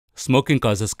Smoking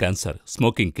causes cancer,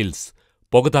 smoking kills.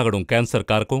 పొగ తాగడం cancer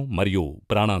కారకం మరియు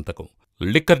ప్రాణాంతకం.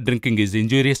 Liquor drinking is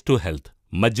injurious to health.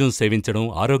 మద్యం సేవించడం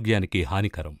ఆరోగ్యానికి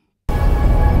హానికరం.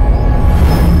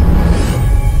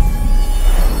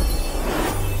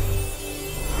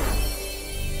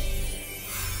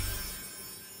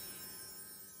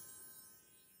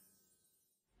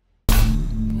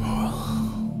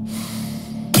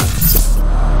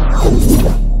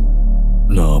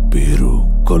 నా పేరు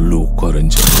కల్లు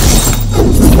కరంజ.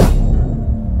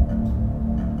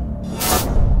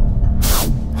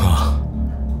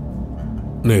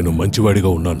 నేను మంచివాడిగా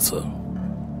ఉన్నాను సార్.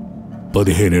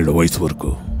 15 ఏళ్ల వయసు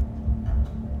వరకు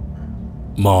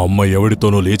మా అమ్మ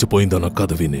ఎవడితోనో లేచిపోయిందన్న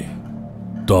కథ విని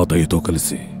తాతయ్యతో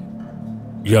కలిసి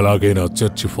ఎలాగైనా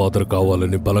చర్చి ఫాదర్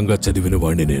కావాలని బలంగా చదివిన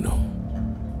వాణ్ణి నేను.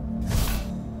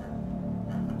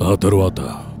 ఆ తరువాత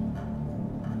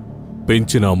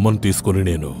పెంచిన అమ్మను తీసుకుని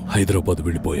నేను హైదరాబాద్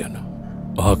వెళ్ళిపోయాను.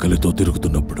 ఆకలితో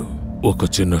తిరుగుతున్నప్పుడు ఒక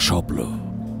చిన్న షాప్లో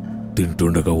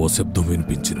తింటుండగా ఓ శబ్దం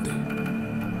వినిపించింది.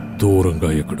 దూరంగా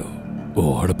ఎక్కడో ఓ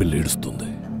ఆడపిల్ల ఏడుస్తుంది.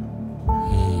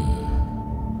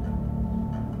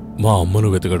 మా అమ్మను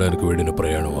వెతకడానికి వెళ్ళిన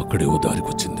ప్రయాణం అక్కడే ఓ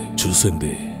దారికొచ్చింది.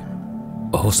 చూసింది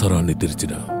అవసరాన్ని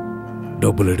తెరిచిన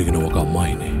డబ్బులు అడిగిన ఒక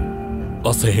అమ్మాయిని.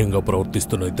 అసహ్యంగా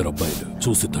ప్రవర్తిస్తున్న 2 అబ్బాయిలు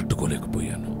చూసి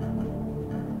తట్టుకోలేకపోయాను.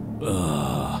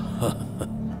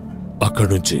 అక్కడి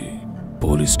నుంచి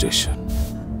పోలీస్ స్టేషన్.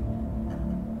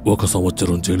 1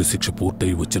 సంవత్సరం జైలు శిక్ష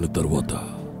పూర్తయి వచ్చిన తరువాత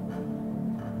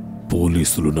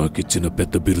పోలీసులు నాకిచ్చిన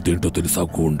పెద్ద బిరుదేంటో తెలుసా?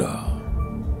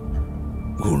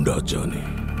 గూండా జానీ.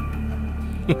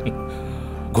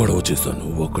 గొడవ చేశాను,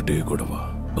 ఒకటే గొడవ,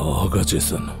 బాగా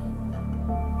చేశాను.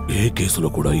 ఏ కేసులో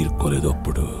కూడా ఇరుక్కోలేదు.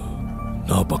 అప్పుడు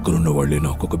నా పక్కనున్న వాళ్లే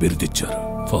నాకొక బిరుదిచ్చారు,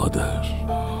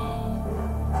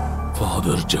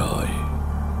 ఫాదర్ జాయ్.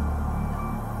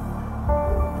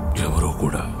 ఎవరో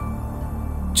కూడా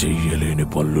చెయ్యలేని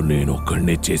పనులు నేను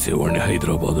ఒక్కడనే చేసేవాడిని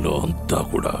హైదరాబాదులో అంతా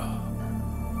కూడా.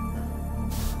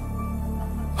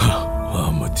 ఆ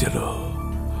మధ్యలో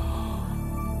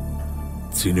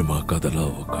సినిమా కథలో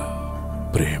ఒక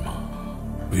ప్రేమ,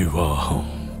 వివాహం.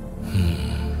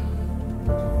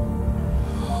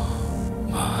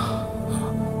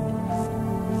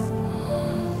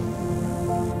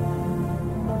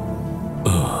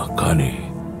 కానీ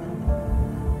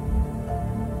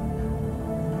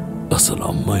అసలు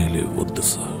అమ్మాయిలే వద్దు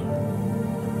సార్.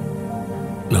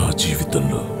 నా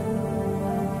జీవితంలో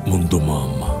ముందు మా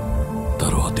అమ్మ,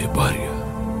 తర్వాతే భార్య.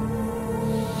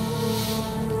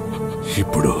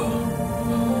 ఇప్పుడు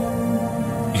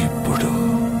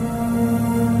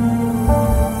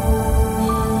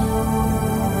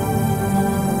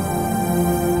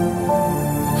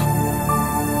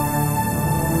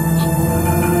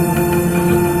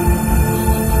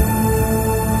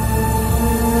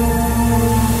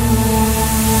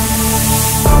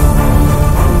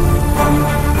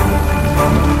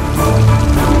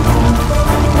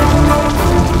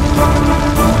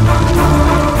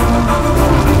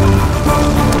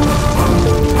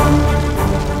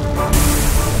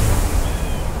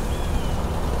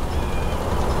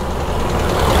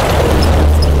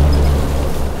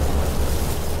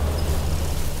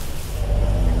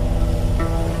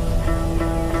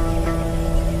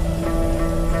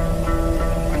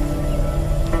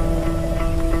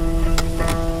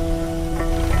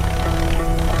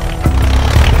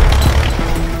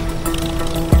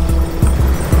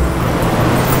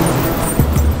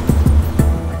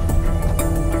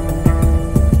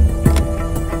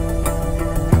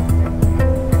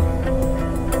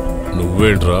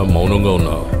నువ్వేంట్రా మౌనంగా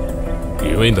ఉన్నావు?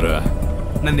 ఏమైందిరా?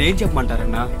 నన్నేం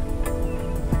చెప్పమంటారన్నా?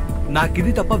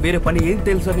 నాకిది తప్ప వేరే పని ఏం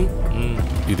తెలుసని?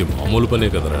 ఇది మామూలు పనే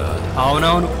కదరా.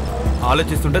 అవునవును,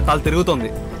 ఆలోచిస్తుంటే తల తిరుగుతోంది.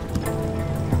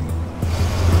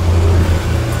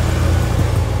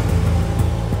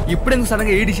 ఇప్పుడెందుకు సడన్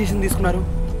గా ఏ డిసిషన్ తీసుకున్నారు?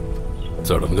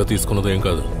 సడన్ గా తీసుకున్నదేం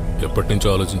కాదు, ఎప్పటి నుంచో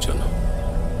ఆలోచించాను.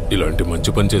 ఇలాంటి మంచి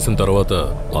పని చేసిన తర్వాత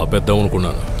ఆపేద్దాం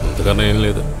అనుకున్నాను, అంతకన్నా ఏం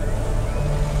లేదు.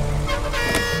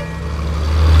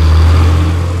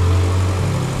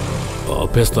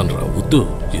 ఆపేస్తాను రా, వద్దు.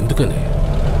 ఎందుకని?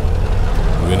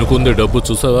 వెనుకుంది డబ్బు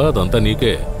చూసావా, అదంతా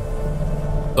నీకే.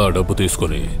 ఆ డబ్బు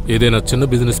తీసుకొని ఏదైనా చిన్న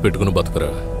బిజినెస్ పెట్టుకుని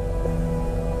బతకరా.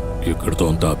 ఇక్కడితో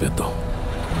అంతా ఆపేద్దాం.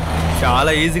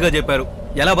 చాలా ఈజీగా చెప్పారు.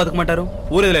 ఎలా బతకమంటారు?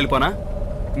 ఊరేది వెళ్ళిపోనా?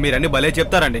 మీరన్నీ భలే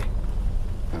చెప్తారండి.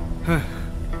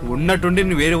 ఉన్నట్టుండి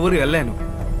నేను వేరే ఊరు వెళ్ళాను.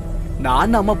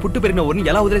 నాన్న అమ్మ పుట్టు పెరిగిన ఊరిని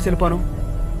ఎలా వదిలేసి వెళ్ళిపోను?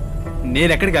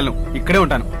 నేను ఎక్కడికి వెళ్ళను, ఇక్కడే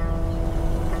ఉంటాను.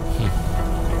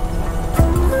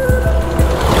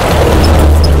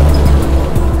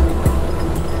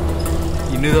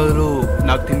 ఇన్ని రోజులు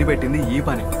నాకు తిండి పెట్టింది ఈ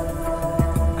పని.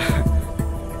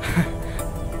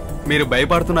 మీరు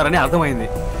భయపడుతున్నారని అర్థమైంది.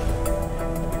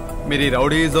 మీరు ఈ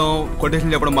రౌడీజం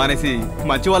కొటేషన్ చెప్పడం మానేసి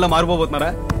మంచి వాళ్ళ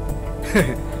మారిపోతున్నారా?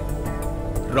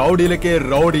 రౌడీలకే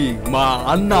రౌడీ మా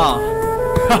అన్న.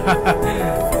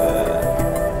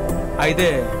 అయితే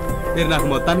మీరు నాకు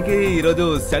మొత్తానికి ఈరోజు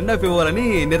సెండ్ ఆఫ్ ఇవ్వాలని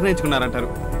నిర్ణయించుకున్నారంటారు,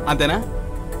 అంతేనా?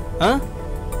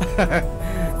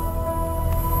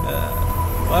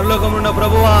 పరలోకమున్న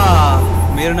ప్రభువా,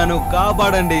 మీరు నన్ను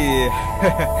కాపాడండి.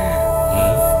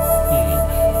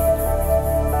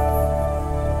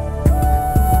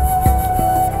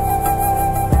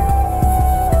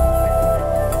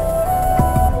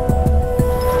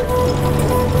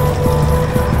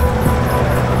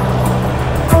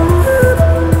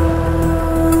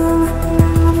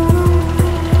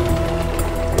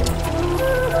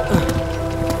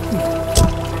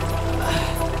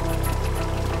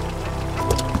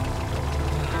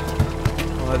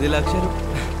 లక్షలు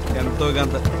ఎంతో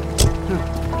గంత.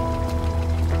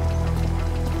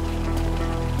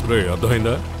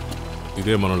 అర్థమైందా?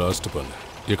 ఇదే మన లాస్ట్ పని.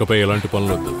 ఇకపై ఎలాంటి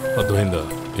పనులు వద్దు, అర్థమైందా?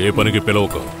 ఏ పనికి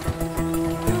పిలవక.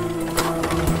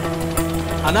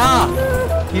 అన్నా,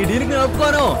 ఈ డీల్కి నేను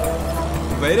ఒప్పుకోను.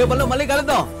 వేరే పనులు మళ్ళీ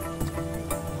కలుద్దాం.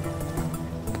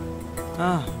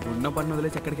 ఉన్న పన్ను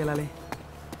వదిలేసి ఎక్కడికి వెళ్ళాలి?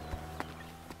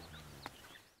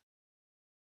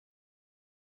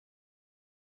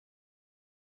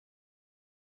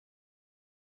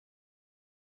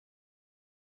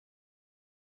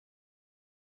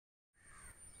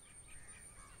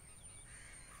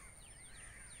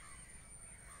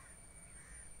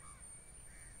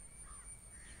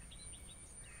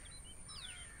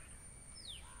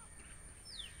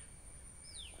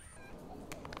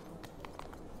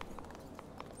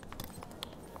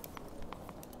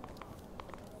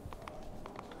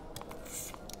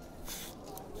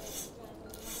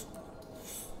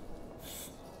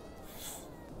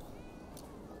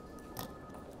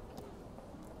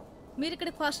 మీరు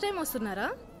ఇక్కడికి ఫస్ట్ టైం వస్తున్నారా?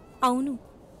 అవును,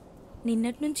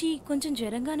 నిన్నటి నుంచి కొంచెం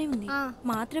జ్వరంగానే ఉంది.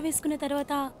 మాత్ర వేసుకున్న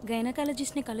తర్వాత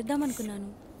గైనకాలజిస్ట్ని కలుద్దాం అనుకున్నాను.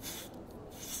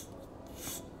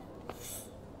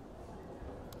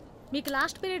 మీకు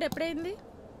లాస్ట్ పీరియడ్ ఎప్పుడైంది?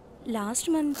 లాస్ట్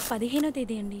మంత్ 15వ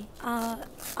తేదీ అండి.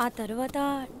 ఆ తర్వాత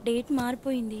డేట్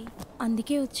మారిపోయింది,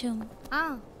 అందుకే వచ్చాము.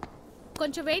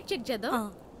 కొంచెం వెయిట్ చెక్ చేద్దాం.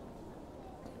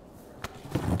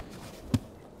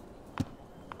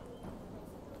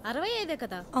 అరవై 65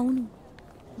 కదా? అవును.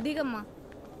 దిగమ్మా.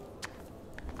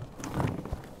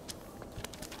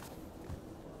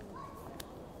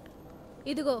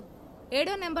 ఇదిగో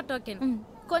 7వ నెంబర్ టోకెన్.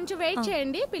 కొంచెం వెయిట్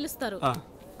చేయండి, పిలుస్తారు.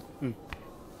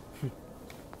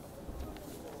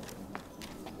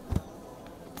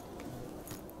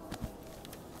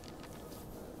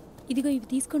 ఇదిగో ఇవి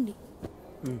తీసుకోండి.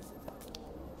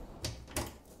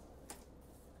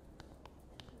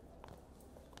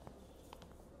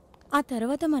 ఆ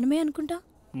తర్వాత మనమే అనుకుంటా.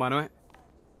 మనమే.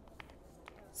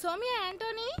 సౌమ్య,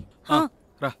 యాంటోనీ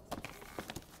రా,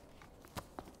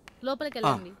 లోపలికి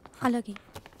వెళ్ళండి. అలాగే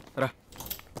రా.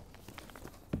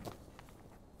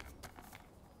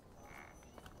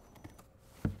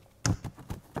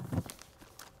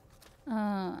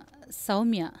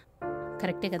 సౌమ్య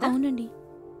కరెక్టే కదా? అవునండి.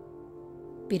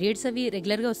 పీరియడ్స్ అవి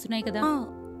రెగ్యులర్గా వస్తున్నాయి కదా?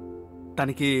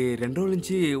 తనకి 2 రోజుల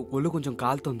నుంచి ఒళ్ళు కొంచెం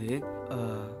కాలుతుంది.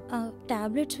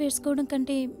 టాబ్లెట్స్ వేసుకోవడం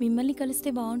కంటే మిమ్మల్ని కలిస్తే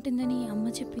బాగుంటుందని అమ్మ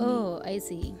చెప్పింది. ఓ ఐ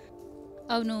సీ.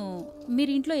 అవును,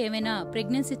 మీరు ఇంట్లో ఏమైనా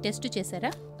ప్రెగ్నెన్సీ టెస్ట్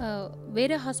చేశారా?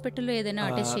 వేరే హాస్పిటల్లో ఏదైనా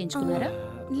టెస్ట్ చేయించుకున్నారా?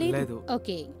 లేదు.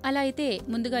 ఓకే, అలా అయితే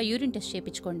ముందుగా యూరిన్ టెస్ట్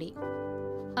చేయించుకోండి.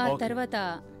 ఆ తర్వాత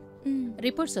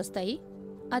రిపోర్ట్స్ వస్తాయి.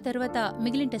 ఆ తర్వాత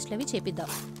మిగిలిన టెస్ట్లు అవి చేపిద్దాం.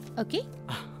 ఓకే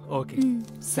ఓకే,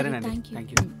 సరేనండి.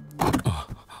 Thank you.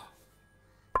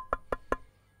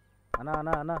 అన్నా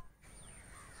అన్నా అన్నా,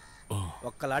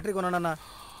 ఒక్క లాటరీ కొనన్నా.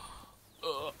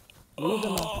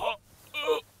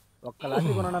 ఒక్క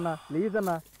లాటరీ కొనన్నా ప్లీజ్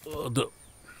అన్నా.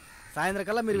 సాయంత్రం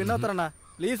కల్లా మీరు విన్ అవుతారన్నా.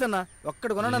 ప్లీజ్ అన్నా,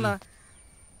 ఒక్కటి కొనన్నా.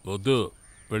 వద్దు,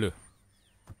 వెళ్ళు.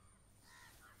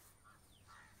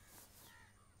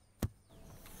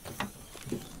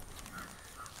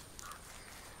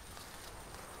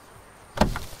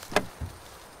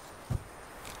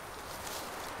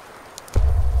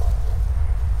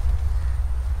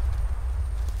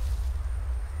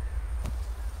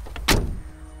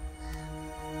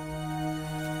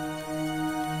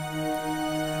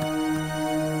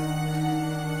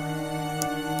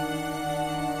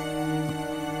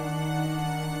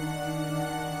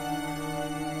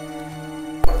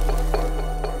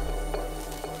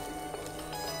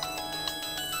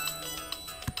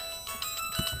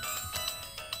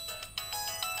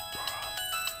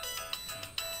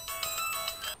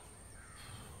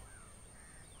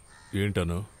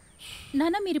 ఏంటను?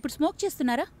 నాన్న, మీరు ఇప్పుడు స్మోక్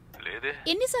చేస్తున్నారా? లేదు.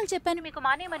 ఎన్నిసార్లు చెప్పాను మీకు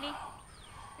మానేమని?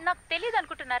 నాకు తెలియదు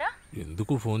అనుకుంటున్నారా?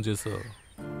 ఎందుకు ఫోన్ చేసావు?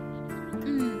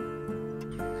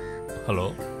 హలో,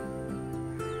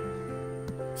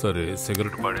 సరే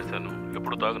సిగరెట్ పాడేశాను,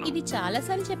 ఎప్పుడు తాగను. ఇది చాలా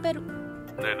సార్లు చెప్పారు.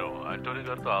 నేను ఆంటోనీ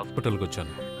గారితో హాస్పిటల్కి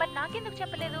వచ్చాను. మరి నాకెందుకు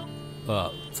చెప్పలేదు?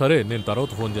 సరే, నేను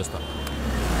తర్వాత ఫోన్ చేస్తాను.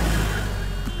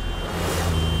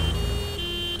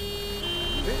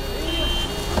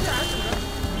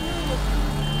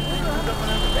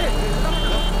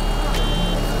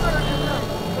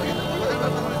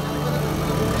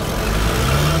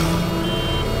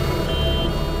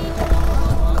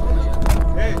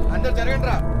 అందరు జరగండి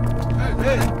రా.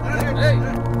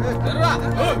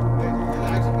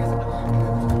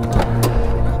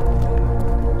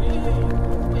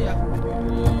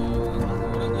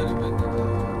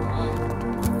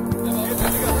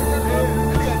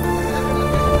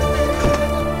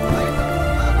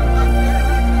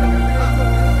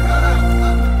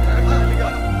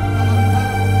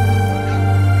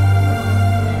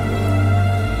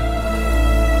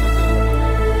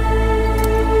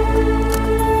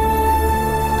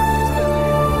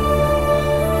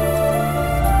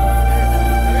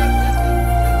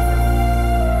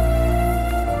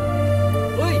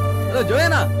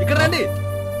 ఇక్కడ రండి.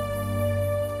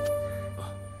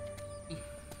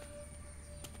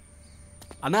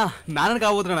 అన్నా, నాన్న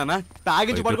కాబోతున్నానా?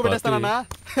 తాగించి పడుకోబెట్టేస్తానన్నా.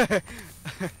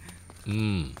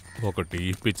 ఒకటి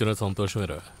ఇప్పించిన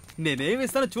సంతోషమేరా. నేనేమి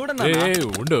ఇస్తాను చూడన్నా.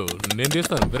 ఉండు, నేను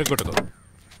చేస్తాను. విరగొట్టకు.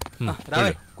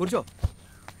 రావే, కూర్చో.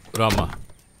 రామ్మా,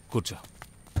 కూర్చో.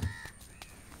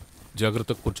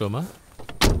 జాగ్రత్తగా కూర్చోమా.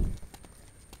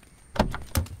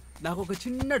 నాకు ఒక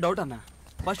చిన్న డౌట్ అన్నా.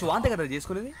 ఫస్ట్ వాంతే కదా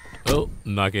చేసుకునేది?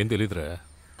 నాకేం తెలీదురా.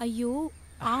 అయ్యో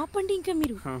ఆపండి ఇంకా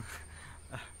మీరు.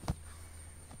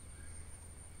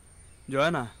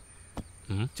 జోయానా,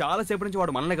 చాలా సేపటి నుంచి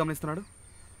వాడు మనల్ని గమనిస్తున్నాడు.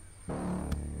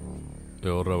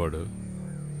 ఎవర్రా వాడు?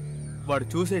 వాడు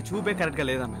చూసే చూపే కరెక్ట్గా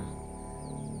లేదన్నా.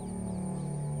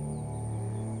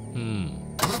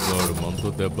 వాడు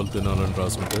మనతో దెబ్బలు తినాలని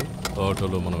రాసుకుంటే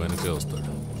ఆటోలో మనం వెనకే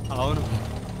వస్తాడు. అవును.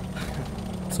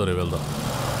 సరే వెళ్దాం.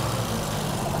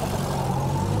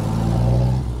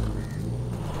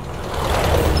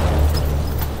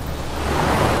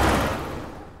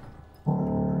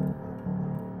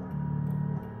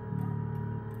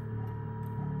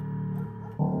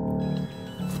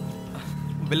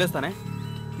 వెళ్ళేస్తానే.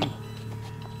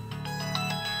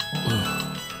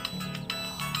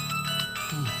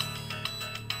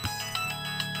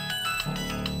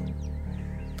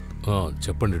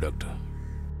 చెప్పండి డాక్టర్.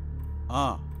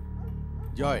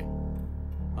 జాయ్,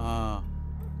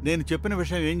 నేను చెప్పిన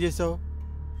విషయం ఏం చేసావు?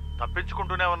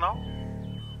 తప్పించుకుంటూనే ఉన్నావు.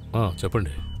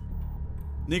 చెప్పండి.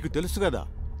 నీకు తెలుసు కదా,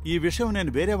 ఈ విషయం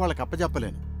నేను వేరే వాళ్ళకి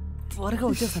అప్పచెప్పలేను. త్వరగా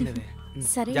వచ్చేస్తాను.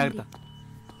 సరే, జాగ్రత్త.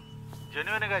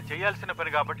 జెన్యున్ గా చేయాల్సిన పని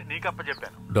కాబట్టి నీకు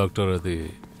అప్పచెప్పాను. డాక్టర్, అది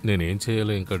నేనేం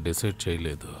చేయాలో ఇంకా డిసైడ్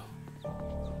చేయలేదు.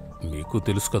 మీకు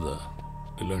తెలుసు కదా,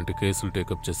 ఇలాంటి కేసులు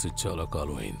టేకప్ చేసి చాలా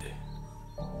కాలం అయింది.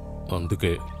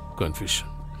 అందుకే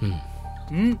కన్ఫ్యూషన్.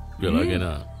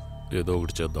 ఎలాగైనా ఏదో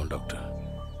ఒకటి చేద్దాం డాక్టర్.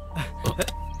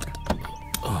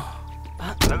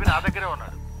 రవి నా దగ్గరే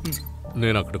ఉన్నాడు.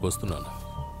 నేను అక్కడికి వస్తున్నాను.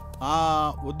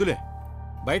 వద్దులే,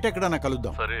 బయట ఎక్కడన్నా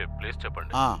కలుద్దాం. సరే, ప్లీజ్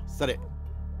చెప్పండి. సరే.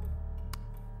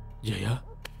 జయ,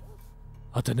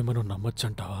 అతన్ని మనం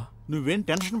నమ్మొచ్చంటావా? నువ్వేం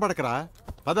టెన్షన్ పడకరా,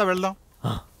 పద వెళ్దాం.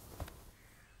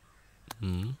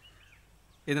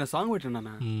 ఏదైనా సాంగ్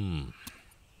పెట్టినా?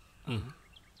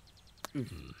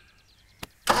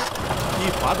 ఈ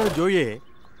ఫాదర్ జోయే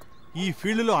ఈ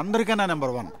ఫీల్డ్లో అందరికన్నా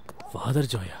నెంబర్ 1. ఫాదర్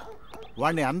జోయా?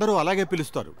 వాడిని అందరూ అలాగే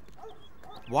పిలుస్తారు.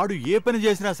 వాడు ఏ పని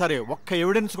చేసినా సరే ఒక్క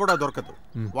ఎవిడెన్స్ కూడా దొరకదు.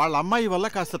 వాళ్ళ అమ్మాయి వల్ల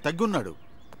కాస్త తగ్గున్నాడు.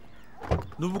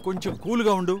 నువ్వు కొంచెం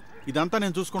కూల్గా ఉండు, ఇదంతా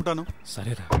నేను చూసుకుంటాను.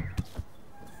 సరేరా.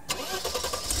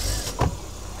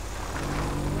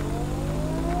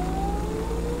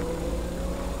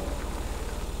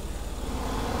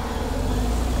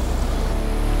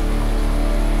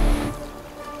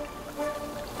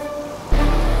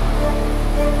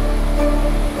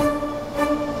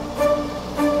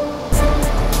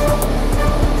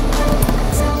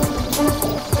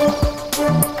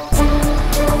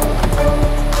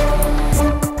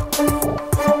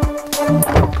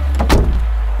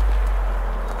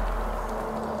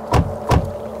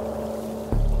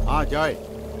 జాయ్.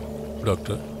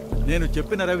 డాక్టర్, నేను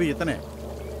చెప్పిన రవి ఇతనే.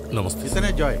 నమస్తే. ఇతనే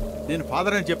జాయ్. నేను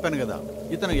ఫాదర్ అని చెప్పాను కదా,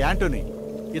 ఇతను యాంటోనీ.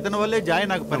 ఇతని వల్లే జాయ్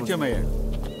నాకు పరిచయం అయ్యాడు.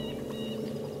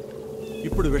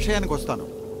 ఇప్పుడు విషయానికి వస్తాను.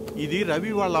 ఇది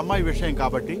రవి వాళ్ళ అమ్మాయి విషయం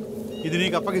కాబట్టి ఇది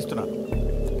నీకు అప్పగిస్తున్నాను.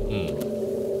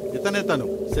 ఇతనే తను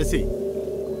శశి.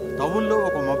 టౌన్లో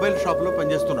ఒక మొబైల్ షాప్లో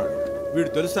పనిచేస్తున్నాడు. వీడు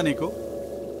తెలుసా నీకు?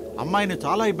 అమ్మాయిని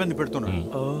చాలా ఇబ్బంది పెడుతున్నాడు.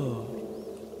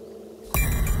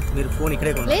 మీరు ఫోన్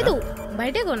ఇక్కడే కొన్నారా? లేదు,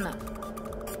 బయటే కొన్నా.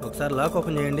 ఒకసారి లాక్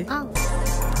ఓపెన్ చేయండి.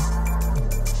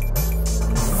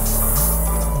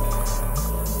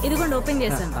 ఇదిగోండి, ఓపెన్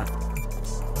చేశాను.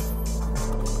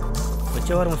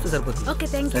 వచ్చే వారం వస్తే సరిపోతుంది. Okay,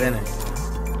 thank you. సరేనండి.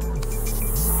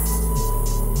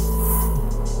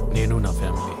 నేను నా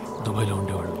ఫ్యామిలీ దుబాయ్లో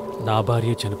ఉండేవాళ్ళు. నా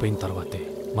భార్య చనిపోయిన తర్వాతే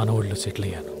మన ఊళ్ళో సెటిల్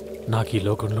అయ్యాను. నాకు ఈ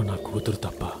లోకంలో నా కూతురు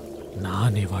తప్ప నా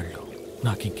అనేవాళ్ళు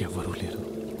నాకు ఇంకెవ్వరూ లేరు.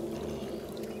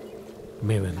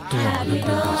 మేమెంతో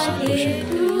ఆనందంగా సంతోషంగా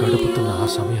గడుపుతున్న ఆ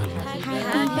సమయాల్లో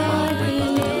మా అమ్మాయి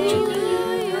బర్త్డే వచ్చింది.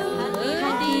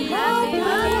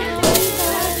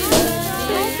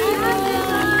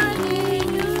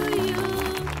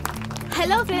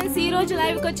 హలో ఫ్రెండ్స్, ఈ రోజు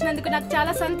లైవ్ కి వచ్చినందుకు నాకు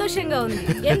చాలా సంతోషంగా ఉంది.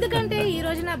 ఎందుకంటే ఈ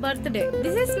రోజు నా birthday.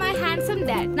 This is my handsome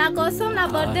dad. నా కోసం నా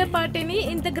బర్త్డే పార్టీని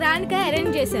ఇంత గ్రాండ్ గా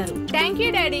అరేంజ్ చేశారు. Thank you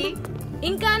daddy.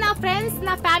 ఇంకా నా ఫ్రెండ్స్,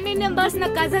 నా ఫ్యామిలీ మెంబర్స్, నా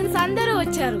కజిన్స్ అందరూ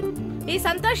వచ్చారు. ఈ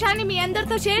సంతోషాన్ని మీ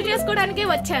అందరితో షేర్ చేసుకోవడానికి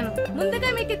వచ్చాను. ముందుగా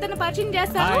మీకు ఇతను పరిచయం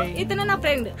చేస్తాను. ఇతను నా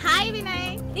ఫ్రెండ్. హాయ్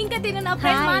వినయ్. ఇంకా తిను నా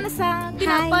ఫ్రెండ్ మానస,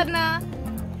 తిను అపర్ణ.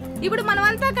 ఇప్పుడు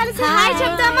మనమంతా కలిసి హాయ్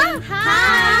చెప్తామా?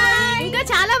 ఇంకా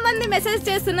చాలా మంది మెసేజ్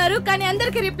చేస్తున్నారు, కానీ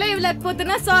అందరికి రిప్లై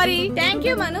ఇవ్వలేకపోతున్నా. సారీ. థ్యాంక్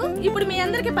యూ మను. ఇప్పుడు మీ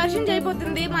అందరికి పరిచయం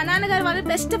చేయబోతుంది మా నాన్నగారు వాళ్ళ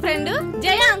బెస్ట్ ఫ్రెండ్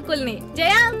జయ అంకుల్ ని.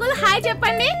 జయ అంకుల్ హాయ్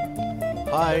చెప్పండి.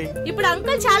 ఇప్పుడు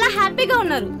అంకుల్ చాలా హ్యాపీగా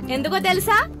ఉన్నారు. ఎందుకో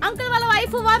తెలుసా? అంకుల్ వాళ్ళ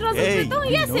వైఫ్ వారం రోజుల క్రితం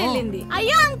యుఎస్ వెళ్ళింది.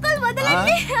 అయ్యో అంకుల్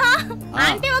వదలండి.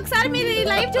 అంటే ఒకసారి మీరు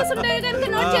లైవ్ చూస్తుంటే కనుక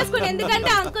నోట్ చేసుకోండి,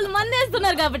 ఎందుకంటే అంకుల్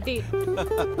మందేస్తున్నారు కాబట్టి.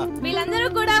 వీళ్ళందరూ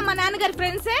కూడా మా నాన్నగారి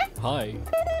ఫ్రెండ్సే.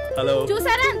 హలో.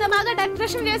 చూసారా ఎంత బాగా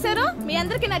డెకరేషన్ చేశారు? మీ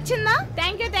అందరికి నచ్చిందా?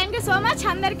 Thank you so much.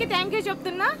 అందరికి థ్యాంక్ యూ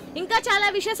చెప్తున్నా. ఇంకా చాలా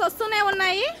విషయాలు వస్తూనే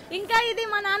ఉన్నాయి. ఇంకా ఇది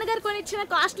మా నాన్నగారు కొనిచ్చిన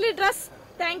కాస్ట్లీ డ్రెస్.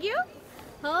 Thank you.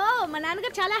 ఓ, మా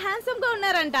నాన్నగారు చాలా హ్యాండ్సమ్ గా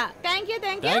ఉన్నారంట.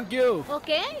 Thank you.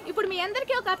 ఓకే, ఇప్పుడు మీ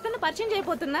అందరికి ఒక అతను పరిచయం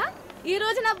చేయబోతున్నా. ఈ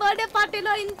రోజు నా బర్త్డే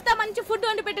పార్టీలో ఇంత మంచి ఫుడ్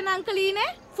వండి పెట్టిన అంకుల్ ఈయనే.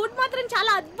 ఫుడ్ మాత్రం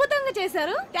చాలా అద్భుతంగా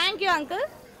చేశారు. Thank you uncle.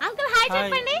 Uncle hi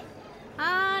చెప్పండి.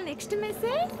 Next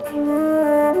message.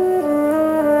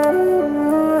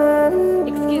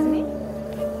 Excuse me.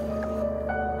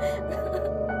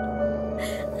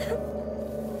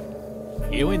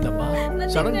 ఏమైందమ్మా?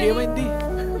 సడన్ గా ఏమైంది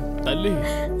తల్లి?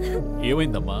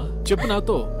 ఏమైందమ్మా చెప్పు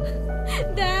నాతో.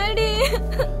 డాడీ,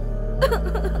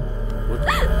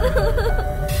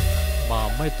 మా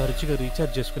అమ్మాయి తరచుగా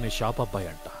రీఛార్జ్ చేసుకునే షాప్ అబ్బాయి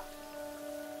అంట.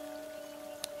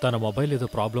 తన మొబైల్ ఏదో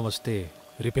ప్రాబ్లం వస్తే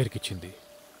రిపేర్కి ఇచ్చింది.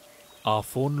 ఆ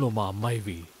ఫోన్లో మా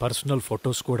అమ్మాయివి పర్సనల్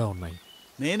ఫొటోస్ కూడా ఉన్నాయి.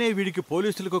 నేనే వీడికి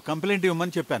పోలీసులకు కంప్లైంట్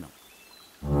ఇవ్వమని చెప్పాను.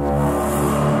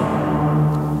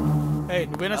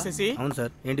 నువ్వేనా శశి? అవును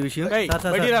సార్. ఏంటి విషయం?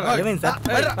 ఏమైంది సార్?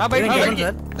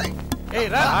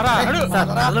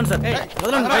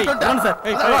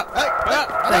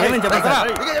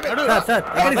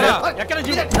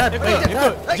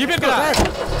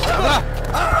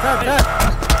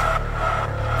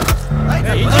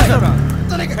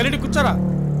 కూర్చోరా.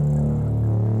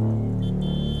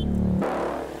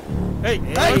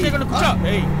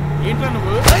 ఏంట్రా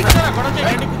నువ్వు?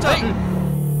 కూర్చో.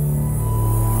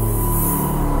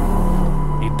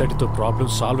 ఇంతటితో ప్రాబ్లం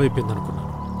సాల్వ్ అయిపోయింది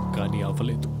అనుకున్నాను, కానీ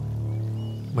అవ్వలేదు.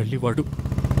 మళ్ళీ వాడు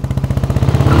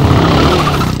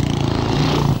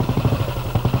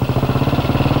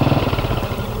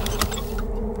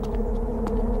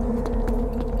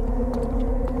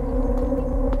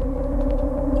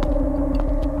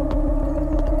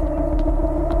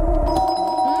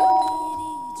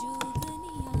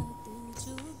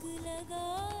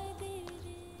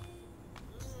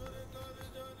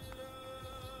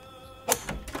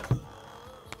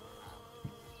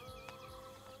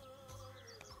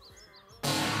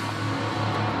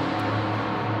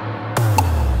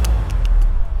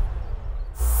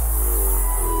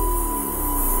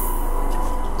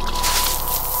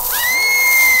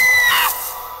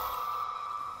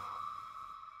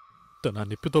తన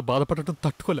నొప్పితో బాధపడటం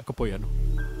తట్టుకోలేకపోయాను.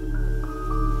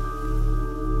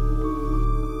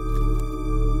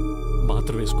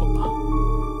 మాత్రం వేసుకోమ్మా,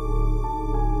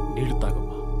 నీళ్లు తాగమ్మా.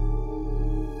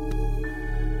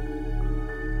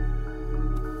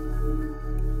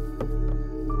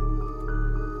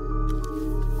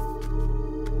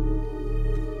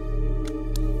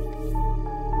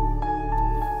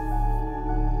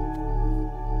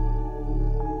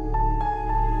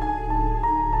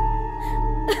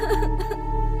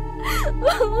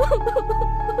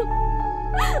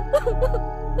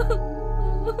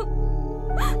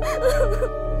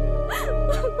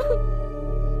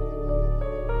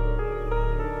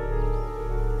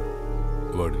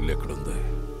 వాడిల్లు ఎక్కడుంది?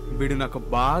 వీడు నాకు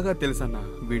బాగా తెలుసన్న.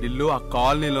 వీడిల్లు ఆ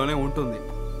కాలనీలోనే ఉంటుంది.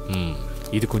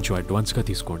 ఇది కొంచెం అడ్వాన్స్గా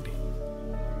తీసుకోండి.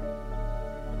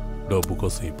 డబ్బు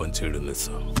కోసం ఈ పని చేయడం లేదు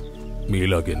సార్.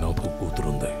 మీలాగే నాకు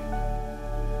కూతురుంది.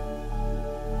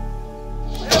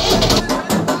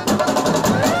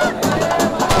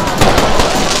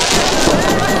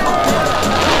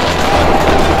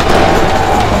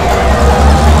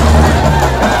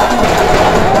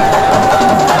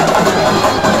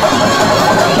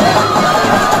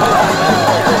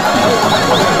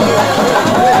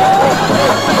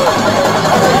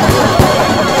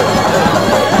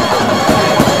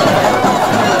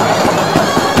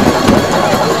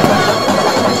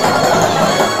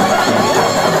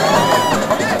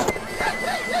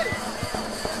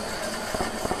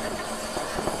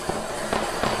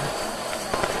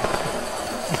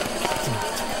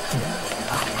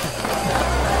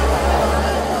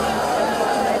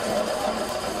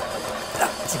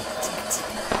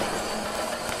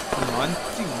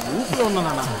 మంచి ఊపిలో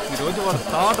ఉన్నానన్నా. ఈరోజు వాడు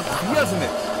తాట తీయాల్సిందే.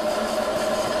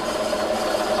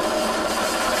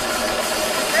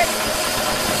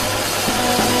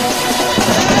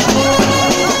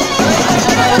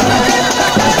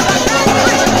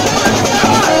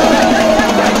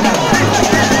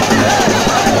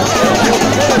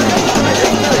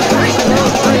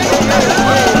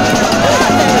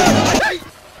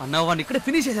 అన్నా వాడిని ఇక్కడే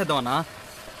ఫినిష్ చేసేద్దాం అన్నా.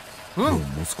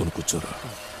 మూసుకొని కూర్చోరా.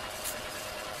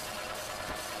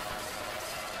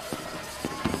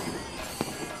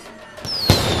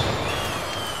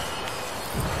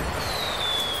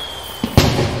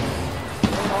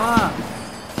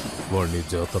 వాడిని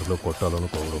జాతరలో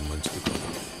కొట్టాలనుకోవడం మంచిది కాదు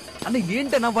అన్న.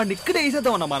 ఏంటన్నా వాడిని ఇక్కడే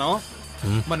వేసేద్దాం అన్నా మనం.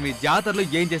 మనం ఈ జాతరలో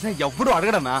ఏం చేసినా ఎవ్వడూ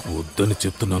అడగడన్నా. వద్దని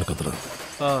చెప్తున్నాను కదరా.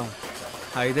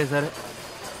 అయితే సరే.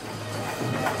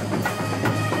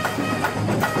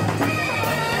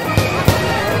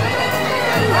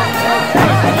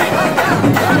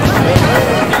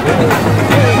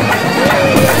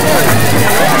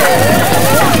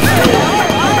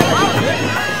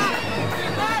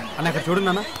 అన్న ఇక్కడ చూడు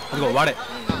నాన్న, అదిగో వాడే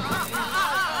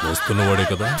వస్తున్నవాడే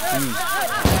కదా.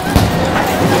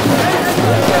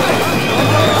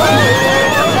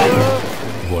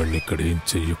 వాడిని ఇక్కడ ఏం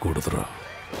చెయ్యకూడదురా.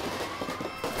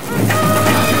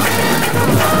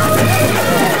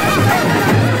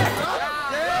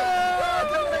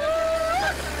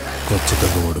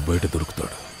 ఖచ్చితంగా వాడు బయట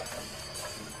దొరుకుతాడు.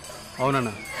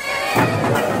 అవునన్నా.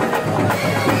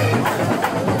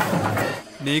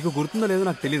 నీకు గుర్తుందో లేదో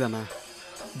నాకు తెలీదన్నా.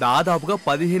 దాదాపుగా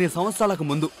 15 సంవత్సరాలకు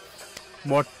ముందు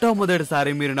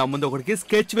మొట్టమొదటిసారి మీరు నా ముందు ఒకటికి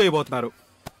స్కెచ్ వేయబోతున్నారు.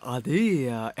 అది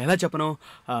ఎలా చెప్పను,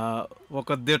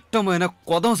 ఒక దిట్టమైన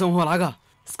కొదం సింహం లాగా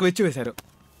స్కెచ్ వేశారు.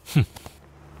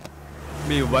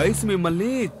 మీ వయసు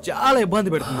మిమ్మల్ని చాలా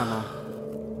ఇబ్బంది పెడుతుందన్న.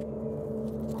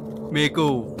 మీకు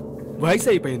వయసు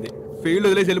అయిపోయింది, ఫీల్డ్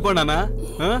వదిలేసి వెళ్ళిపోండి అన్న.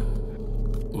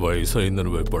 వయసు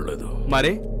అయిందని భయపడలేదు,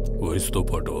 మరి వయసుతో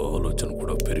పాటు ఆలోచన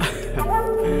కూడా పెరిగింది.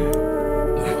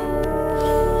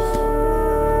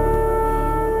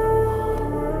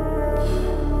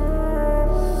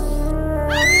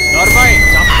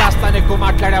 చంపేస్తాను ఎక్కువ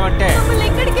మాట్లాడావంటే.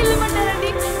 ఎక్కడికి వెళ్ళమంటారండి?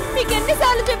 మీకు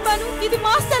ఎన్నిసార్లు చెప్పాను ఇది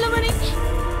మా స్థలం అని.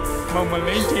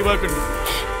 మమ్మల్ని ఏం చేయకండి,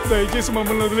 దయచేసి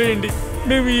మమ్మల్ని వదిలేయండి.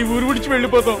 మేము ఈ ఊరు విడిచి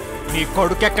వెళ్ళిపోతాం. నీ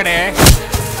కొడుకెక్కడే?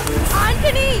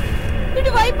 ఆంటనీ,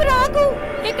 ఇటువైపు రాకు,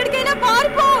 ఎక్కడికైనా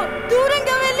పారిపో,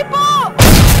 దూరంగా వెళ్ళిపో.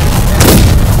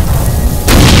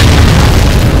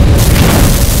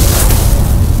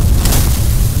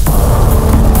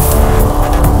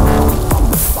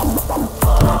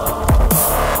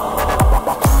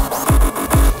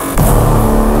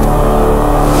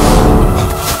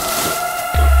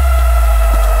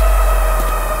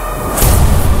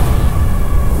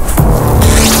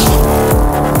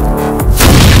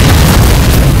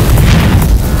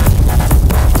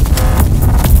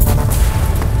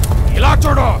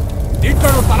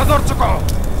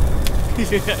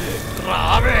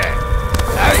 రావే,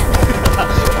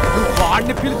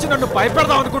 వాడిని పిలిచి నన్ను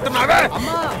భయపెడదాం అనుకుంటున్నావే?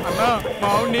 అన్నా,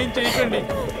 మావుడిని ఏం చేయకండి,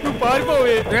 నువ్వు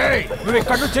పారిపోవే. నువ్వు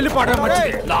ఇక్కడ నుంచి వెళ్ళిపోవడం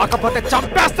మంచిది, లేకపోతే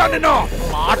చంపేస్తాను నిన్ను.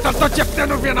 మాటలతో చెప్తే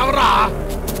నువ్వు వినవరా?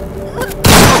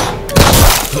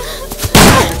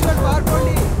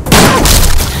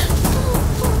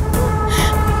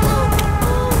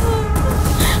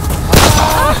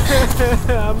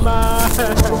 అమ్మా,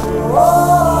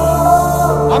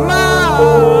 అమ్మా,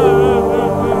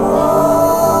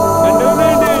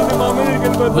 మా అమ్మ దగ్గరికి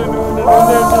వెళ్ళిపోతాను.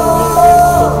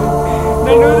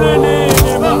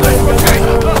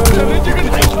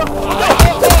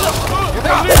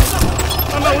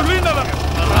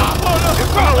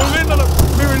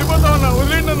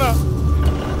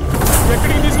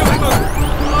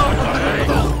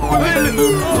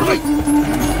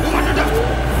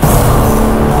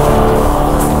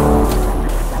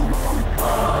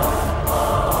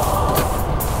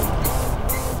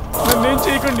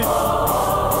 క్షమించండి.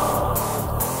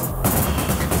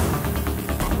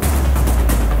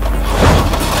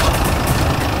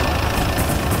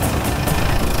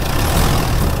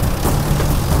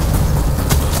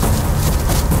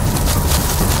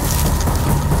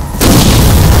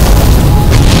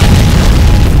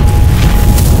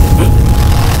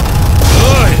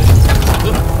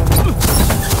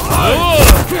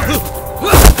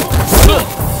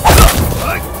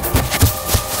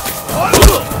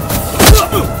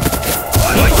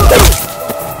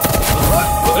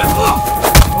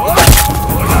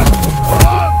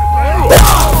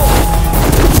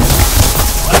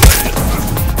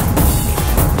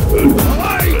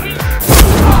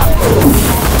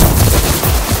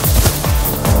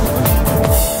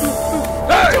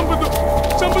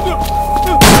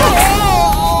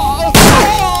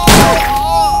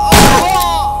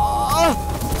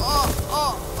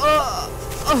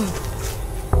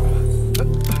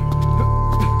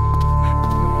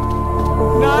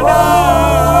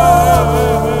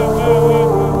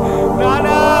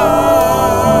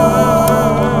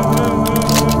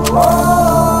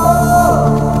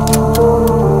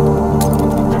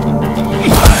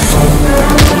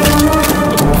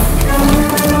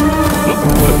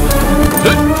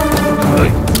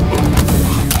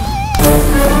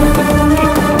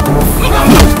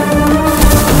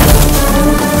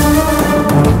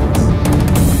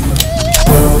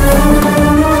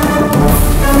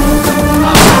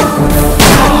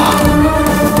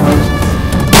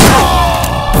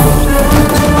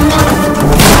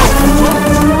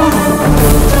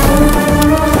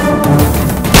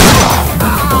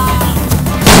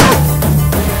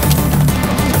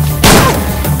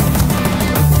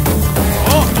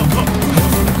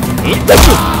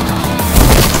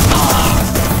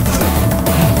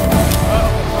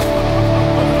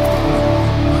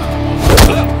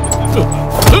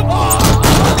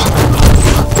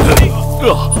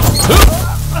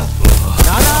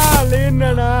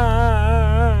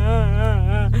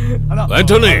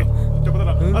 వెంటనే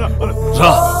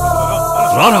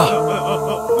రారా,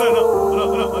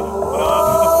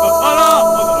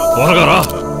 త్వరగా రా.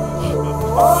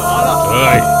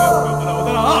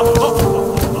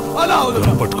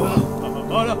 పట్టుకో,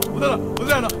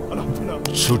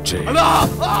 షూట్ చేయి,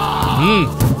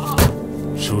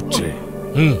 షూట్ చేయి,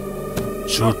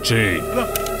 షూట్ చేయి,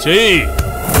 చేయి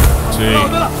చేయి.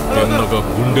 కిందగా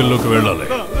గుండెల్లోకి వెళ్ళాలి,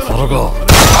 త్వరగా.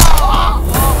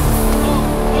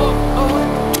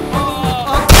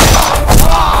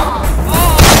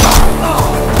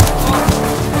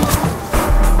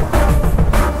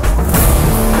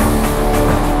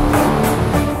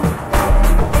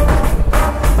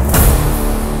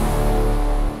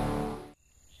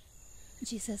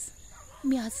 జీసస్,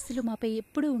 మీ ఆశీస్సులు మాపై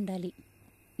ఎప్పుడూ ఉండాలి.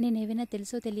 నేనేమైనా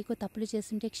తెలుసో తెలియకో తప్పులు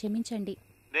చేస్తుంటే క్షమించండి.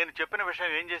 నేను చెప్పిన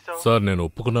విషయం ఏం చేశావు? సార్, నేను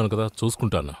ఒప్పుకున్నాను కదా,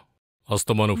 చూసుకుంటాను.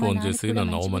 అస్తమాను ఫోన్ చేసి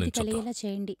నన్ను అవమానించొద్దు.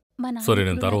 సరే,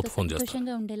 నేను తర్వాత ఫోన్ చేస్తాను.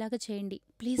 సంతోషంగా ఉండేలాగా చేయండి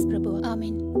ప్లీజ్ ప్రభు.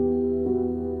 ఆమేన్.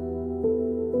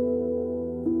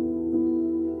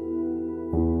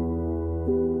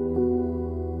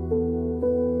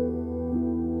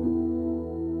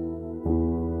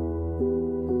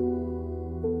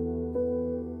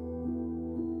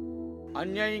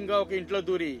 అన్యాయంగా ఒక ఇంట్లో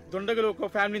దూరి దుండగులు ఒక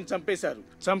ఫ్యామిలీని చంపేశారు.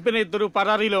 చంపిన ఇద్దరు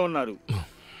పరారీలో ఉన్నారు.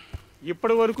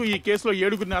 ఇప్పటి వరకు ఈ కేసులో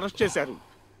 7గురిని అరెస్ట్ చేశారు.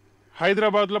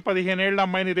 హైదరాబాద్ లో 15 ఏళ్ల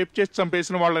అమ్మాయిని రేప్ చేసి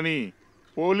చంపేసిన వాళ్ళని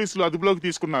పోలీసులు అదుపులోకి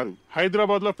తీసుకున్నారు.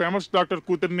 హైదరాబాద్ లో ఫేమస్ డాక్టర్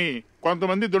కూతుర్ని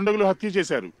కొంతమంది దుండగులు హత్య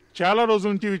చేశారు. చాలా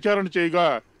రోజుల నుంచి విచారణ చేయగా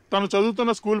తను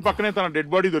చదువుతున్న స్కూల్ పక్కనే తన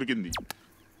డెడ్ బాడీ దొరికింది.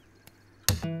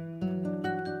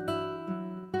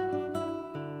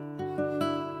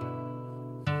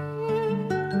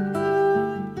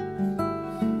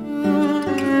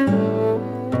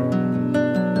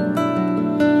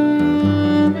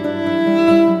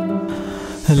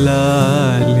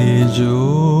 లాలిజో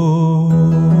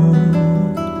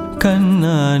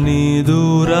కన్నాని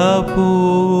దూరపు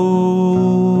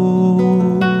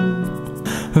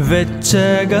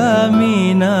వెచ్చగా మీ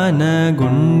నాన్న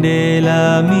గుండెల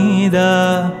మీద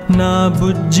నా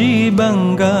బుజ్జి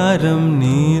బంగారం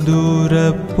నీ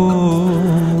దూరపు.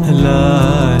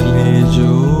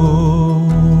 లాలిజో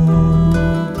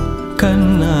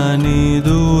కన్నాని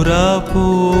దూరపు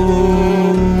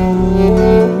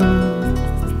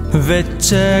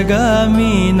వెచ్చగా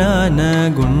మీ నాన్న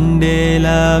గుండెల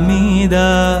మీద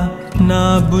నా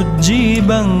బుజ్జి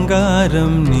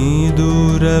బంగారం నీ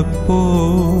దూరపు.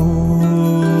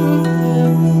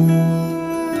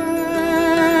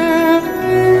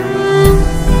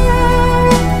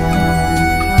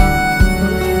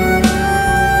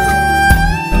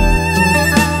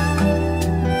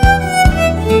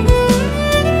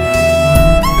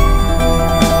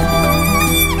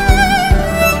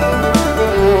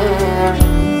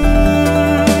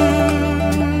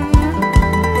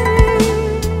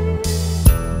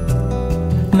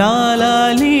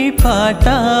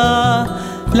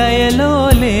 లయలో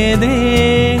లేదే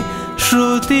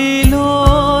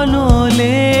శృతిలోనూ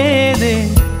లేదే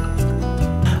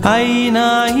అయినా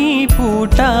ఈ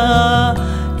పూట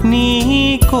నీ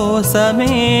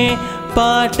కోసమే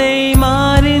పాటై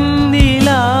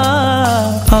మారిందిలా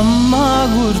అమ్మా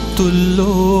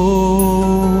గుర్తుల్లో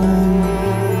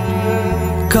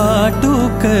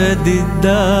కాటుక దిద్ద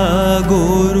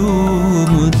గోరు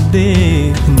ముద్దే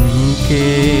నీకే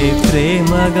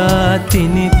ప్రేమగా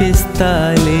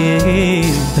తినిపిస్తాలే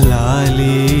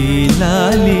లాలీ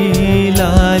లాలీ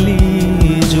లాలీ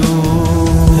జో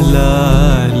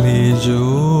లాలీ జో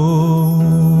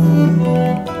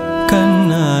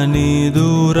కన్నా నీ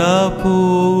దూరపు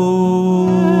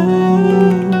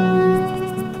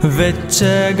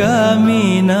వెచ్చగా మీ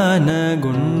నాన్న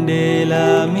గుండెల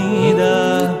మీద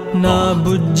నా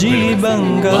బుజ్జి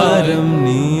బంగారం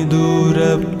నీ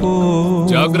దూరపు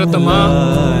జాగ్రత్తమా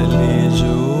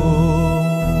లాలిజో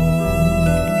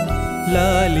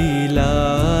లాలి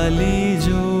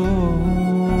లాలిజో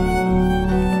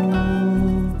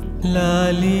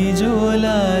లాలిజో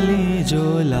లాలిజో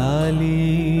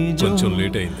లాలిజో. కొంచెం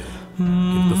లేట్ అయింది,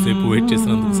 ఇంతసేపు వెయిట్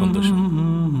చేసినందుకు సంతోషం.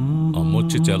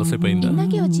 అమ్మొచ్చి చాలాసేపు అయిందా?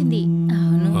 ఇందాకే వచ్చింది.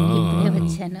 అవును, ఇప్పుడే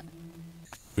వచ్చాను.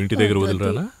 ఇంటి దగ్గర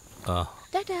వదిలిరానా?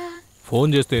 టాటా. ఫోన్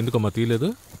చేస్తే ఎందుకమ్మా తీయలేదు?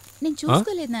 నేను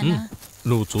చూసుకోలేదు నాన్న.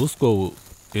 నువ్వు చూసుకోవు.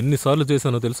 ఎన్నిసార్లు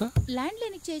చేశానో తెలుసా? ల్యాండ్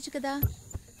లైన్కి చేయొచ్చు కదా.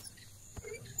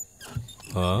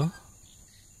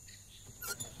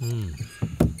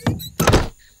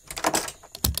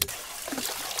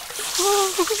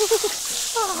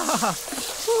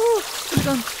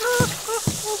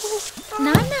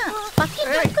 నాన్న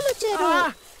పక్కింటి అంకుల్ వచ్చారు.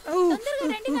 తొందరగా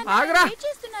రండి నాన్న, వెయిట్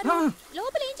చేస్తున్నారు.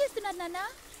 లోపల ఏం చేస్తున్నారు నాన్న?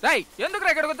 రేయ్, ఎందుకు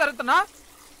ఎక్కడికి తిరుగుతున్నా?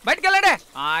 బయటికి వెళ్ళాడే.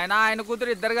 ఆయన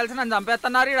కూతురు ఇద్దరు కలిసి నన్ను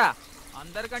చంపేస్తున్నారు. ఇడ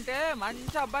అందరికంటే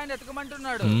మంచి అబ్బాయిని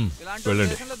ఎత్తుకమంటున్నాడు. ఇలాంటి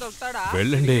దేశంలో దొరుకుతాడా?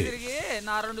 తిరిగి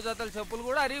నా 2 జతల చెప్పులు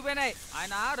కూడా అరిగిపోయినాయి.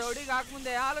 ఆయన రౌడీ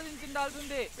కాకముందే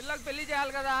ఆలోచించాల్సింది, పిల్లకి పెళ్లి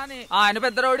చేయాలి కదా అని. ఆయన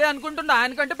పెద్ద రౌడీ అనుకుంటున్నా,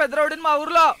 ఆయనకంటే పెద్ద రౌడీని మా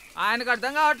ఊర్లో. ఆయనకు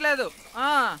అర్థం కావట్లేదు.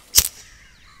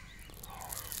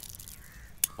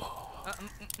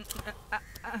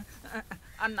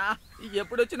 అన్నా,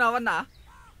 ఎప్పుడు వచ్చినావన్నా?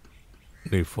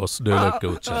 నీ ఫస్ట్ డైలాగ్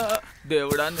వచ్చా?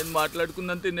 దేవుడా, నేను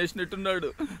మాట్లాడుకున్నాను తినేసినట్టున్నాడు.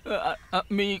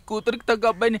 మీ కూతురికి తగ్గ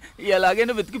అబ్బాయిని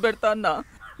ఎలాగైనా వెతికి పెడతా అన్నా.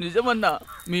 నిజమన్నా,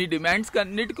 మీ డిమాండ్స్కి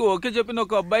అన్నిటికీ ఓకే చెప్పిన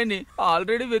ఒక అబ్బాయిని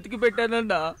ఆల్రెడీ వెతికి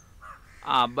పెట్టానన్నా.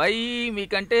 ఆ అబ్బాయి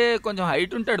మీకంటే కొంచెం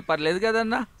హైట్ ఉంటాడు, పర్లేదు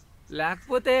కదన్నా?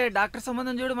 లేకపోతే డాక్టర్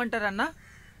సంబంధం చూడమంటారన్నా?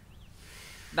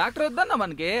 డాక్టర్ వద్దన్నా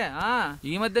మనకి.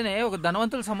 ఈ మధ్యనే ఒక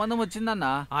ధనవంతుల సంబంధం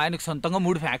వచ్చిందన్నా. ఆయనకు సొంతంగా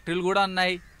 3 ఫ్యాక్టరీలు కూడా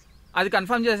ఉన్నాయి. అది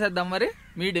కన్ఫర్మ్ చేసేద్దాం. మరి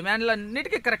మీ డిమాండ్లు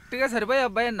అన్నిటికీ కరెక్ట్గా సరిపోయే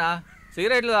అబ్బాయి అన్న.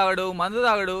 సిగరెట్లు తాగడు, మందు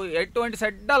తాగడు, ఎటువంటి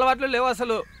చెడ్డ అలవాట్లు లేవు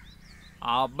అసలు.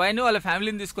 ఆ అబ్బాయిని వాళ్ళ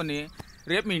ఫ్యామిలీని తీసుకొని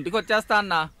రేపు మీ ఇంటికి వచ్చేస్తా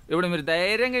అన్న. ఇప్పుడు మీరు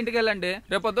ధైర్యంగా ఇంటికి వెళ్ళండి.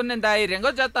 రేపు పొద్దున్న నేను ధైర్యంగా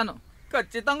వచ్చేస్తాను.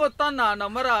 ఖచ్చితంగా వస్తా అన్న,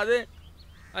 నమ్మరా? అదే.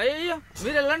 అయ్యో,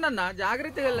 మీరు వెళ్ళండి అన్న,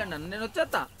 జాగ్రత్తగా వెళ్ళండి అన్న, నేను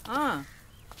వచ్చేస్తా.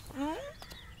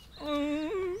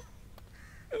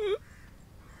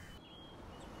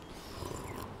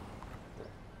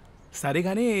 సరే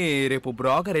కానీ రేపు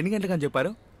బ్రోకర్ ఎన్ని గంటలకని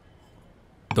చెప్పారు?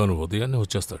 తను ఉదయాన్నే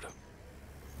వచ్చేస్తాడు.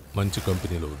 మంచి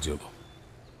కంపెనీలో ఉద్యోగం.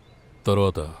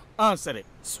 తర్వాత సరే,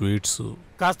 స్వీట్స్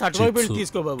కాస్త అటువైపు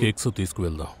తీసుకో బాబు. కేక్స్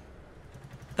తీసుకువెళ్దాం.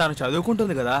 తను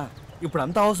చదువుకుంటుంది కదా, ఇప్పుడు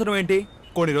అంత అవసరం ఏంటి?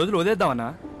 కొన్ని రోజులు వదిలేద్దామన్నా.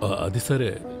 అది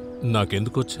సరే,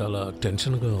 నాకెందుకో చాలా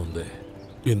టెన్షన్గా ఉంది.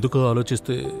 ఎందుకో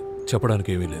ఆలోచిస్తే చెప్పడానికి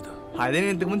ఏమీ లేదు. అదే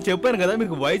నేను ఇంతకుముందు చెప్పాను కదా,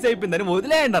 మీకు వయసు అయిపోయిందని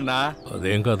వదిలేయండి అన్నా.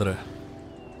 అదేం కాదురా,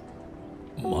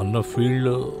 మన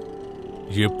ఫీల్డ్లో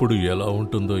ఎప్పుడు ఎలా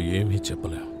ఉంటుందో ఏమీ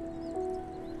చెప్పలేం.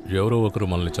 ఎవరో ఒకరు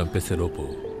మనల్ని చంపేసే లోపు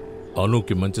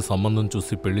అనుకి మంచి సంబంధం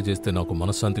చూసి పెళ్లి చేస్తే నాకు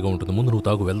మనశ్శాంతిగా ఉంటుంది. ముందు నువ్వు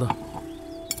తాగు, వెళ్దాం.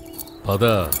 పద,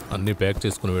 అన్నీ ప్యాక్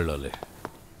చేసుకుని వెళ్ళాలి.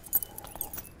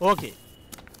 ఓకే.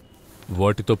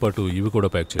 వాటితో పాటు ఇవి కూడా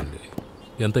ప్యాక్ చేయండి.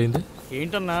 ఎంత అయింది?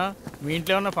 ఏంటన్నా, మీ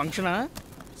ఇంట్లో ఏమన్నా ఫంక్షనా?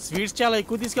 స్వీట్స్ చాలా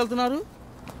ఎక్కువ తీసుకెళ్తున్నారు.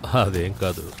 అదేం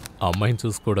కాదు, అమ్మాయిని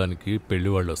చూసుకోవడానికి పెళ్లి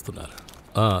వాళ్ళు వస్తున్నారు.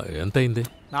 ఎంత అయింది?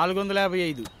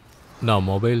 455. నా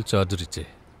మొబైల్ ఛార్జర్ ఇచ్చే.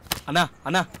 అన్నా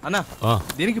అన్నా అన్నా,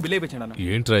 దీనికి బిల్ అయిపోయాడు అన్న.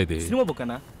 ఏంట్రా ఇది? సినిమా బుక్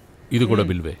అన్నా. ఇది కూడా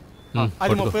బిల్వే.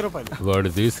 అది 30 రూపాయలు.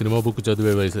 వాడిది సినిమా బుక్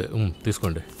చదివే వయసే.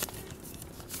 తీసుకోండి.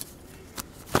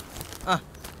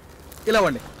 ఇలా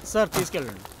వండి సార్,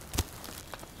 తీసుకెళ్ళండి.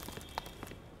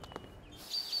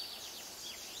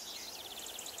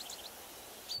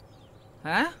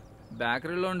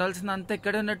 బేకరీలో ఉండాల్సిన అంత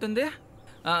ఎక్కడ ఉన్నట్టుంది.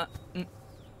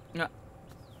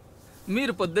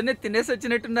 మీరు పొద్దున్నే తినేసి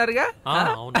వచ్చినట్టున్నారుగా.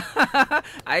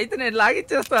 అయితే నేను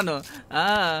లాగిచ్చేస్తాను.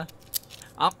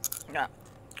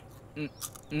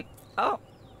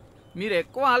 మీరు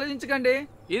ఎక్కువ ఆలోచించకండి,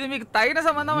 ఇది మీకు తగిన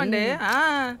సంబంధం అండి.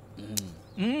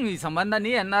 ఈ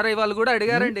సంబంధాన్ని ఎన్ఆర్ఐ వాళ్ళు కూడా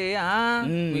అడిగారండి.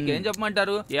 మీకేం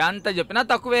చెప్పమంటారు? ఎంత చెప్పినా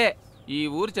తక్కువే. ఈ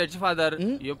ఊరు చర్చ్ ఫాదర్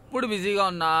ఎప్పుడు బిజీగా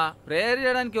ఉన్నా ప్రేయర్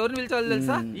చేయడానికి ఎవరిని పిలిచేవాళ్ళు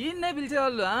తెలుసా? ఈయన్నే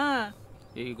పిలిచేవాళ్ళు.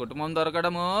 ఈ కుటుంబం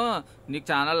దొరకడము నీకు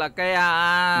చాలా లక్కయ్యా.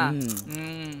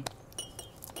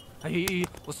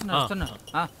 వస్తున్నా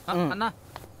అన్నా,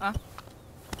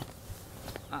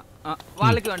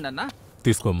 వాళ్ళకి ఇవ్వండి అన్న.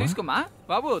 తీసుకోమ్మా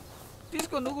బాబు,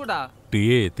 తీసుకో. నువ్వు కూడా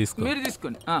మీరు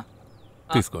తీసుకోండి.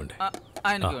 తీసుకోండి.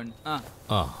 ఆయనకి ఇవ్వండి.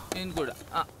 నేను కూడా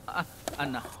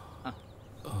అన్నా.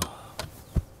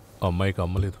 అమ్మాయికి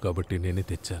అమ్మలేదు కాబట్టి నేనే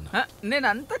తెచ్చాను. నేను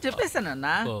అంతా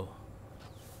చెప్పేస్తానన్నా.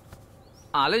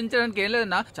 ఆలోచించడానికి ఏం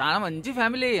లేదన్నా, చాలా మంచి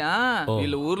ఫ్యామిలీ.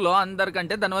 వీళ్ళ ఊర్లో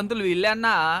అందరికంటే ధనవంతులు వీళ్ళే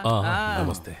అన్నా.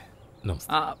 నమస్తే.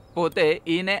 పోతే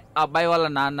ఈయనే అబ్బాయి వాళ్ళ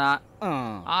నాన్న,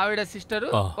 ఆవిడ సిస్టరు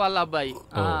వాళ్ళ అబ్బాయి.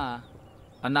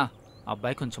 అన్నా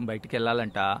అబ్బాయి కొంచెం బయటికి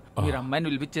వెళ్ళాలంట, మీరు అమ్మాయిని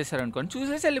పిలిపించేశారనుకోండి,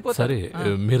 చూసేసి వెళ్ళిపోతారు. సరే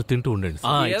మీరు తింటూ ఉండండి.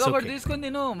 ఏదో ఒకటి తీసుకొని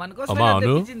తిను, మనకోసం.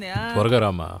 త్వరగా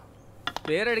రామా.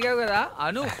 పేరు అడిగావు కదా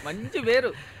అను, మంచి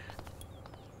పేరు.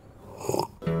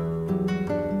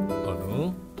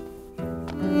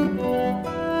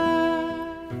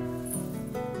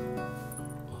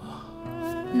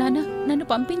 నాన్న, నన్ను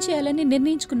పంపించేయాలని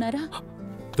నిర్ణయించుకున్నారా?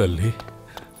 తల్లి,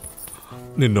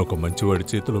 నిన్న ఒక మంచివాడి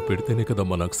చేతిలో పెడితేనే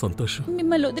కదమ్మా నాకు సంతోషం.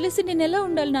 మిమ్మల్ని వదిలేసి నేను ఎలా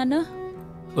ఉండాలి నాన్న?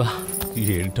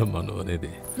 ఏంటమ్మా నువ్వు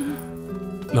అనేది?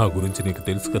 నా గురించి నీకు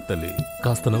తెలుసు కదా తల్లి.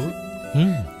 కాస్త నవ్వు.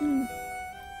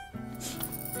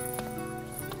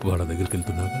 వాళ్ళ దగ్గరికి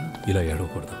వెళ్తున్నాగా ఇలా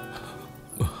ఏడవకూడదు.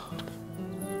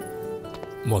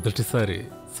 మొదటిసారి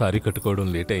సారీ కట్టుకోవడం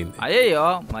లేట్ అయింది. అయ్యో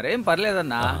మరేం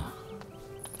పర్లేదన్నా.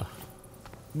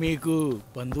 మీకు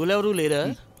బంధువులు ఎవరు లేరా?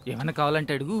 ఏమైనా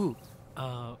కావాలంటే అడుగు.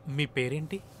 మీ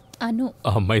పేరేంటి? అను.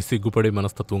 ఆ అమ్మాయి సిగ్గుపడే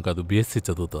మనస్తత్వం కాదు, బిఎస్సి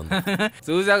చదువుతోంది.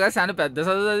 చూసాగా చాలా పెద్ద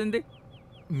చదువు చదివింది.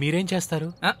 మీరేం చేస్తారు?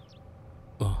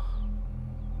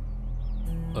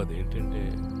 అదేంటంటే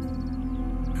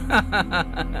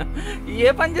ఏ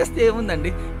పని చేస్తే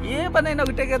ఏముందండి, ఏ పని అయినా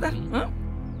ఒకటే కదా.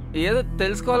 ఏదో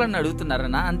తెలుసుకోవాలని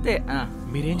అడుగుతున్నారన్నా, అంతే.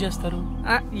 మీరేం చేస్తారు?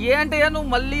 ఏ అంటే నువ్వు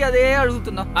మళ్ళీ అదే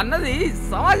అడుగుతున్నావు? అన్నది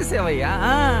సమాజ సేవయ్యా.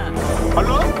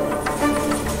 హలో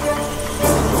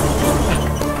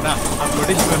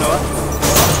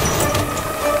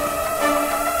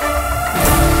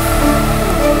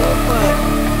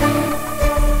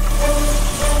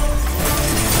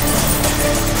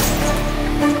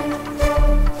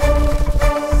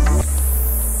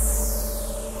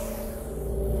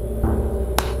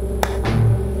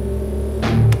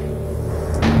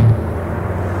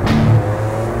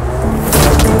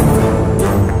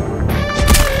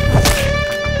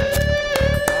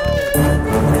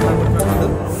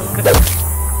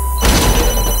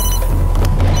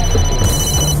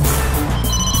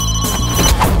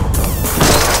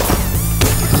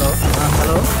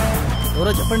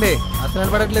చెప్పండి, అసలు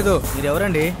వినపడట్లేదు. మీరు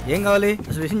ఎవరండి? ఏం కావాలి?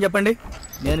 అసలు విషయం చెప్పండి.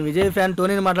 నేను విజయ్ ఫ్యాన్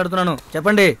టోనీని మాట్లాడుతున్నాను.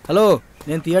 చెప్పండి. హలో,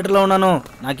 నేను థియేటర్లో ఉన్నాను,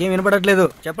 నాకేం వినపడట్లేదు.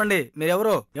 చెప్పండి మీరు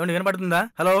ఎవరు? ఏమండి వినపడుతుందా?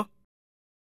 హలో,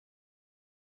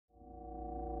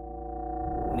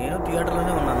 నేను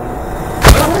థియేటర్లోనే ఉన్నాను.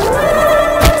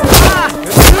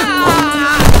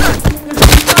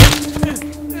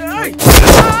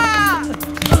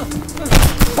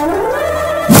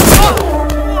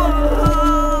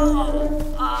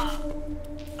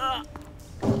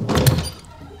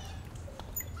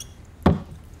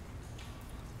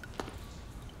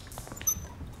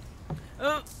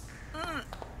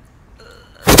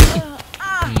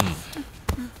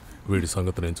 వీడి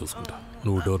సంగతి నేను చూసుకుంటా,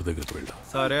 నువ్వు డోర్ దగ్గరికి వెళ్ళు.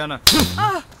 సరే అన్న.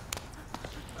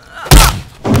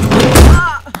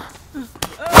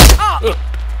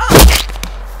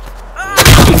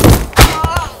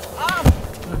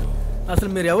 అసలు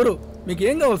మీరు ఎవరు? మీకు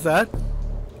ఏం కావాలి సార్?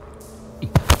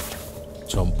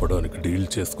 చంపడానికి డీల్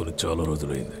చేసుకుని చాలా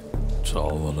రోజులైంది.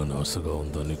 చావాలని ఆశగా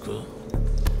ఉందా నీకు?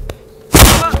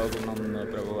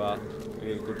 ప్రభువా,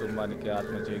 వీరి కుటుంబానికి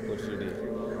ఆత్మ చేకూర్చుడి,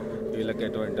 వీళ్ళకి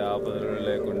ఎటువంటి ఆపదలు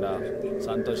లేకుండా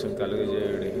సంతోషం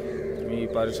కలుగజేయుడి. మీ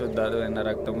పరిశుద్ధమైన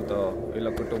రక్తంతో వీళ్ళ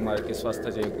కుటుంబానికి స్వస్థ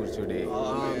చేకూర్చుడి.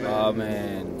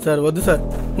 ఆమేన్. సార్ వద్దు సార్,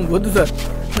 వద్దు సార్,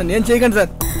 నన్ను ఏం చేయకండి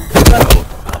సార్.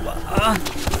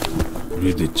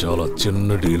 ఇది చాలా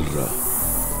చిన్న డీల్ రా.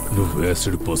 నువ్వు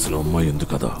వేసిడి పోసిన అమ్మాయి ఎందు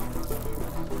కదా,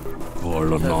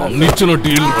 వాళ్ళ నాన్నిచ్చిన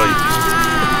డీల్ రా.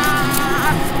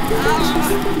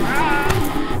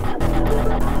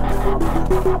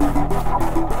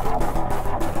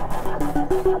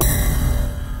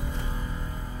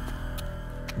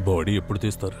 బాడీ ఎప్పుడు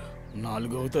తీస్తారు?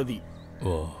 4 అవుతుంది.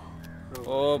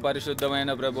 ఓ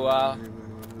పరిశుద్ధమైన ప్రభువా,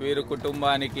 వీరి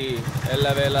కుటుంబానికి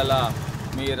ఎల్లవేళలా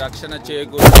మీ రక్షణ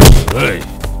చేకూర్చండి.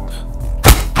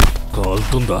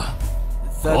 కాలుతుందా?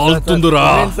 కాలుతుందిరా.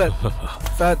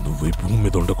 నువ్వు ఈ భూమి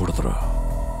మీద ఉండకూడదురా.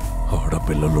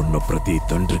 ఆడపిల్లలున్న ప్రతి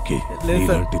తండ్రికి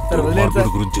ఇలాంటి దుర్మార్గుడి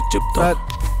గురించి చెప్తా.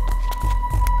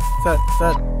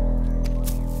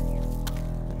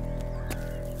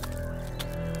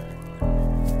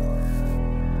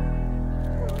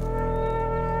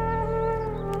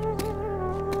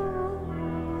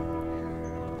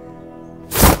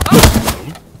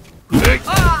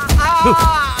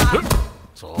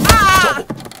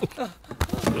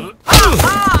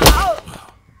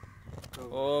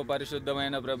 ఓ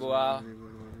పరిశుద్ధమైన ప్రభువా,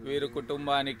 వీరి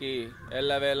కుటుంబానికి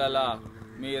ఎల్లవేళలా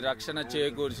మీ రక్షణ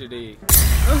చేకూర్చుడి.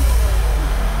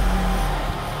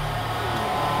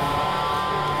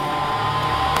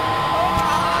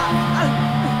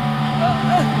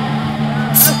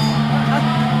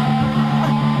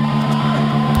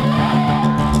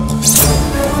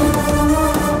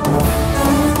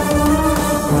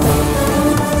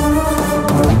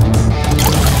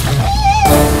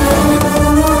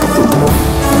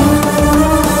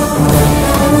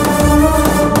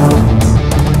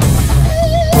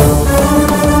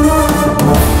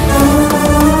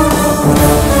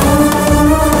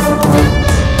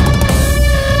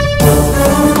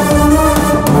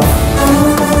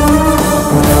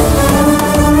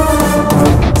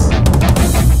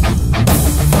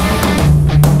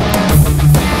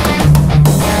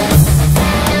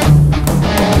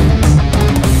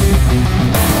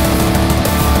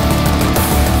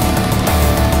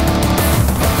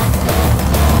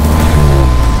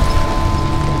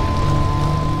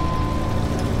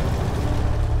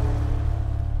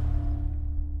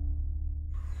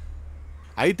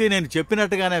 అయితే నేను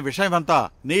చెప్పినట్టుగానే విషయమంతా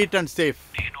నీట్ అండ్ సేఫ్.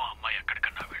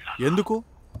 ఎందుకు?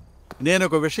 నేను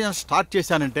ఒక విషయం స్టార్ట్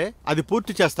చేశానంటే అది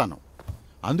పూర్తి చేస్తాను.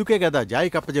 అందుకే కదా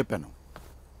జాయ్కి అప్పచెప్పాను.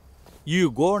 You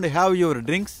go and have your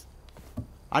drinks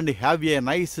and have a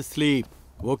nice sleep.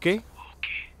 Okay?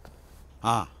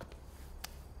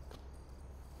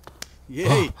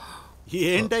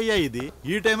 ఏంటయ్యా ఇది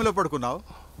ఈ టైంలో పడుకున్నావు?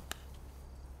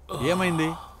 ఏమైంది?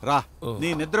 రా,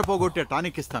 నీ నిద్ర పోగొట్టే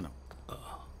టానిక్ ఇస్తాను.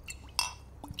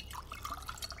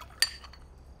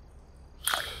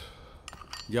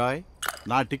 జాయ్,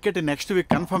 నా టికెట్ నెక్స్ట్ వీక్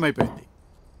కన్ఫర్మ్ అయిపోయింది.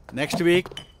 Next week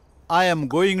I'm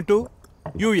going to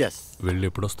US. వెళ్ళి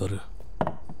ఎప్పుడు వస్తారు?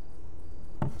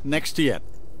 Next year.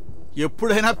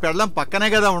 ఎప్పుడైనా పెళ్ళం పక్కనే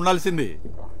కదా ఉండాల్సింది.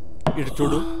 ఇటు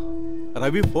చూడు,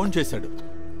 రవి ఫోన్ చేశాడు,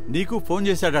 నీకు ఫోన్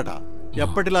చేశాడట.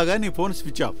 ఎప్పటిలాగా నీ ఫోన్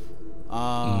స్విచ్ ఆఫ్.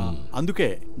 అందుకే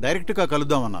డైరెక్ట్గా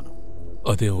కలుద్దామన్నాను.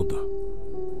 అదే వద్దా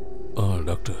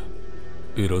డాక్టర్,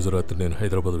 ఈరోజు రాత్రి నేను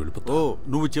హైదరాబాద్ వెళ్ళిపోతా. ఓ,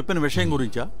 నువ్వు చెప్పిన విషయం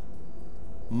గురించా?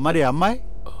 మరి అమ్మాయి?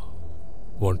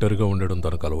 ఒంటరిగా ఉండడం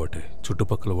తనకు అలవాటే.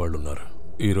 చుట్టుపక్కల వాళ్ళు ఉన్నారు.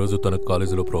 ఈరోజు తనకు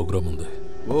కాలేజీలో ప్రోగ్రామ్ ఉంది.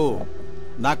 ఓ,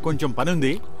 నాకు కొంచెం పని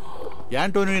ఉంది.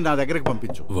 యాంటోనీని నా దగ్గరికి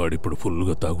పంపించు. వాడిప్పుడు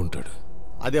ఫుల్గా తాగుంటాడు.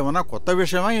 అదేమన్నా కొత్త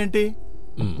విషయమా ఏంటి?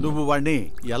 నువ్వు వాడిని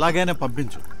ఎలాగైనా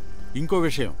పంపించు. ఇంకో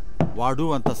విషయం, వాడు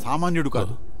అంత సామాన్యుడు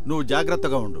కాదు. నువ్వు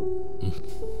జాగ్రత్తగా ఉండు.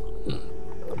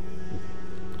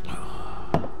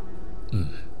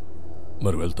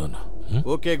 మరి వెళ్తాను.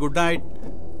 Okay, good night.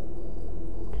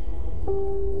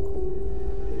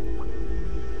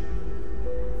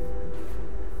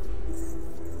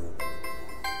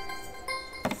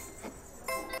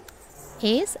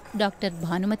 Yes doctor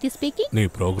Bhanumathi speaking. నీ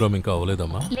ప్రోగ్రామ్ ఇంకా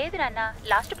అవ్వలేదమ్మా? లేదు నాన్న,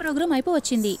 లాస్ట్ ప్రోగ్రామ్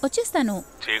అయిపోవచ్చింది. వచ్చేస్తాను.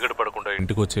 చీకటి పడకుండా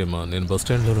ఇంటికి వచ్చేయమ్మా. నేను బస్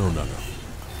స్టాండ్లోనే ఉన్నాను.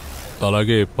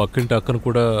 అలాగే పక్కింటి అక్కను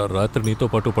కూడా రాత్రి నీతో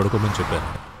పాటు పడుకోమని చెప్పాను.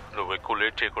 నువ్వు ఎక్కువ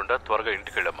లేట్ చేయకుండా త్వరగా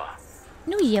ఇంటికి వెళ్ళమ్మా.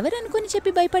 నువ్వు ఎవరనుకుని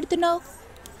చెప్పి భయపడుతున్నావు?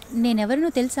 నేనెవరినో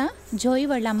తెలుసా? జోయి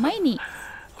వాళ్ళ అమ్మాయిని.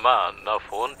 అమ్మా, నా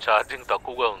ఫోన్ ఛార్జింగ్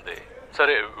తక్కువగా ఉంది.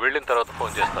 సరే, వెళ్ళిన తర్వాత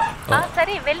ఫోన్ చేస్తాను.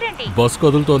 సరే, వెళ్ళండి. బస్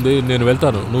కదులుతోంది, నేను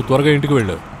వెళ్తాను. నువ్వు త్వరగా ఇంటికి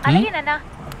వెళ్ళు. అలాగే నాన్న.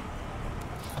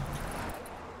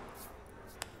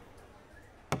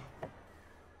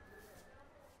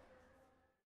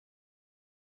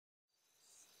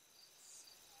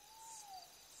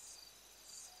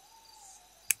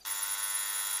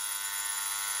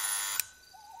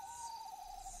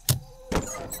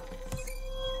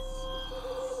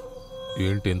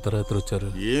 ఏంటి ఇంత రాత్రి వచ్చారు?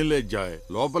 ఏం లేదు జాయ్,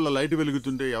 లోపల లైట్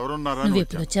వెలుగుతుంటే ఎవరున్నారా? నువ్వు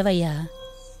ఎప్పుడు వచ్చావయ్యా?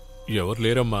 ఎవరు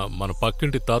లేరమ్మా, మన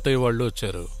పక్కింటి తాతయ్య వాళ్ళు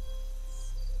వచ్చారు.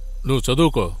 నువ్వు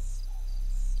చదువుకో.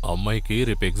 అమ్మాయికి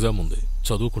రేపు ఎగ్జామ్ ఉంది,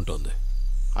 చదువుకుంటోంది.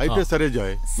 అయితే సరే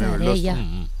జాయ్,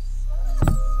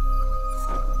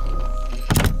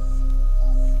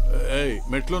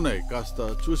 మెట్లున్నాయి, కాస్త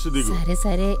చూసి దిగు. సరే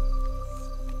సరే.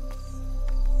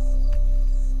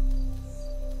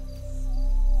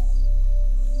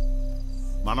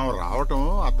 మనం రావటం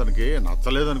అతనికి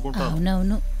నచ్చలేదనుకుంటా.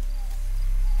 అవునవును.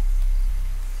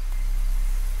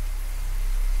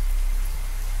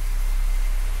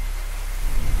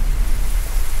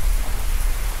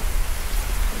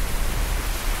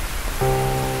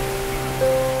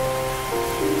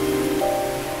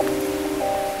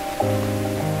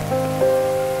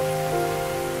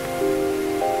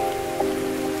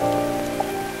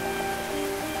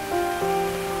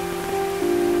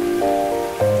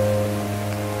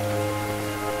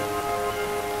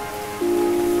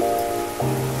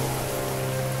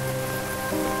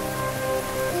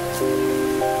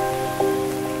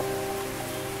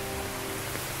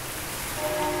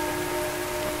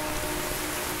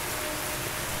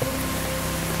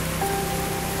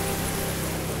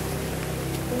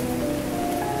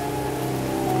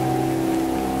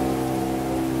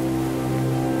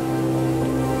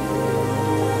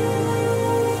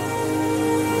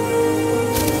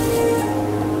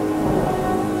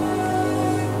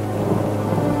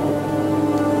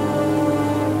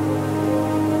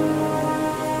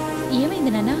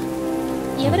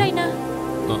 ఎవరైనా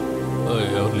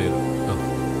ఎవరు లేరు.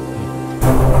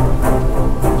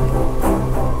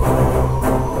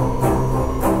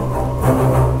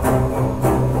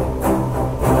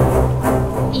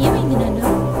 ఏమైంది నాన్న?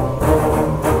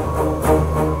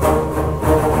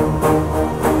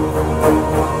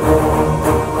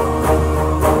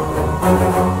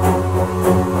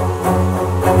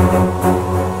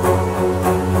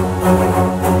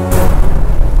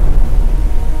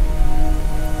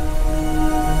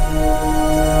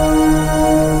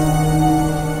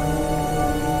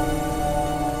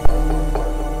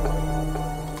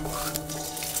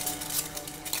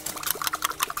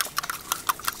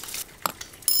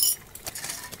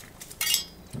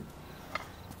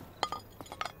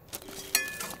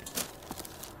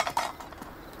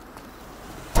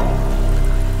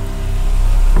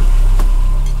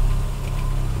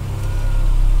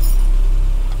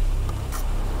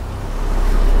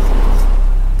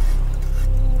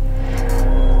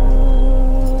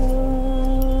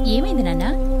 ఏమైంది నాన్న?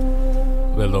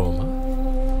 వెళ్దామమ్మా,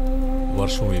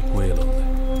 వర్షం ఎక్కువయ్యేలా ఉంది.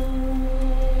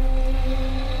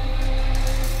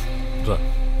 రా.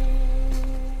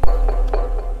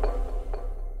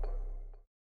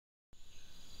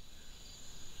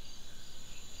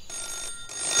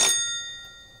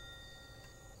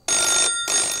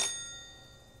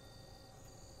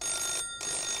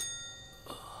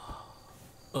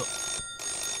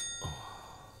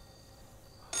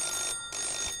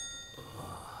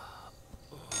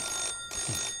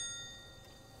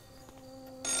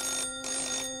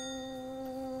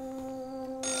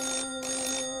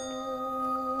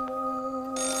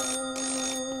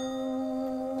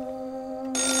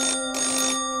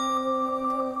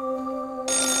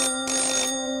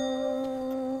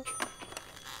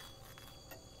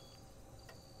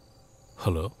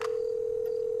 హలో,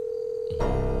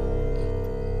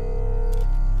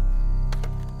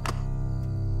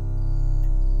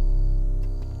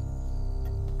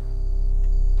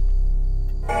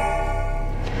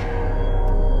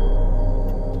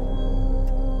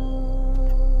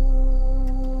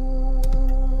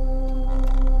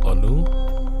 అను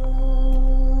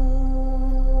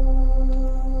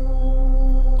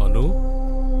అను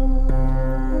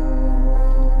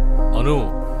అను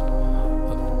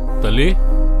తల్లి,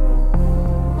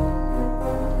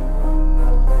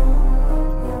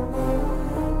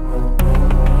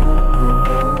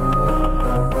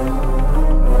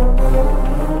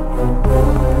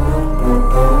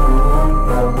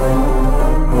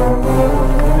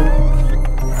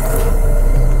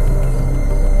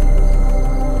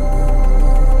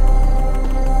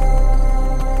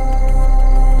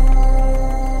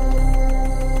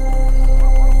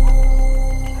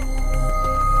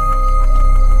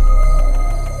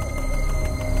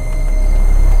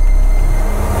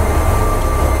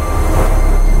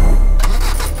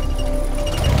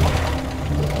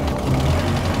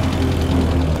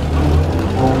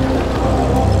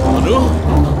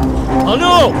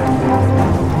 అను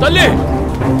తల్లి,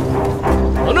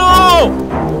 అను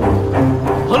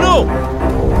అను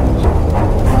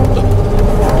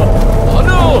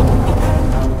అను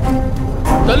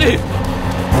తల్లి,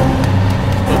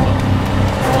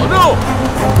 అను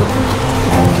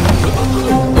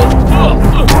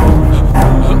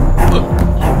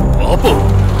బాబు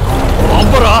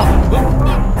బాబరా,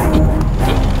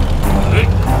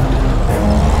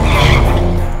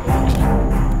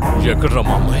 ఎక్కడ్రా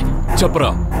మా అమ్మాయి? చెప్పరా,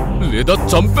 లేదా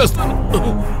చంపేస్తాను.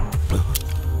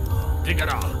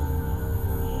 దిగరా,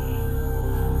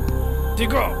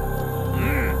 దిగో,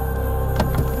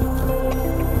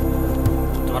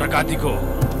 త్వరగా దిగో.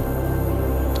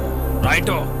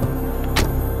 రైటో,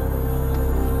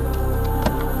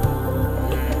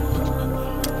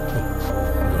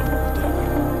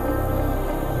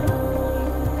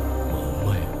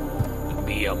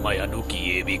 మీ అమ్మాయి అనుకి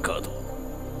ఏమీ కాదు.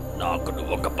 నాకు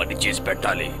నువ్వు ఒక పని చేసి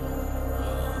పెట్టాలి.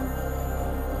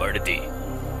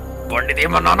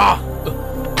 బండిదేమన్నానా?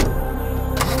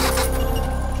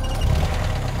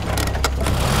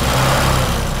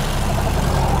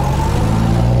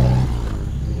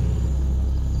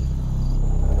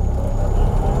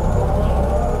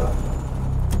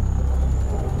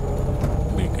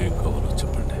 మీకేం కావాలో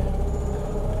చెప్పండి.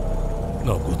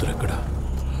 నా కూతురు ఎక్కడా?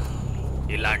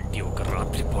 ఇలాంటి ఒక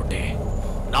రాత్రి పూటే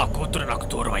నా నా కూతురు నాకు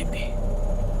దూరం అయింది.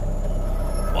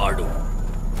 వాడు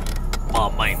మా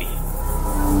అమ్మాయిని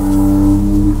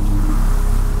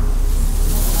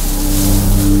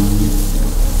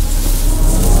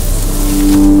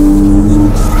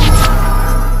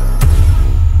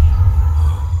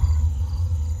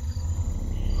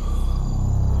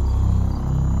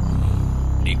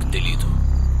నీకు తెలీదు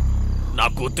నా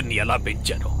కూతుర్ని ఎలా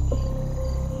పెంచాను.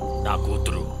 నా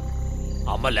కూతురు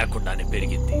అమ్మ లేకుండానే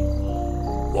పెరిగింది.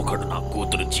 ఒకడు నా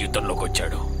కూతురు జీవితంలోకి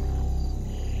వచ్చాడు.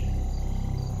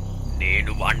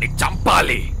 నేను వాణ్ణి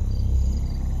చంపాలి.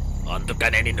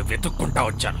 అందుకనే నిన్ను వెతుక్కుంటా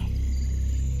వచ్చాను.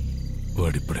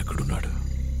 వాడిప్పుడెక్కడున్నాడు?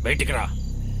 బయటికి రా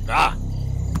రా.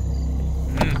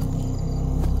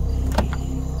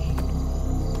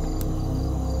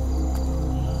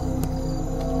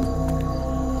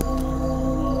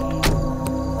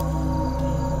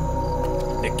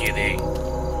 ఎక్కేది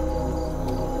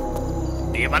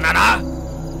ఏమన్నానా?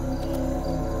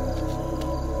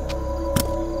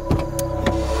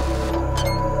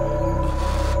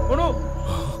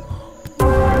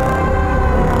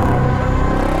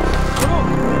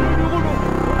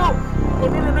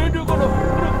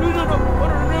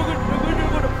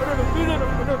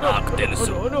 నాకు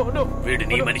తెలుసు వీడు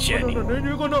నీ మనిషి అని.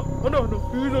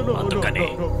 అందుకనే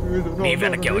నీ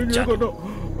వెనకే వచ్చాను.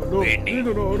 వీడిని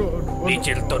నీ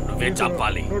చేతితో నువ్వే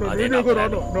చంపాలి. అదే నా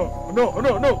ప్లాన్.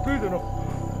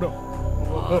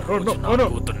 నా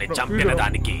కూతుర్ని చంపిన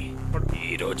దానికి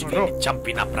ఈ రోజు వీడిని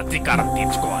చంపిన ప్రతీకారం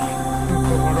తీర్చుకోవాలి.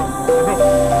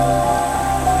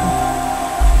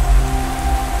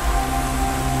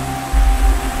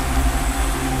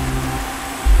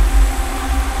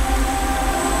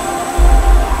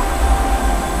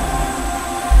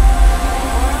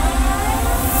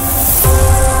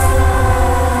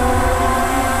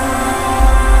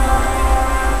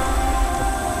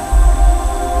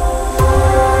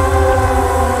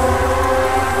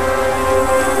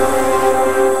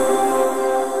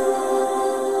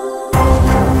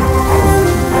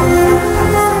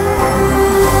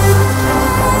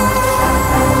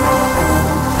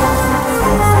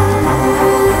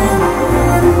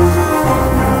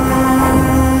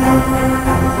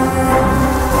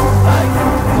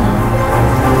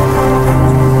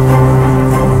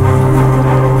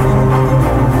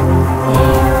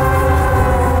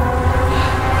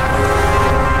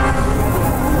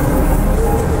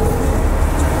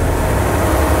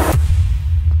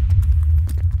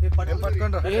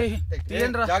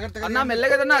 అన్నా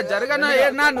మెల్లగదన్నా జరగన్నా.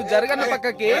 ఏనా నువ్వు జరగన్న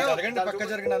పక్కకి.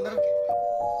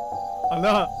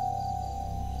 అన్నా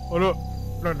హలో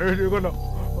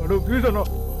నన్ను ప్లీజ్ అన్నా.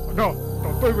 అన్నా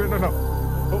తప్పైపోయిందన్నా.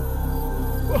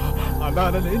 అన్నా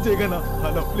అన్న నేను చేయగలనా?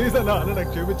 అన్న ప్లీజ్ అన్నా. అన్న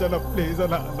నాకు క్షమించన్నా. ప్లీజ్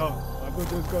అన్నా. అన్న అర్థం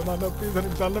చేసుకోనా? అన్న ప్లీజ్ అని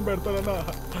దండం పెడతానన్నా.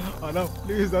 అన్న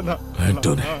ప్లీజ్ అన్నా.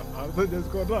 అర్థం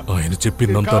చేసుకోరా. ఆయన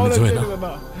చెప్పిందంతా నిజమేనా?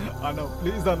 అన్న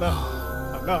ప్లీజ్ అన్నా.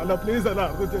 అన్నా అన్న ప్లీజ్ అన్నా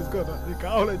అర్థం చేసుకోరా. నీకు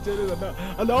కావాలని చేయలేదన్నా.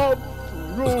 అన్నా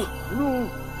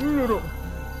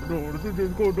అర్థం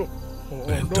చేసుకోండు.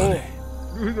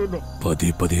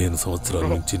 10-15 సంవత్సరాల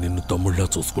నుంచి నిన్ను తమ్ముళ్ళ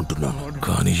చూసుకుంటున్నాను.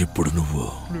 కానీ ఇప్పుడు నువ్వు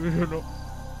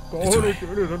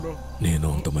నేను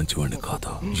అంత మంచివాడిని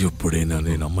కాదా? ఎప్పుడైనా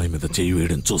నేను అమ్మాయి మీద చేయి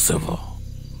వేయడం చూసావా?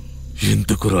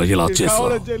 ఎందుకురా ఇలా చేసావు?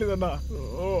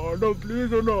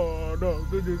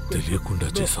 తెలియకుండా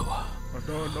చేసావా?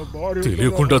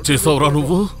 తెలియకుండా చేసావురా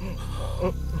నువ్వు?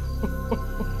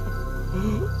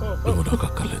 నువ్వు నాకు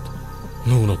అక్కర్లేదు.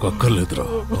 నువ్వు నాకు అక్కర్లేదురా.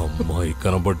 అమ్మాయి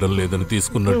కనబడ్డం లేదని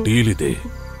తీసుకున్న డీల్ ఇదే.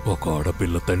 ఒక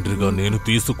ఆడపిల్ల తండ్రిగా నేను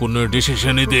తీసుకున్న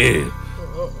డిసిషన్ ఇదే.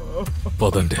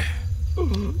 పదండి.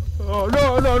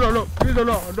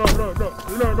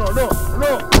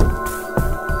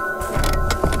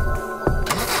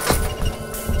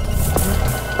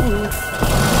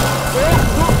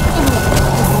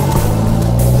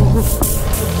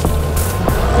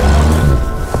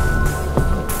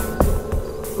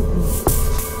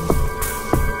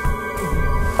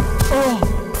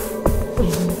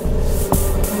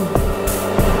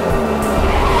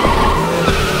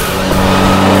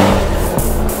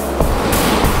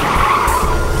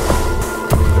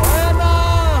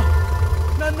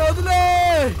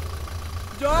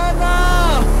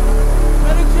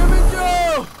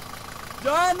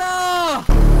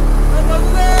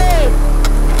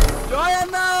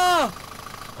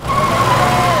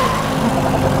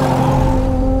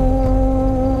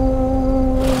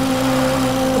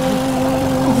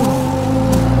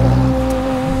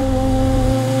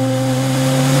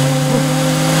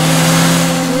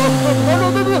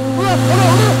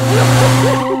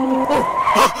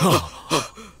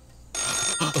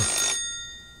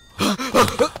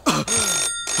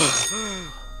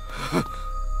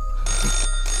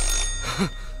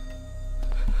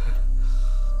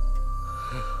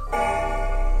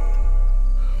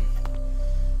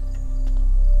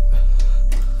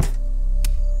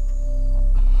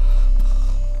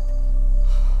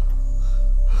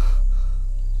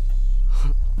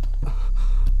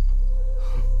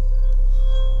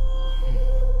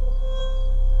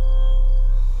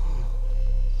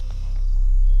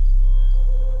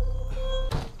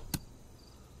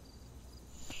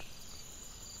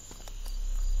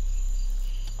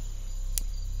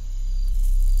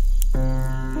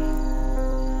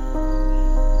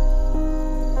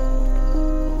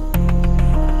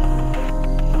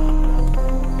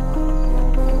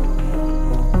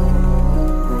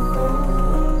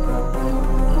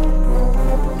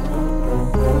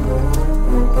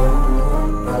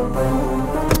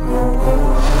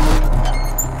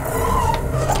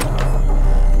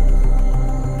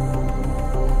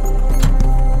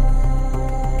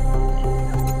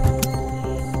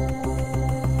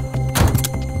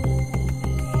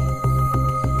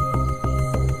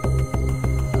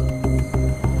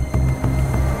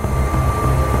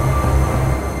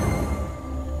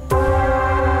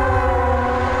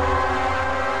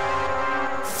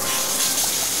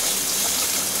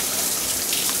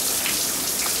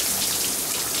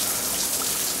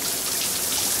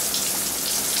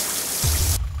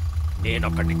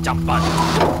 నేనొక్కడిని చంపాలి.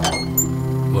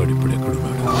 వాడిప్పుడు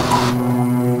ఎక్కడున్నాడు?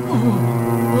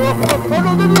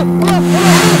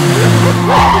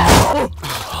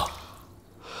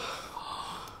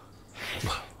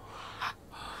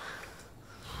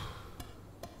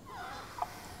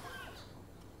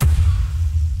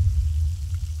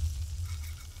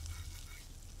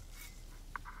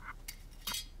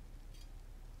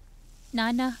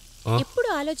 నాన్న ఎప్పుడు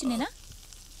ఆలోచనేనా?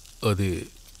 అది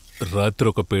రాత్రి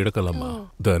ఒక పీడకలమ్మా,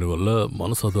 దానివల్ల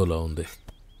మనసు అదోలా ఉంది.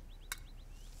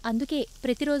 అందుకే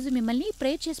ప్రతిరోజు మిమ్మల్ని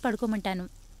ప్రేయర్ చేసి పడుకోమంటాను.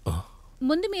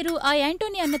 ముందు మీరు ఆ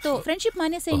యాంటోనీ అన్నతో ఫ్రెండ్షిప్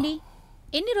మానేసేయండి.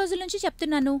 ఎన్ని రోజుల నుంచి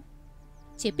చెప్తున్నాను.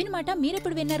 చెప్పిన మాట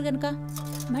మీరెప్పుడు విన్నారు గనుక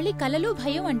మళ్ళీ కలలు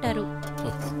భయం అంటారు.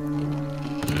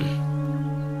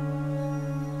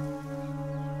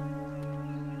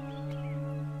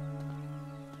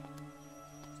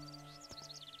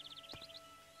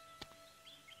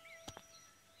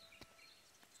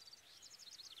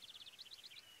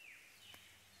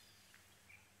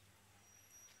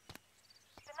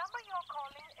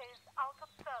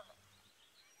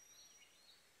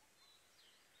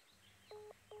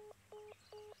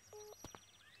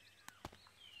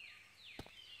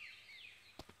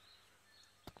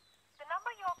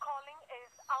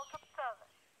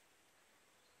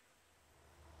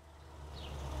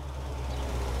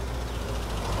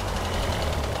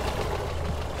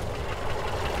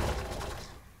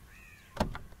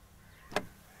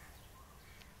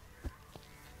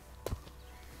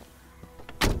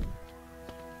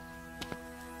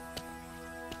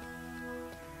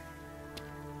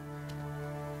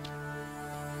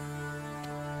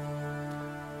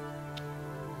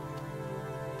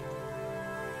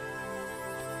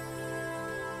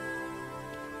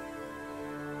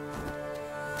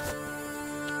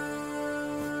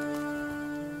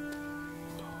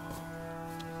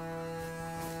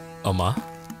 అమ్మా,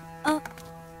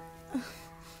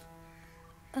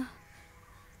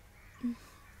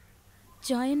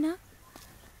 జాయన్న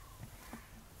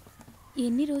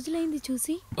ఎన్ని రోజులైంది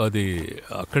చూసి? అది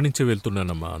అక్కడి నుంచే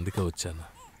వెళ్తున్నానమ్మా, అందుకే వచ్చాను.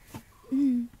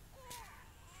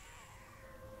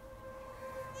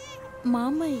 మా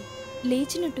అమ్మాయి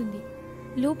లేచినట్టుంది,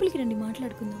 లోపలికి రండి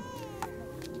మాట్లాడుకుందాం.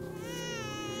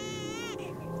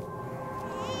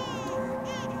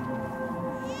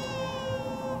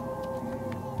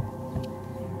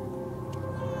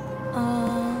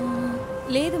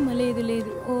 లేదమ్మా, లేదు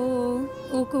లేదు.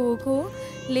 ఓకో ఓకో,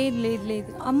 లేదు లేదు లేదు.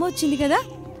 అమ్మ వచ్చింది కదా,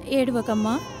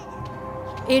 ఏడవకమ్మా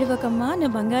ఏడవకమ్మా, నా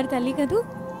బంగారు తల్లి కదూ,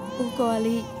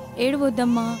 ఊకోవాలి,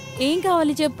 ఏడవద్దమ్మా. ఏం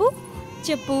కావాలి చెప్పు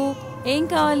చెప్పు, ఏం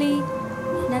కావాలి?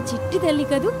 నా చిట్టి తల్లి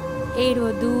కదూ,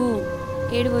 ఏడవద్దు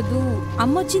ఏడవద్దు.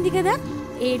 అమ్మ వచ్చింది కదా,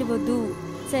 ఏడవద్దు,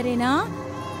 సరేనా?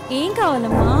 ఏం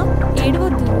కావాలమ్మా?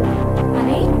 ఏడవద్దు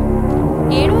అని,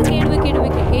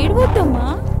 ఏడవద్దమ్మా,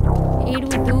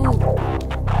 ఏడవద్దు.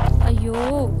 అయ్యో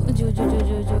జో జో జో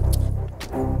జో జో.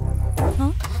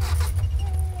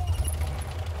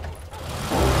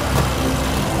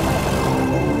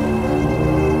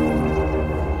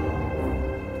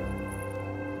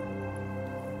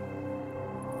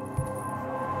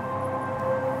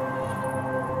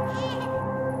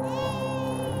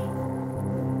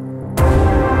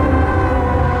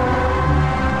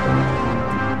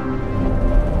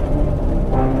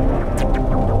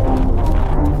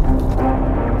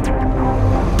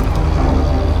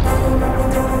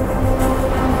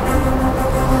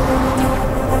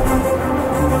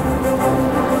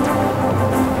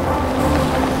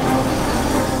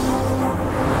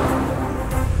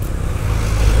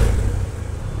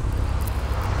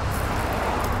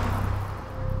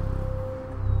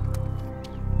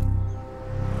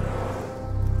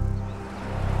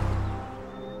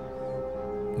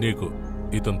 నీకు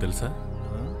ఇతను తెలుసా?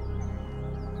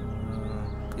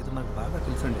 ఇతను నాకు బాగా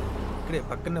తెలుసండి, ఇక్కడే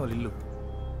పక్కనే వాళ్ళ ఇల్లు.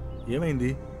 ఏమైంది?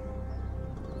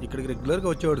 ఇక్కడికి రెగ్యులర్గా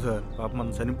వచ్చేవాడు సార్. పాప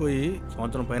మనం చనిపోయి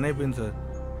సంవత్సరం పైన అయిపోయింది సార్.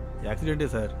 యాక్సిడెంటే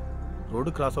సార్.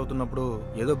 రోడ్డు క్రాస్ అవుతున్నప్పుడు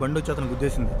ఏదో బండి వచ్చి అతను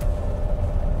గుద్దేసింది.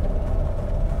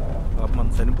 పాప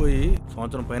మనం చనిపోయి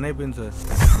సంవత్సరం పైన అయిపోయింది సార్.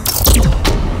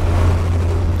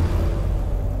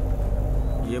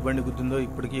 ఏ బండి గుద్దిందో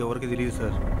ఇప్పటికీ ఎవరికి తెలియదు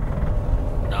సార్.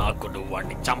 నాకు నువ్వు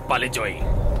వాడిని చంపాలి జోయ్.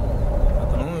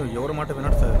 అతను ఎవరి మాట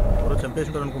వినడు సార్, ఎవరో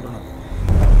చంపేసింటారు అనుకుంటున్నాను.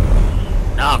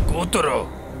 నా కూతురు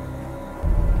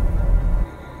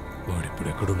వాడిప్పుడు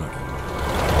ఎక్కడున్నాడు?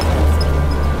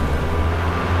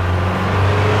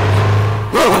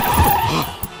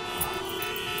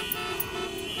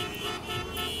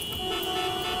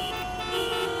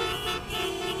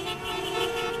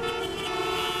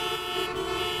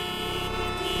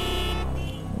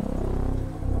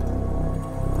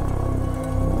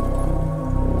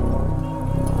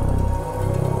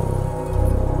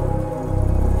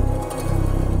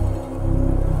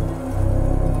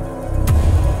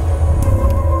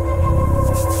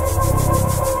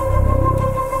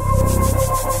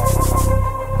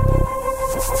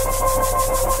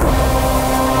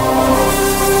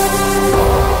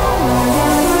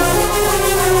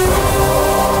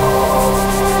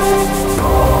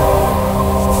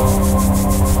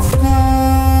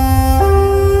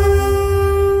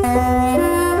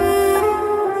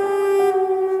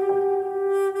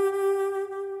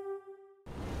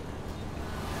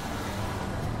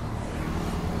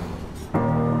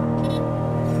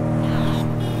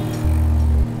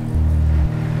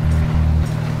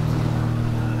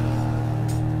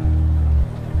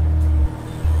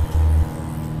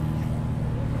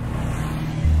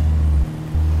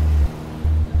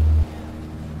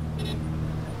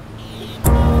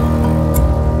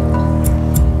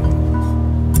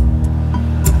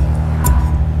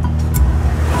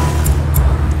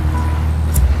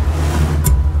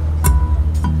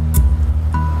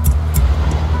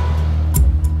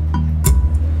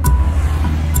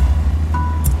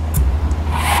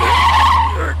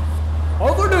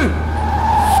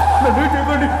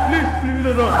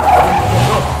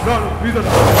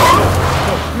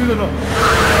 Joy,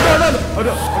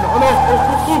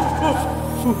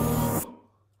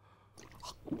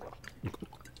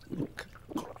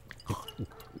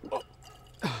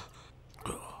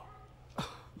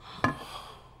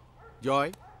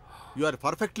 you are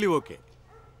perfectly okay.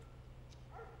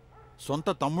 సొంత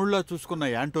తమ్ముళ్ళ చూసుకున్న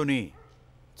యాంటోనీ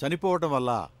చనిపోవటం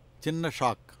వల్ల చిన్న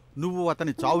షాక్. నువ్వు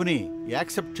అతని చావుని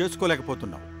యాక్సెప్ట్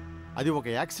చేసుకోలేకపోతున్నావు. అది ఒక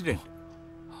యాక్సిడెంట్.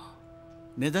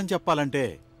 నిజం చెప్పాలంటే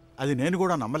అది నేను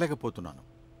కూడా నమ్మలేకపోతున్నాను.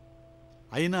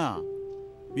 అయినా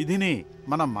విధిని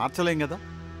మనం మార్చలేం కదా.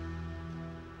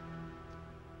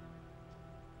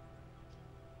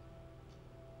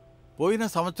 పోయిన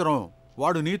సంవత్సరం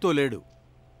వాడు నీతో లేడు.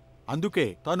 అందుకే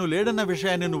తను లేడన్న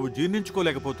విషయాన్ని నువ్వు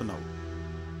జీర్ణించుకోలేకపోతున్నావు.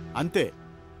 అంతే.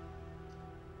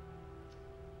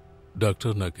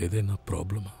 డాక్టర్, నాకేదైనా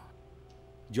ప్రాబ్లమా?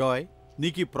 జాయ్,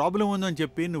 నీకు ఈ ప్రాబ్లం ఉందని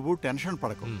చెప్పి నువ్వు టెన్షన్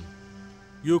పడకు.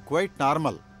 You quite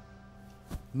normal.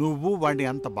 నువ్వు వాడిని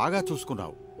అంత బాగా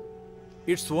చూసుకున్నావు.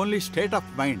 It's only state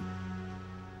of mind.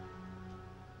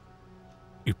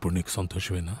 ఇప్పుడు నీకు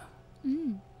సంతోషమేనా?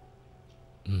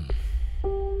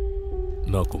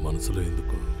 నాకు మనసులో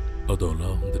ఎందుకు అదోలా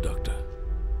ఉంది డాక్టర్.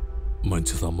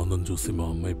 మంచి సంబంధం చూసి మా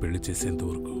అమ్మాయి పెళ్లి చేసేంత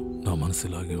వరకు నా మనసు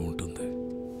ఇలాగే ఉంటుంది.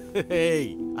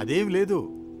 అదేం లేదు,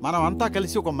 మనం అంతా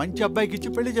కలిసి ఒక మంచి అబ్బాయికి ఇచ్చి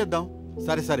పెళ్లి చేద్దాం.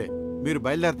 సరే సరే, మీరు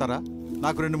బయలుదేరతారా?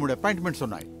 నాకు 2-3 అపాయింట్మెంట్స్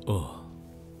ఉన్నాయి. ఓ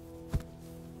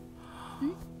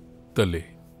తల్లి,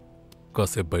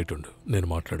 కాసేపు బయట ఉండు, నేను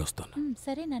మాట్లాడొస్తాను.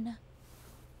 సరే నాన్న.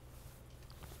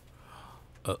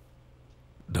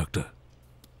 డాక్టర్,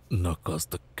 నాకు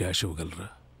కాస్త క్యాష్ ఇవ్వగలరా?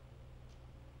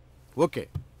 ఓకే.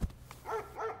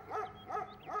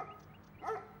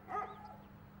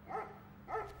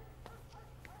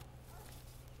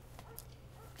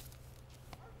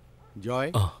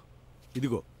 జాయ్,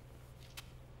 ఇదిగో.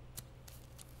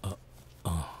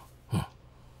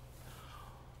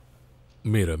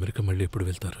 మీరు అమెరికా మళ్ళీ ఎప్పుడు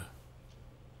వెళ్తారు?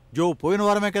 జో, పోయిన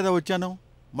వారమే కదా వచ్చాను.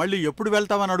 మళ్ళీ ఎప్పుడు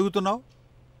వెళ్తావని అడుగుతున్నావు?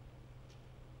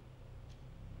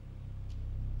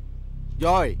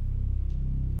 జాయ్,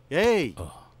 ఏయ్,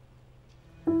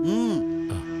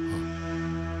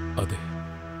 అదే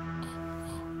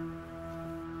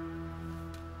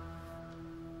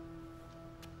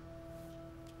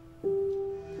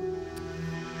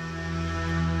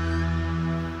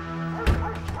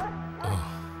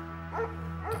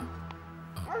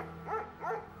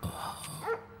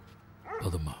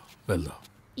పదమ్మా, వెళ్దాం.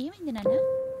 ఏమైంది నాన్న?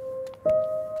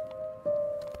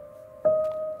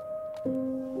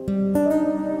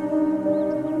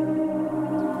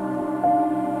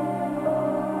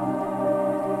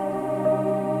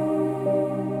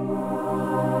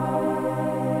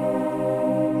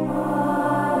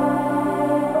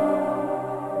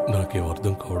 నాకేం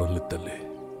అర్థం కావడం లేదు తల్లి.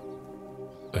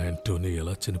 యాంటోనీ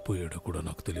ఎలా చనిపోయాడో కూడా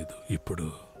నాకు తెలీదు. ఇప్పుడు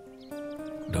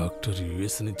డాక్టర్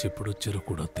యుఎస్ నుంచి ఎప్పుడు వచ్చారో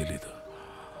కూడా తెలీదు.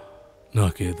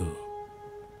 నాకేదో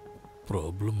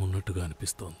ప్రాబ్లం ఉన్నట్టుగా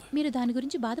అనిపిస్తోంది. మీరు దాని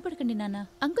గురించి బాధపడకండి నాన్న.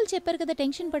 అంకుల్ చెప్పారు కదా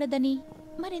టెన్షన్ పడద్దని.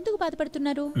 మరెందుకు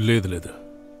బాధపడుతున్నారు? లేదు లేదు,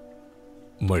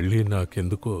 మళ్ళీ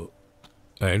నాకెందుకో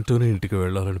యాంటోనీ ఇంటికి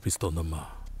వెళ్ళాలనిపిస్తోందమ్మా.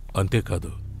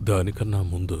 అంతేకాదు, దానికన్నా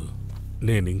ముందు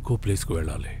నేను ఇంకో ప్లేస్కి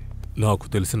వెళ్ళాలి. నాకు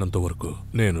తెలిసినంత వరకు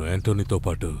నేను యాంటోనీతో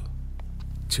పాటు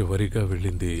చివరిగా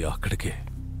వెళ్ళింది అక్కడికే.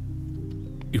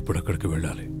 ఇప్పుడు అక్కడికి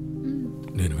వెళ్ళాలి.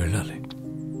 నేను వెళ్ళాలి.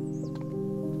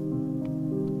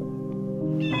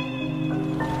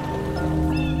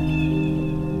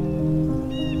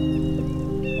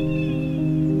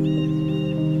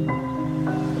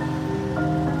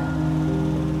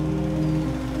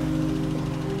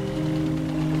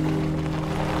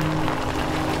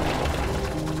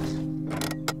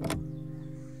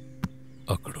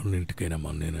 అక్కడున్న ఇంటికైనా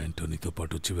నేను యాంటోనీతో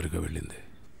పాటు చివరిగా వెళ్ళింది.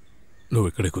 నువ్వు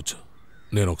ఇక్కడే కూర్చో,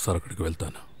 నేను ఒకసారి అక్కడికి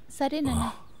వెళ్తాను. సరే నాన్న.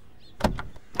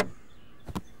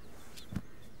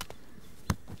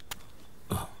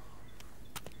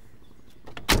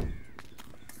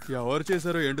 ఎవరు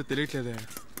చేశారో ఏంటో తెలియట్లేదే.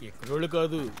 ఎక్కడోళ్ళు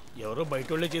కాదు, ఎవరో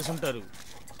బయటోళ్ళే చేసుంటారు.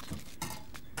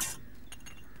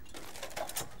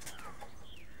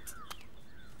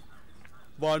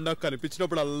 వాడు నాకు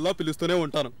కనిపించినప్పుడు అల్లా పిలుస్తూనే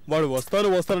ఉంటాను. వాడు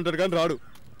వస్తానంటాడు కానీ రాడు.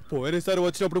 పోయినసారి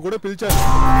వచ్చినప్పుడు కూడా పిలిచాను,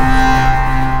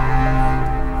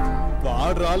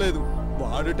 వాడు రాలేదు.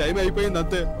 వాడు టైం అయిపోయింది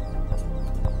అంతే.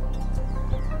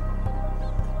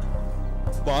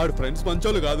 వాడు ఫ్రెండ్స్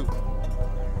మంచోళ్ళు కాదు.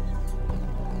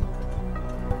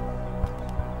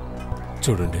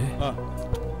 చూడండి,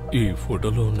 ఈ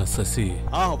ఫోటోలో ఉన్న శశి.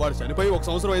 వాడు చనిపోయి 1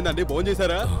 సంవత్సరం అయిందండి. ఫోన్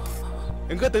చేశారా?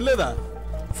 ఇంకా తెలియదా?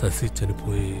 శశి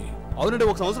చనిపోయి అవునండి,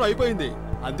 1 సంవత్సరం అయిపోయింది.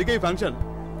 అందుకే ఈ ఫంక్షన్.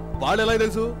 వాడు ఎలా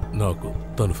తెలుసు? నాకు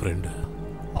తను ఫ్రెండ్.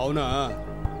 అవునా?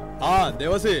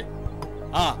 దేవసి,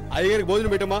 అయ్యగారికి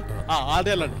భోజనం పెట్టమ్మా. అదే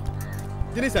వెళ్ళండి,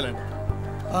 తినేసి వెళ్ళండి.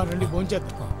 రండి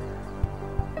భోంచేద్దాం.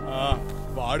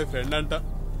 వాడు ఫ్రెండ్ అంట.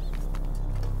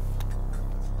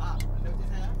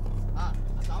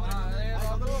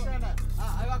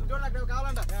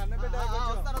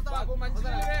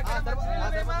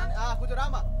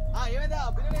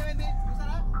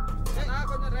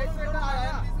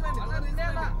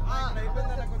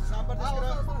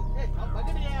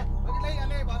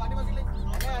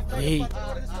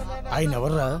 ఆయన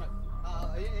ఎవర్రా?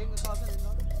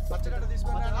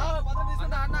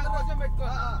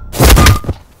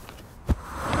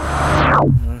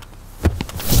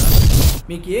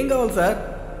 మీకు ఏం కావాలి సార్?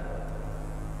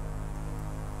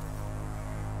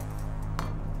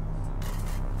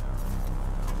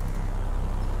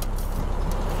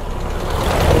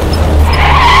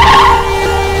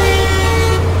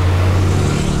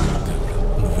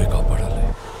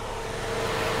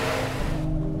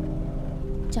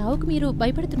 చావుకు మీరు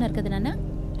భయపడుతున్నారు కదా నాన్న?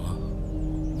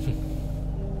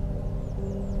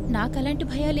 నాకు అలాంటి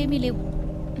భయాలేమీ లేవు.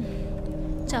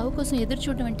 చావు కోసం ఎదురు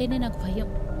చూడడం అంటేనే నాకు భయం.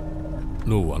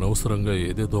 నువ్వు అనవసరంగా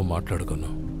ఏదేదో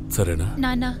మాట్లాడుకున్నావు, సరేనా?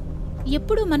 నాన్న,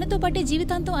 ఎప్పుడూ మనతో పాటే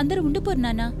జీవితాంతం అందరూ ఉండిపోరు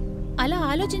నాన్న. అలా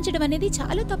ఆలోచించడం అనేది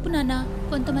చాలా తప్పు నాన్న.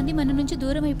 కొంతమంది మన నుంచి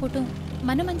దూరం అయిపోవటం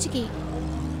మన మంచికి.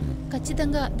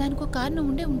 ఖచ్చితంగా దానికో కారణం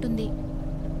ఉండే ఉంటుంది.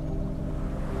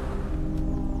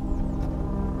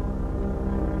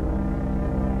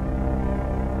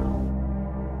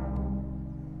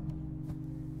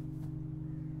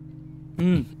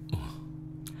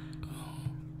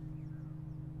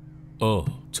 ఓ,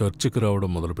 చర్చికి రావడం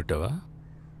మొదలుపెట్టావా?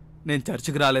 నేను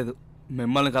చర్చికి రాలేదు,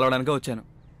 మిమ్మల్ని కలవడానికే వచ్చాను.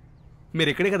 మీరు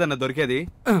ఇక్కడే కదన్నా దొరికేది.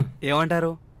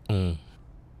 ఏమంటారు?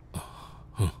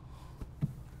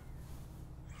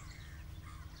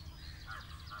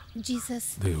 జీసస్.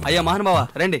 అయ్యా మహానుభావ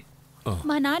రండి.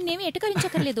 మా నాన్నేమి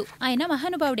ఎటకరించక్కర్లేదు, ఆయన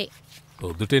మహానుభావుడే.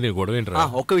 పొద్దుటే నీ గొడవ ఏంట్రా?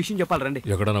 ఒక్క విషయం చెప్పాలి రండి.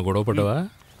 ఎక్కడన్నా గొడవ పడ్డావా?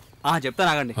 చెప్తాను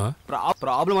ఆగండి.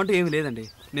 ప్రాబ్లం అంటూ ఏమి లేదండి.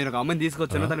 నేను ఒక అమ్మాయిని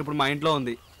తీసుకొచ్చాను, తను ఇప్పుడు మా ఇంట్లో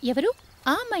ఉంది. ఎవరు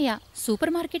ఆ అమ్మాయ?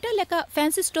 సూపర్ మార్కెటా లేక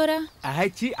ఫ్యాన్సీ స్టోరా?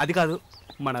 అది కాదు,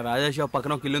 మన రాజేష్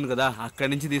పక్కన ఒక ఇల్లు ఉంది కదా, అక్కడి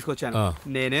నుంచి తీసుకొచ్చాను.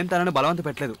 నేనేం తనని బలవంత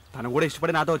పెట్టలేదు, తను కూడా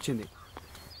ఇష్టపడి నాతో వచ్చింది.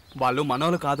 వాళ్ళు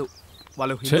మనోళ్ళు కాదు,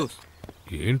 వాళ్ళు హిందూస్.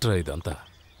 ఏంట్రా ఇదంతా?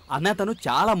 అన్న తను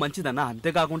చాలా మంచిదన్న,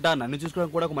 అంతేకాకుండా నన్ను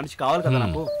చూసుకోవడానికి కూడా ఒక మనిషి కావాలి కదా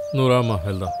నాకు. నువ్వు రామ్మా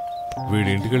వెళ్దాం. వీడి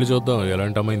ఇంటికి వెళ్ళి చూద్దాం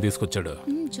ఎలాంటి అమ్మాయిని తీసుకొచ్చాడు.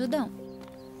 చూద్దాం.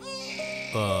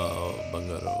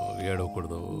 బంగారం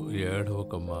ఏడవకూడదు,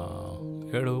 ఏడవకమ్మా,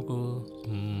 ఏడవకు.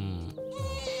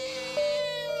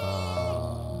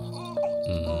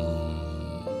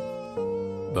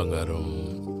 బంగారం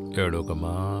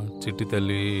ఏడవకమ్మా, చిట్టి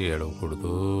తల్లి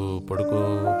ఏడవకూడదు, పడుకో,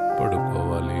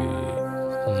 పడుకోవాలి.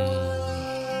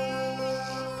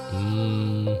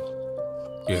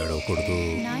 ఏడవకూడదు,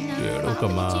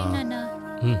 ఏడవకమ్మా.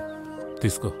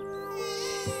 తీసుకో.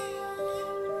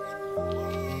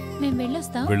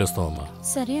 వెళ్ళొస్తామమ్మా.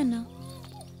 సరే అన్నా.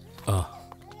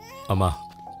 అమ్మా,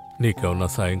 నీకేమన్నా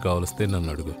సాయం కావలిస్తే నన్ను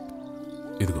అడుగు.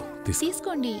 ఇదిగో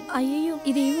తీసుకోండి. అయ్యో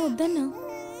ఇదేమో వద్దన్నా.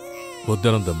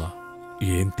 వద్దనద్దమ్మా,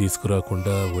 ఏం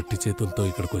తీసుకురాకుండా వట్టి చేతులతో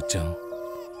ఇక్కడికి వచ్చాం.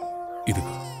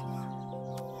 ఇదిగో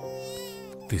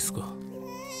తీసుకో.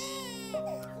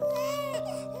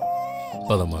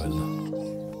 పదమ్మా వెళ్దాం.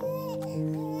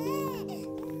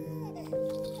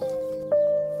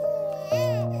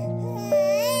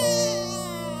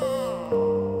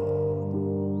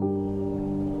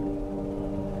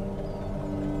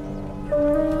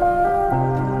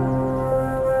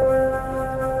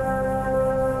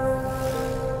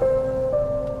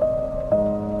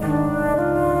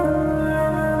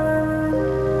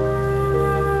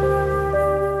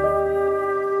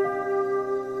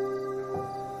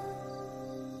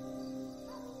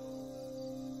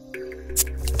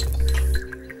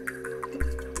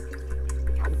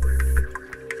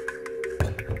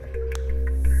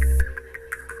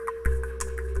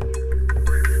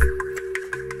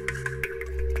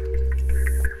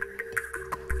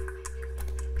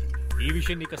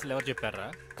 నీకు అసలు ఎవరు చెప్పారా?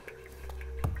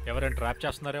 ఎవరైనా ట్రాప్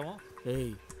చేస్తున్నారేమో.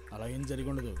 అలా ఏం జరిగి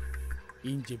ఉండదు.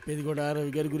 ఈయన చెప్పేది కూడా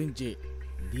రవి గారి గురించి.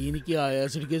 దీనికి ఆ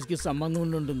యాసిడ్ కేసుకి సంబంధం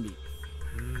ఉండి ఉంటుంది.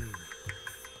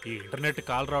 ఈ ఇంటర్నెట్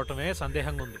కాల్ రావటమే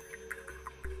సందేహంగా ఉంది.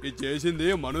 ఇది చేసింది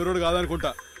మనోరుడు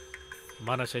కాదనుకుంటా.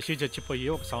 మన శశి చచ్చిపోయి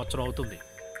 1 సంవత్సరం అవుతుంది.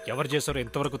 ఎవరు చేశారో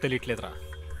ఇంతవరకు తెలియట్లేదురా.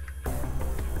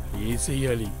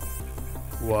 ఏసేయాలి,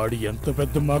 వాడు ఎంత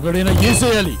పెద్ద మగాడైనా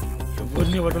ఏసేయాలి,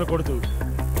 ఎవరిని వదలకూడదు.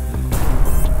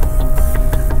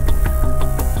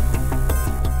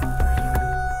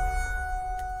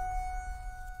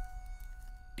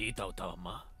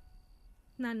 తాగుతావమ్మా?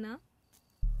 నాన్న,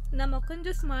 నా ముఖం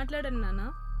చూసి మాట్లాడండి నాన్న.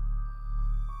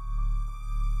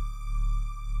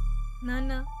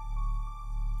 నాన్న,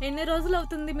 ఎన్ని రోజులు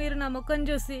అవుతుంది మీరు నా ముఖం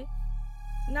చూసి?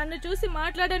 నన్ను చూసి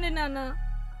మాట్లాడండి నాన్న.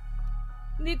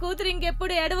 నీ కూతురు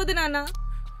ఇంకెప్పుడు ఏడవదు నాన్న.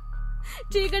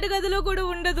 చీకటి గదిలో కూడా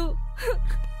ఉండదు.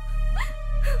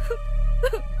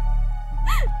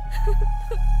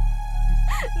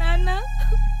 నాన్న,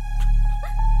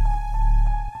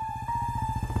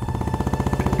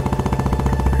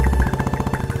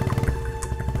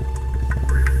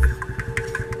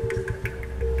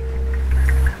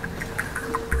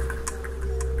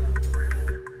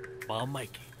 మా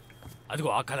అమ్మాయికి అదిగో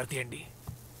ఆ కలర్ తీయండి.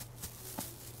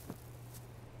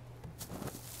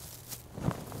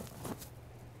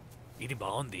 ఇది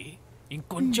బాగుంది,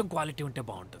 ఇంకొంచెం క్వాలిటీ ఉంటే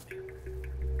బాగుంటుంది.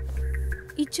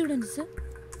 ఇది చూడండి సార్.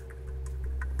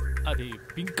 అది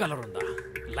పింక్ కలర్ ఉందా?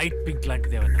 లైట్ పింక్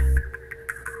లాంటిది ఏమన్నా?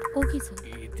 Okay sir.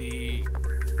 ఇది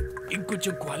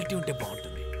ఇంకొంచెం క్వాలిటీ ఉంటే బాగుంటుంది.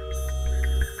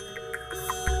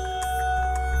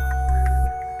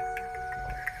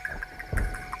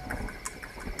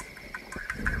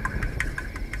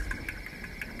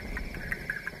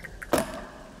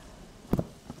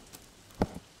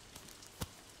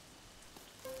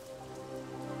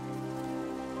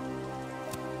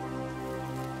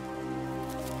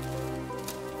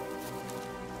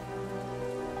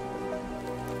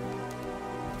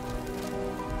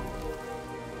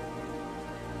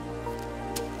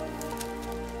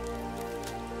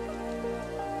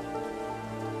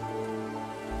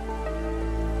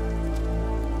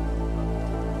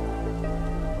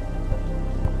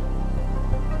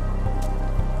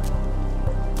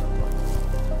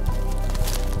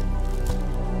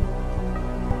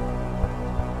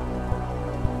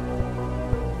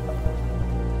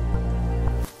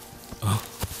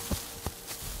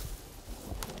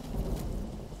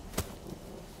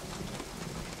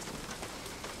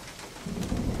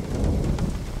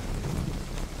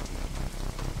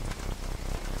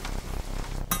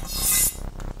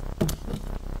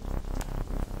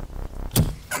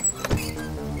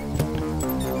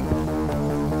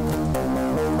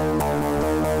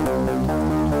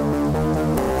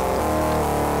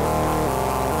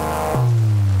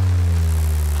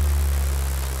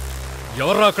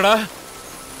 ఎవర్రా అక్కడ?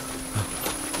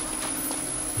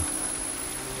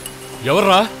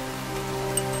 ఎవర్రా?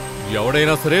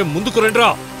 ఎవడైనా సరే ముందుకు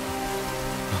రండిరా.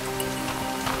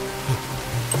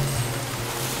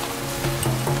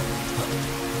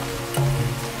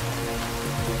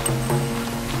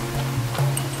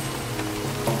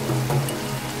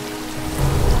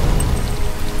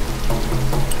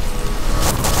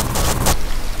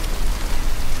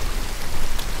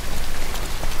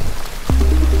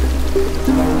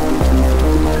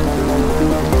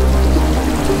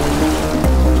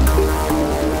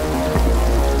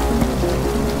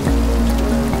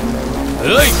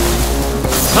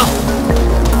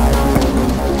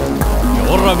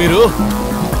 ఎవర్రా మీరు?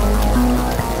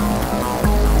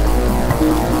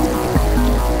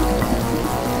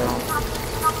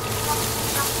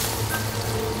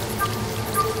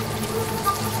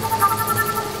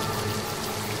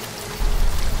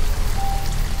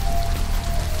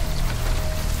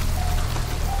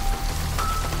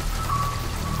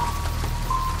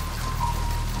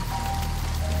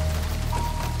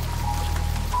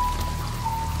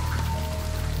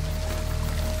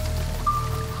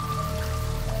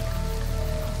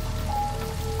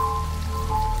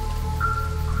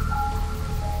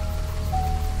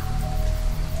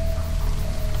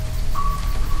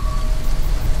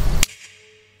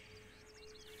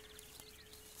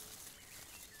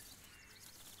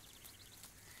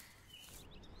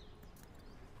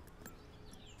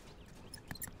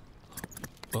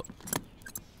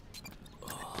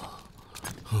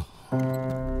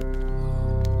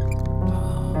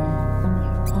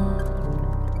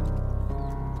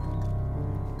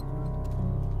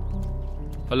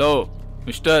 హలో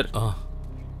మిస్టర్,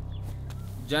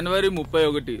 జనవరి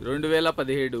 31,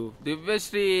 2017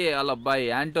 దివ్యశ్రీ వాళ్ళ అబ్బాయి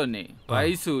యాంటోనీ,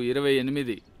 వయసు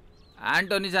 28.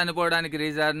 యాంటోనీ చనిపోవడానికి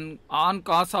reason on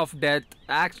cause of death,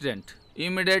 accident,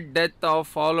 immediate death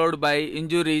of followed by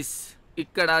injuries.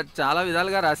 ఇక్కడ చాలా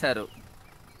విధాలుగా రాశారు.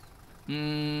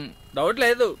 డౌట్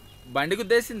లేదు, బండి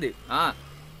గుద్దేసింది.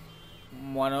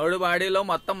 మనోడు బాడీలో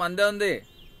మొత్తం మందే ఉంది.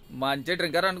 మంచి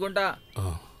డ్రింకర్ అనుకుంటా.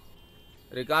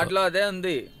 రికార్డులో అదే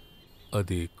ఉంది.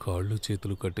 అది కాళ్ళు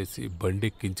చేతులు కట్టేసి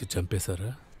బండెక్కించి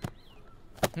చంపేశారా?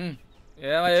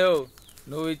 ఏమయ్యో,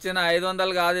 నువ్వు ఇచ్చిన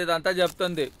 500 కాదు ఇదంతా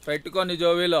చెప్తుంది. పెట్టుకొని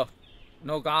జోబీలో.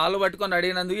 నువ్వు కాళ్ళు పట్టుకొని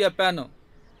అడిగినందుకు చెప్పాను.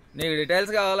 నీకు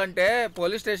డీటెయిల్స్ కావాలంటే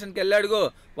పోలీస్ స్టేషన్కి వెళ్ళి అడుగు,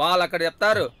 వాళ్ళు అక్కడ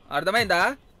చెప్తారు. అర్థమైందా?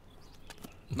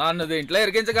 నన్ను దీంట్లో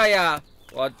ఇరికించగాయ్యా.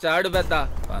 వచ్చాడు పెద్ద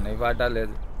పని పాట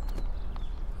లేదు.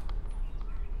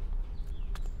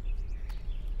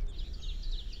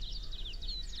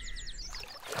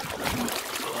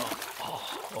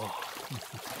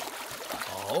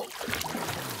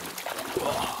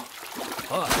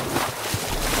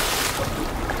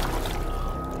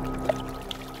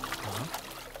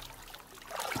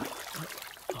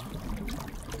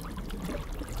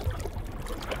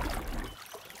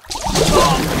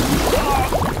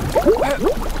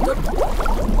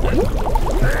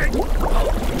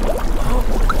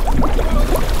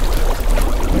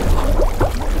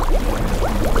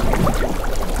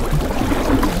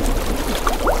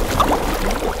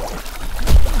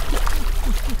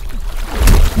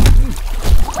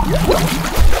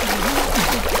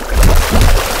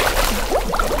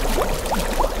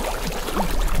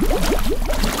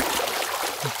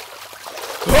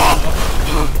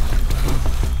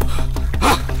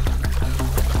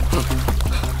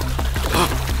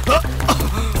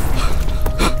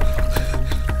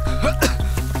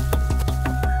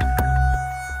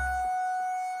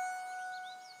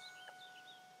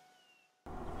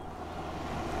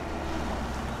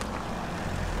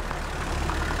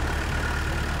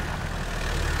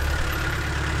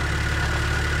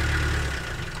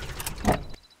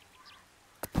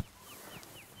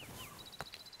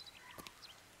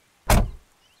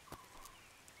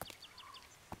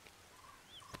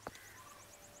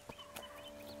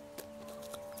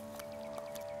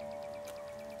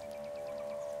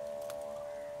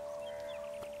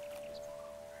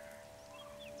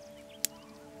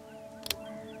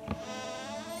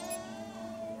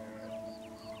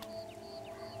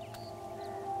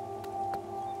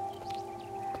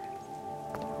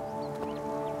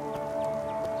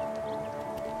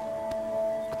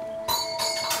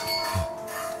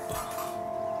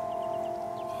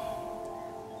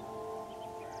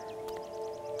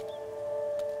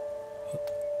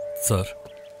 సార్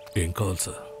ఏం కావాలి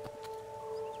సార్?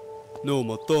 నువ్వు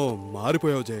మొత్తం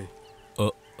మారిపోయావు జయ్.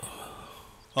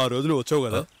 ఆ రోజు నువ్వు వచ్చావు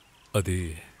కదా, అది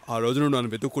ఆ రోజు నువ్వు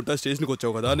నన్ను వెతుక్కుంటా స్టేషన్కి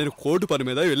వచ్చావు కదా, నేను కోర్టు పని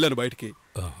మీద వెళ్ళాను బయటికి.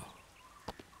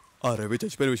 ఆ రవి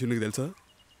చచ్చిపోయిన విషయం నీకు తెలుసా?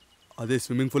 అదే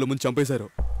స్విమ్మింగ్ పూల్ ముందు చంపేశారు.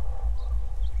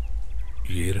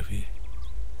 ఏ రవి?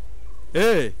 ఏ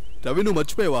రవి నువ్వు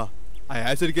మర్చిపోయావా? ఆ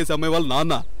యాసిడ్ కేసు అమ్మాయి వాళ్ళ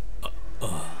నాన్న.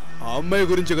 ఆ అమ్మాయి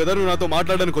గురించి కదా నువ్వు నాతో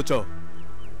మాట్లాడడానికి వచ్చావు.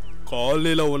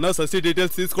 కాలనీలో ఉన్న ససి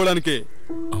డీటెయిల్స్ తీసుకోవడానికి.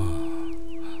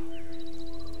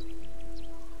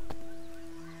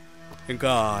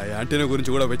 ఇంకా యాంటీనా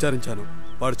గురించి కూడా విచారించాను.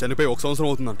 వాడు చనిపోయి 1 సంవత్సరం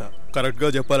అవుతుందంట. కరెక్ట్గా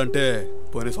చెప్పాలంటే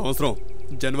పోయిన సంవత్సరం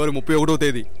జనవరి 31వ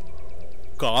తేదీ.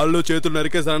 కాళ్ళు చేతులు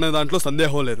నరికేసారనే దాంట్లో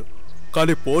సందేహం లేదు.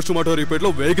 కానీ పోస్ట్ మార్టం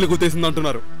రిపోర్ట్లో వెహికల్ గుర్తేసింది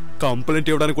అంటున్నారు.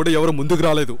 కంప్లైంట్ ఇవ్వడానికి కూడా ఎవరు ముందుకు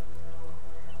రాలేదు.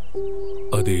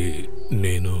 అది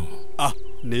నేను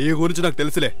నీ గురించి నాకు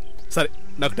తెలుసులే. సరే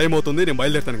నాకు టైం అవుతుంది, నేను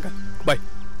బయలుదేరుతాను. ఇంకా బాయ్.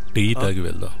 టీ తాగి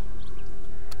వెళ్దాం.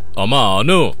 అమ్మా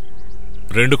అను,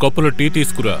 2 కప్పులు టీ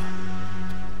తీసుకురా.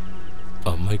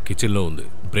 అమ్మాయి కిచెన్లో ఉంది,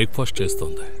 బ్రేక్ఫాస్ట్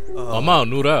చేస్తోంది. అమ్మా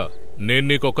నువ్వురా, నేను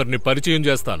నీకొకరిని పరిచయం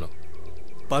చేస్తాను.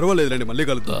 పర్వాలేదులేండి, మళ్ళీ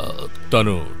కలుద్దా.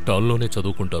 తను టౌన్లోనే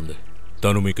చదువుకుంటుంది.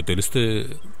 తను మీకు తెలిస్తే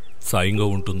సాయంగా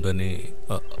ఉంటుందని.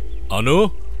 అను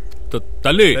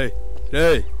తల్లి,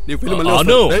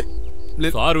 అను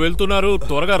సార్ వెళ్తున్నారు,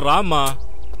 త్వరగా రామ్మా.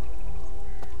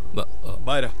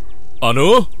 బాయ్ రా. అను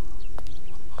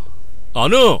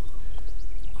అను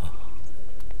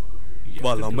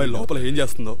వాళ్ళ అమ్మాయి లోపల ఏం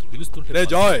చేస్తుందో తెలుస్తుంటే.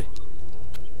 జాయ్,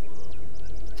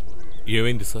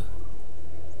 ఏమైంది సార్?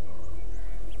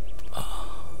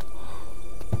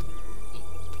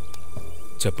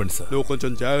 చెప్పండి సార్. నువ్వు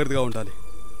కొంచెం జాగ్రత్తగా ఉండాలి.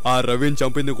 ఆ రవిని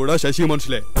చంపింది కూడా శశి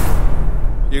మనుషులే.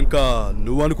 ఇంకా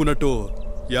నువ్వు అనుకున్నట్టు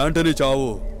యాంటనీ చావు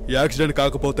యాక్సిడెంట్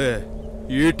కాకపోతే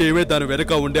ఈ టీమే దాని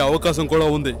వెనక ఉండే అవకాశం కూడా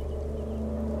ఉంది.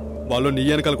 వాళ్ళు నీ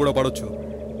వెనకాల కూడా పడవచ్చు.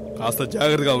 కాస్త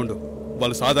జాగ్రత్తగా ఉండు.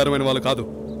 వాళ్ళు సాధారణమైన వాళ్ళు కాదు.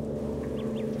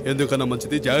 ఎందుకన్నా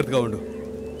మంచిది జాగ్రత్తగా ఉండు.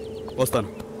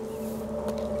 వస్తాను.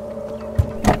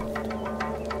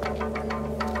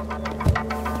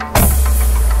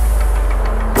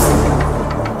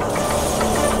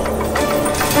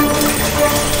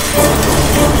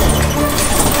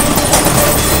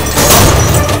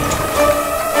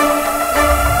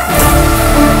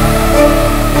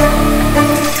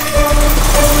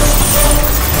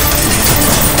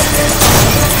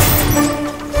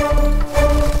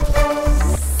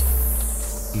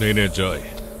 నేనే జాయ్,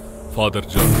 ఫాదర్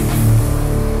జాయ్.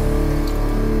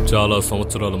 చాలా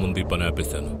సంవత్సరాల ముందు ఈ పని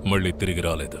ఆపేశాను, మళ్ళీ తిరిగి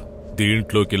రాలేదు.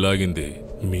 దీంట్లోకి లాగింది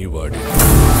మీ వాడి.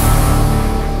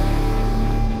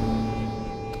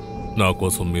 నా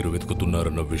కోసం మీరు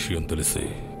వెతుకుతున్నారన్న విషయం తెలిసి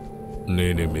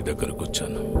నేనే మీ దగ్గరకు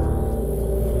వచ్చాను.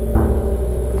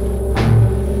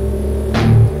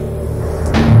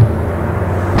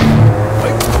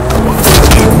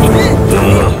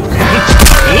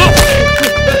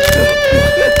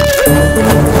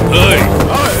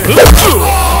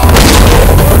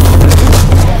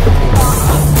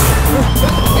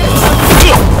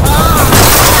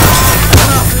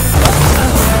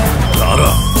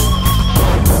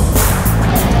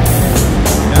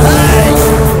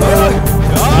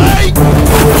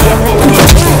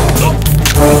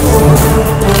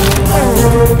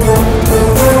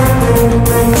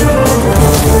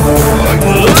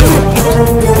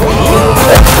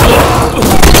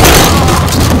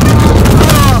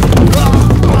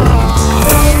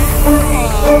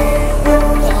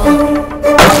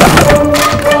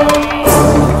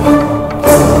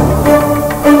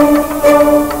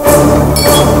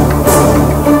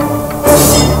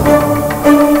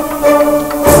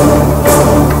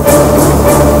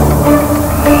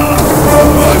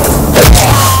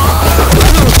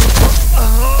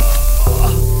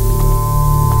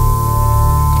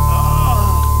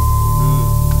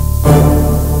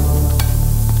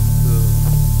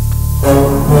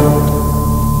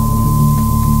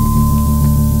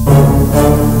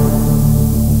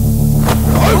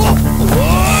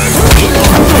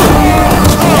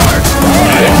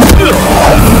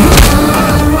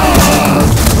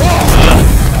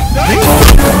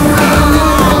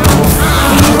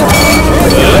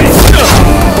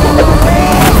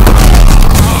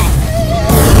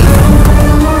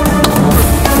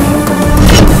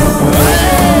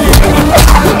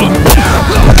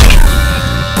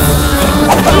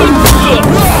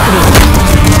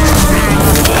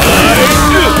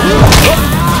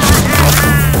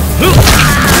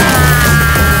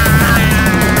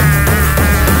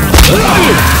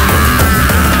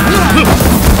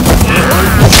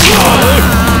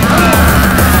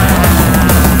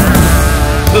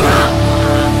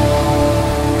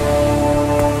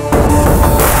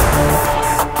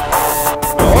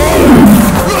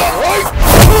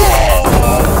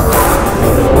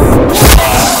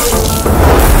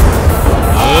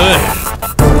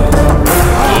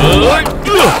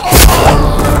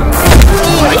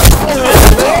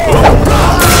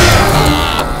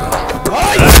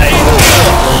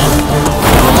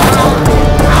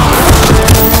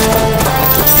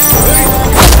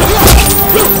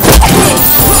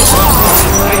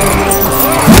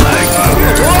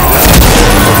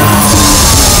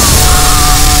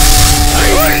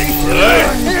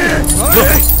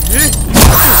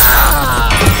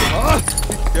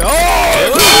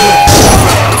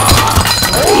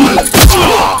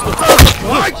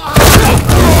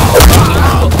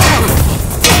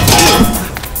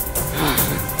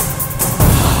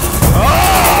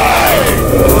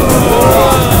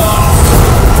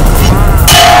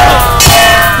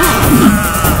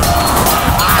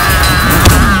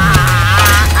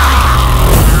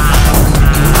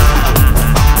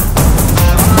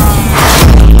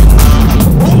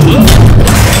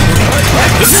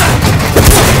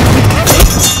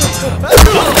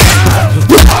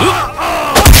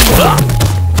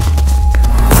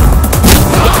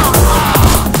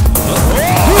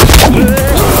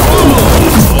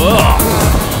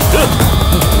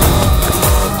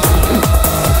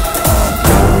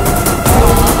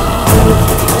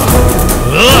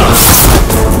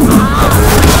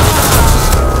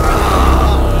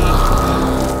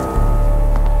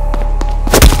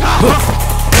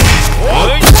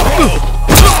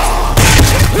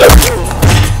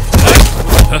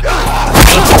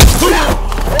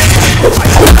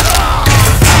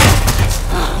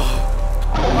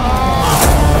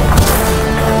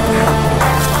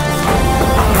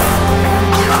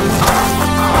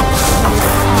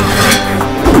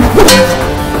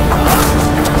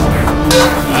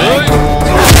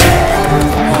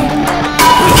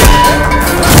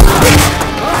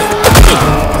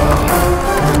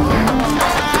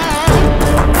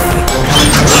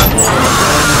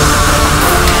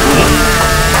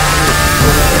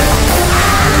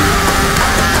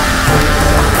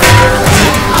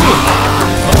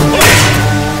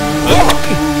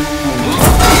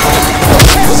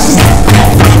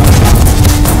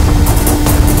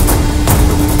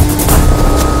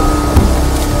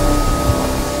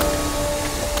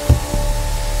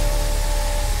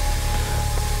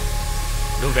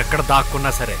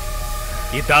 దాక్కున్నా సరే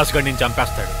ఈ దాసుగడ్ నేను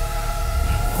చంపేస్తాడు.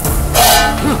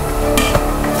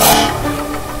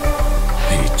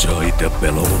 ఈ చాయ్ దెబ్బ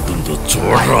ఎలా ఉంటుందో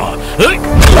చూడరా.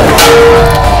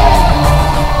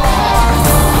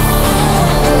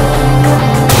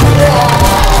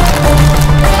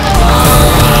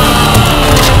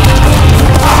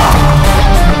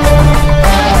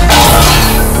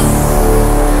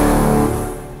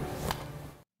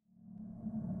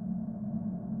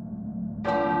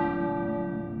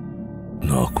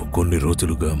 నాకు కొన్ని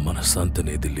రోజులుగా మనశ్శాంతి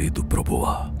అనేది లేదు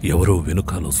ప్రభువా. ఎవరో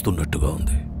వెనుకాలొస్తున్నట్టుగా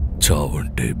ఉంది.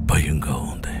 చావంటే భయంగా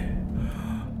ఉంది.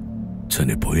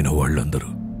 చనిపోయిన వాళ్ళందరూ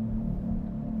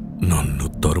నన్ను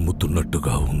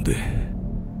తరుముతున్నట్టుగా ఉంది.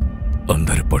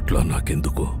 అందరి పట్ల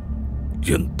నాకెందుకో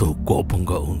ఎంతో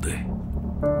కోపంగా ఉంది.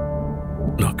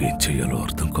 నాకేం చెయ్యాలో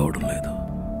అర్థం కావడం లేదు.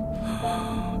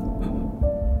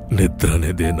 నిద్ర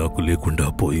అనేదే నాకు లేకుండా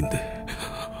పోయింది.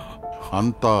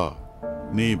 అంతా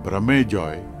నీ భ్రమే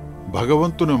జాయ్.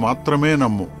 భగవంతుని మాత్రమే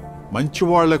నమ్ము.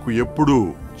 మంచివాళ్లకు ఎప్పుడూ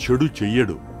చెడు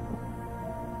చెయ్యడు.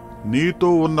 నీతో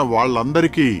ఉన్న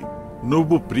వాళ్ళందరికీ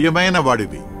నువ్వు ప్రియమైన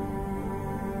వాడివి.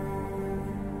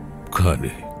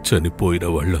 కానీ చనిపోయిన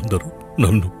వాళ్ళందరూ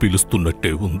నన్ను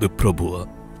పిలుస్తున్నట్టే ఉంది ప్రభువా.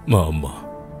 మా అమ్మ,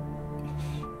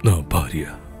 నా భార్య,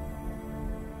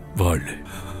 వాళ్ళే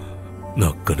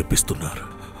నాకు కనిపిస్తున్నారు.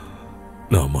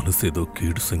 నా మనసేదో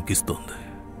కీడు శంకిస్తోంది.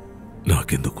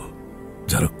 నాకెందుకు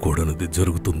జరగకూడనిది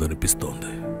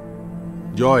జరుగుతుందనిపిస్తోంది.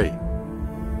 జాయ్,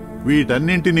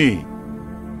 వీటన్నింటినీ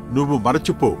నువ్వు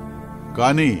మరచిపో.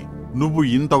 కాని నువ్వు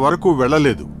ఇంతవరకు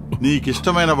వెళ్ళలేదు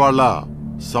నీకిష్టమైన వాళ్ళ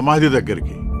సమాధి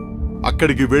దగ్గరికి.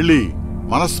 అక్కడికి వెళ్ళి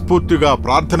మనస్ఫూర్తిగా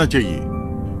ప్రార్థన చెయ్యి.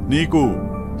 నీకు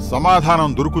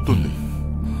సమాధానం దొరుకుతుంది.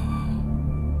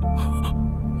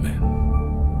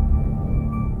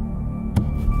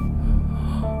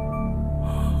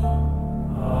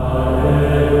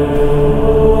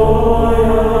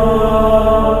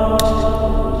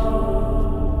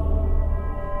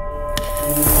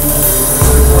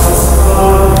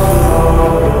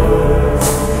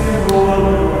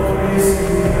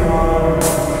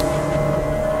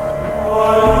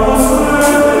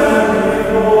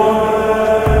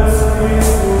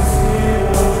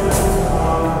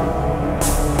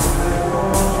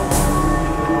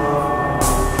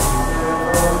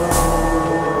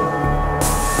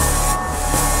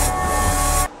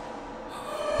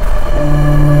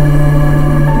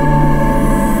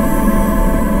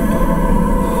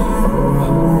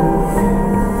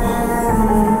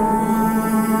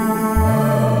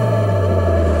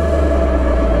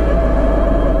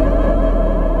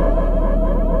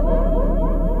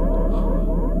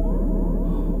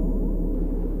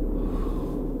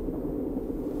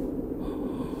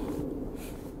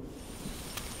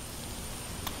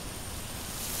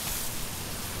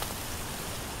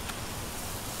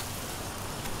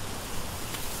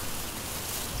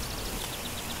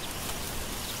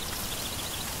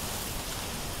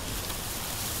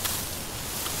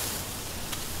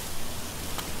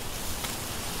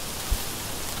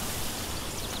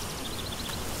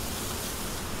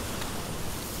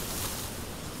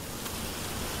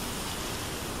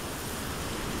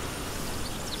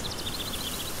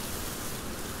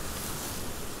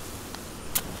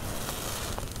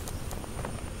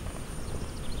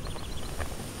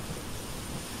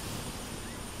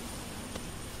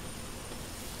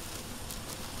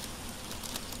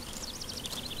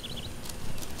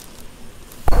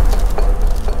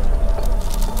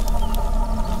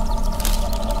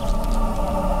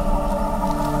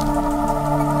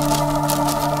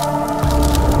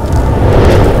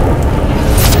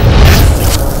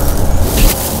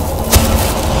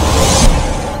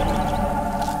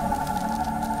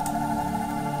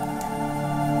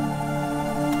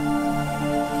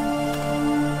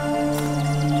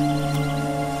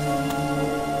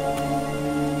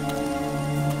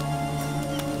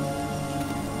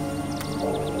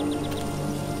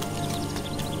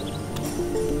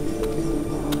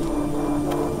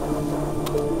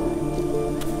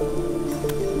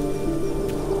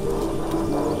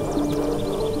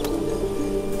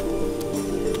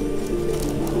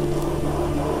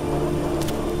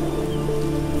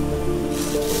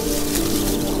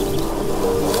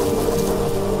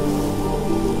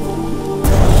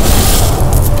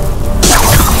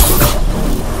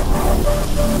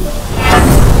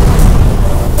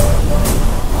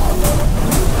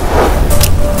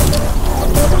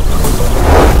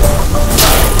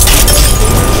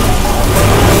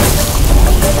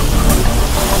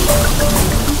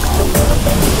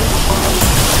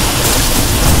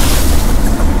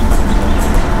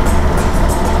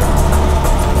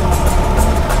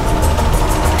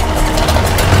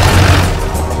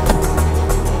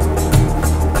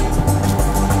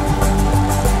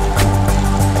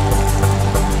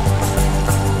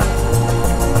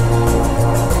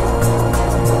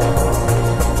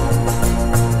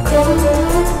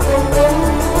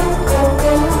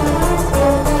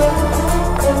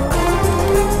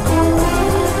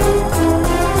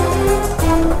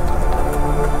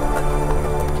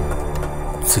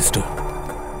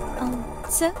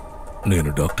 నేను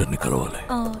డాక్టర్ని కలవాలి.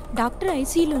 డాక్టర్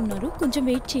ఐసీయూలో ఉన్నారు, కొంచెం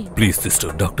వెయిట్ చేయండి. ప్లీజ్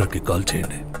సిస్టర్, డాక్టర్కి కాల్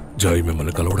చేయండి. జాయ్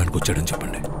మిమ్మల్ని కలవడానికి వచ్చాడని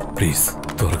చెప్పండి ప్లీజ్,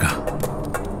 త్వరగా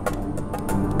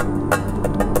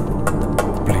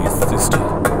ప్లీజ్ సిస్టర్.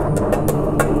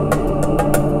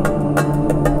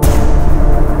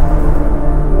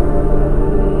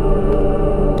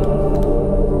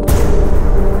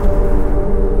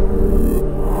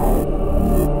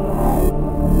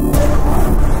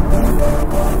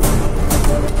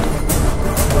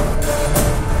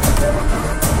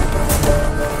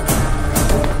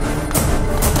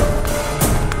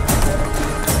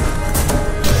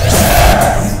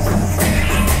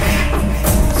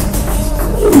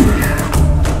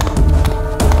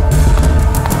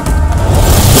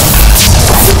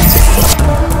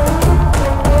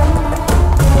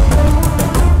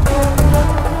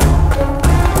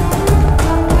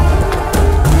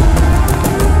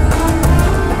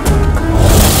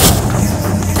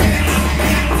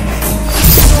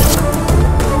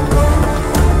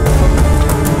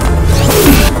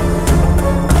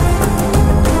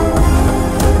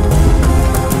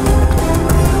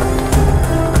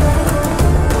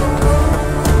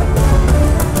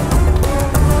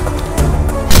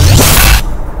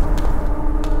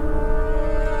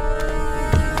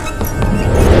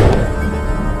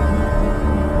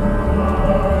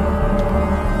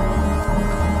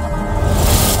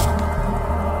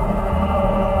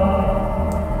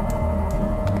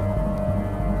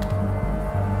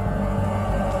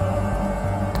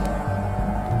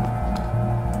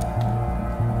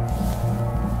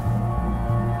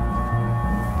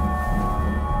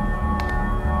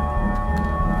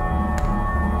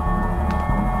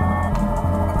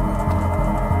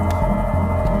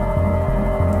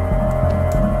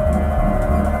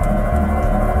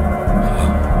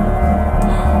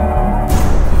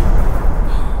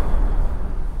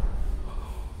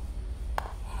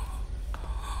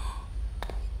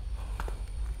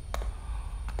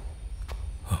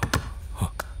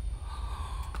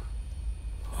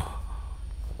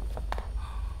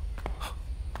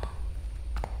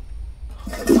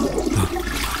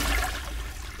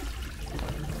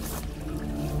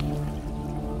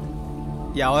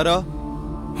 ఎవరో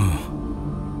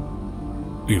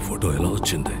ఈ ఫోటో ఎలా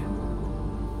వచ్చింది?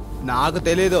 నాకు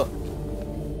తెలీదు.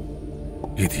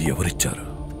 ఇది ఎవరిచ్చారు?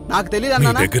 నాకు తెలీదు నీ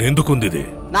అన్నా. దగ్గర ఎందుకుంది ఇది?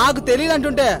 నాకు తెలీదు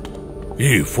అంటుంటే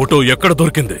ఈ ఫోటో ఎక్కడ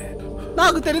దొరికింది?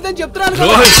 నాకు తెలీదని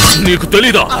చెప్తున్నాను. నీకు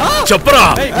తెలీదా? చెప్పరా.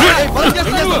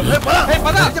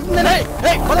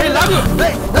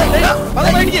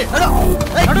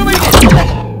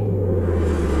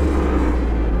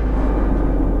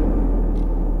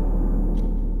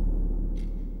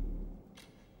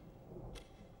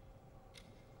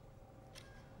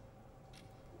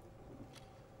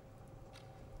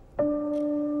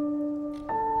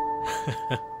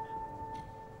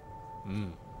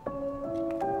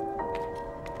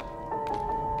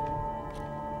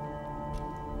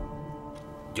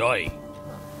 జాయ్,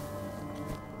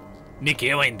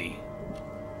 నీకేమైంది?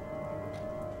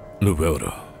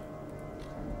 నువ్వెవరు?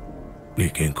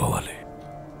 నీకేం కావాలి?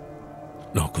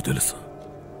 నాకు తెలుసు.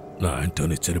 నా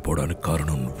యాంటోనీ చనిపోవడానికి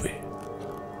కారణం నువ్వే.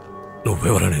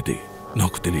 నువ్వెవరనేది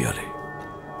నాకు తెలియాలి.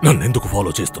 నన్నెందుకు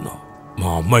ఫాలో చేస్తున్నావు?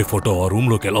 మా అమ్మాయి ఫోటో ఆ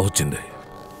రూమ్లోకి ఎలా వచ్చింది?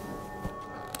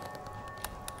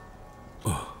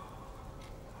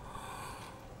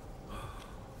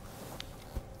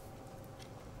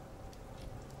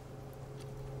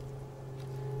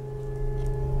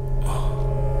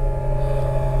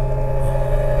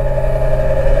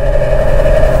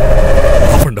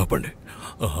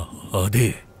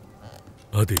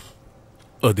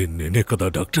 అది నేనే కదా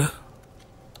డాక్టర్?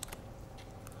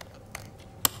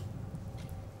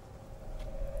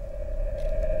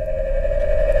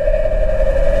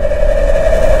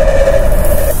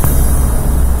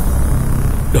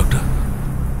 డాక్టర్,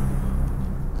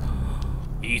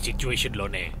 ఈ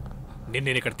సిచ్యువేషన్లోనే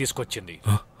నేను ఇక్కడ తీసుకొచ్చింది.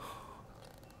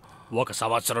 1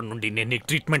 సంవత్సరం నుండి నేను నీకు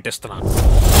ట్రీట్మెంట్ ఇస్తున్నాను.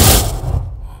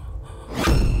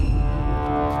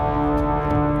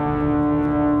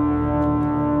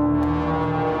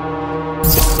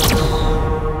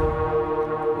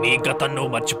 నీ గతం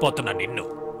నువ్వు మర్చిపోతున్న నిన్ను,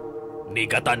 నీ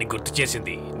గతాన్ని గుర్తు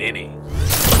చేసింది నేనే.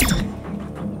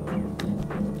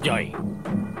 జాయ్,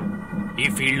 ఈ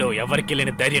ఫీల్డ్లో ఎవరికి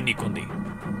లేని ధైర్యం నీకుంది.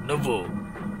 నువ్వు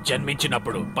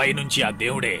జన్మించినప్పుడు పైనుంచి ఆ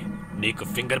దేవుడే నీకు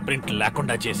ఫింగర్ ప్రింట్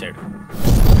లేకుండా చేశాడు.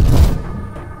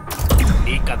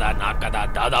 నీ కథ నా కథ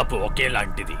దాదాపు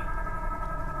ఒకేలాంటిది.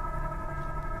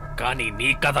 కానీ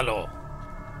నీ కథలో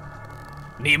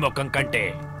నీ ముఖం కంటే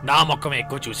నా ముఖం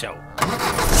ఎక్కువ చూశావు.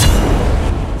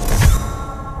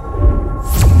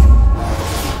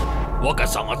 ఒక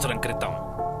సంవత్సరం క్రితం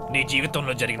నీ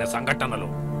జీవితంలో జరిగిన సంఘటనలు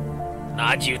నా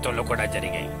జీవితంలో కూడా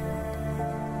జరిగాయి.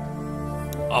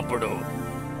 అప్పుడు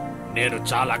నేను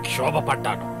చాలా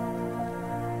క్షోభపడ్డాను.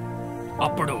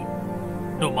 అప్పుడు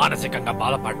నువ్వు మానసికంగా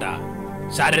బాధపడ్డా,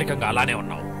 శారీరకంగా అలానే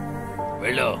ఉన్నావు.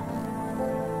 వెళ్ళు,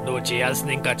 నువ్వు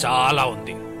చేయాల్సింది ఇంకా చాలా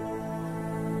ఉంది.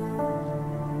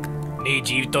 నీ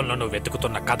జీవితంలో నువ్వు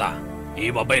వెతుకుతున్న కథ ఈ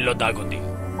మొబైల్లో దాగుంది.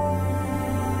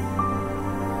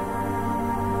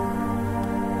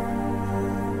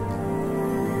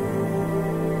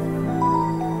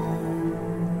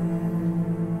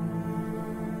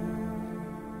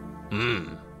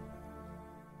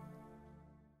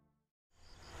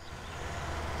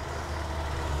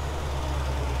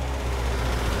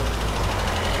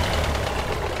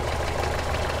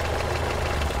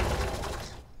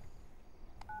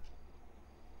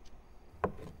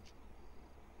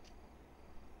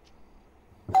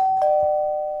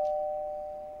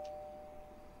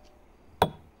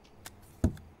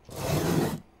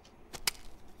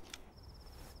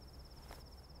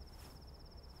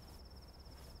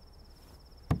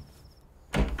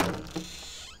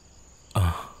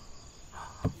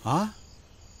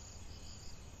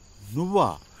 నువ్వా?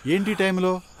 ఏంటి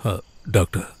టైంలో?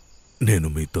 డాక్టర్, నేను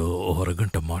మీతో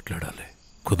అరగంట మాట్లాడాలి.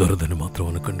 కుదరదని మాత్రం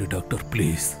అనకండి డాక్టర్,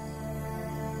 ప్లీజ్.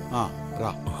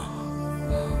 రా.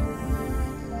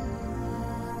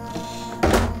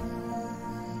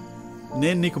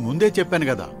 నేను నీకు ముందే చెప్పాను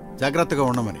కదా జాగ్రత్తగా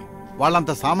ఉండమని.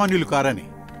 వాళ్ళంత సామాన్యులు కారని.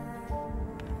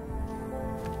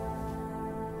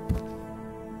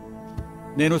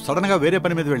 నేను సడన్ గా వేరే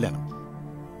పని మీద వెళ్ళాను.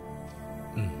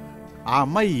 ఆ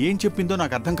అమ్మాయి ఏం చెప్పిందో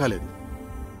నాకు అర్థం కాలేదు.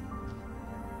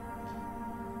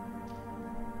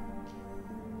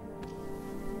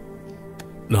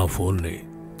 నా ఫోన్ని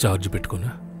ఛార్జ్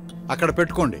పెట్టుకున్నా? అక్కడ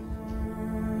పెట్టుకోండి.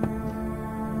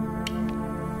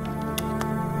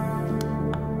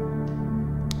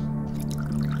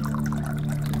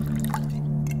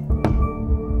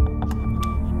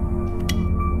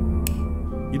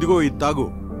 ఇదిగో ఇది తాగు,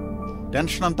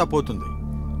 టెన్షన్ అంతా పోతుంది.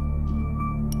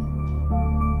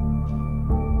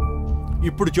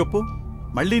 ఇప్పుడు చెప్పు,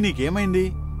 మళ్ళీ నీకేమైంది?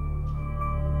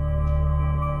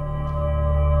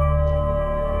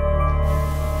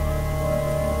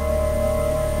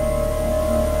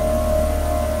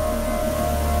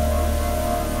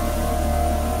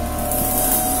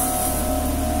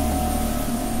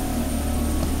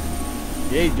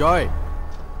 ఏ జాయ్,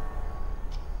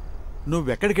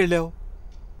 నువ్వెక్కడికి వెళ్ళావు?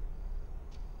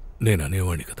 నేను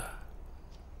అనేవాణ్ణి కదా,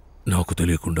 నాకు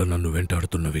తెలియకుండా నన్ను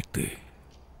వెంటాడుతున్న వ్యక్తి,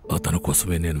 అతని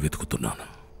కోసమే నేను వెతుకుతున్నాను.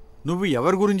 నువ్వు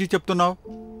ఎవరి గురించి చెప్తున్నావు?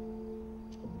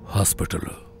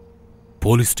 హాస్పిటల్లో,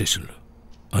 పోలీస్ స్టేషన్లో,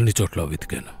 అన్ని చోట్ల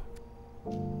వెతికాను.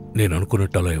 నేను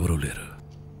అనుకున్నట్టు అలా ఎవరూ లేరు.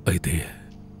 అయితే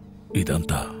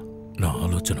ఇదంతా నా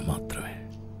ఆలోచన మాత్రమే.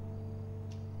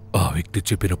 ఆ వ్యక్తి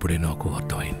చెప్పినప్పుడే నాకు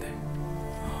అర్థమైంది.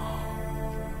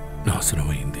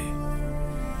 నాశనమైంది,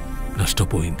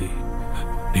 నష్టపోయింది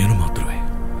నేను మాత్రమే.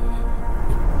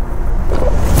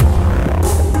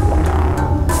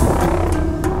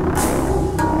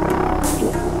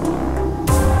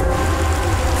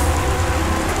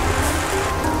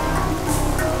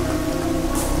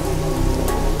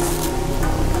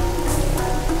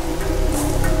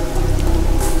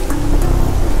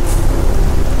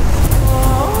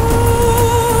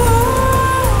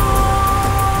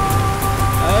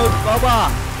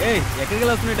 ఎక్కడికి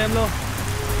వెళ్తున్న టైంలో?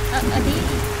 అది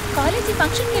కాలేజీ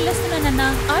ఫంక్షన్కి వెళ్ళొస్తున్నానన్నా.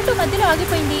 ఆటో మధ్యలో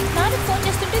ఆగిపోయింది. నాన్నకు ఫోన్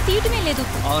చేస్తుంటే తీయటమే లేదు.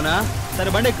 అవునా? సరే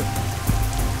బండి ఎక్కు.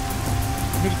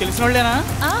 మీకు తెలిసిన వాళ్ళేనా?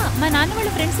 మా నాన్న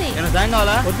వాళ్ళ ఫ్రెండ్సే. నేను సాయం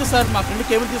కావాలా? వద్దు సార్, మా ఫ్రెండ్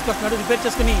కేబుల్ తీసుకొస్తున్నాడు, రిపేర్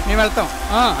చేసుకుని మేము వెళ్తాం.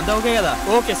 అంతా ఓకే కదా?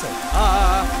 Okay sir.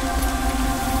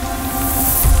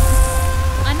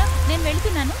 అన్నా, నేను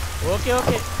వెళ్తున్నాను. Okay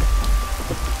okay.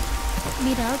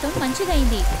 మీరు రావటం మంచిగా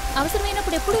అయింది.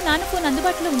 అవసరమైనప్పుడు ఎప్పుడూ నాన్న ఫోన్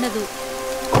అందుబాటులో ఉండదు.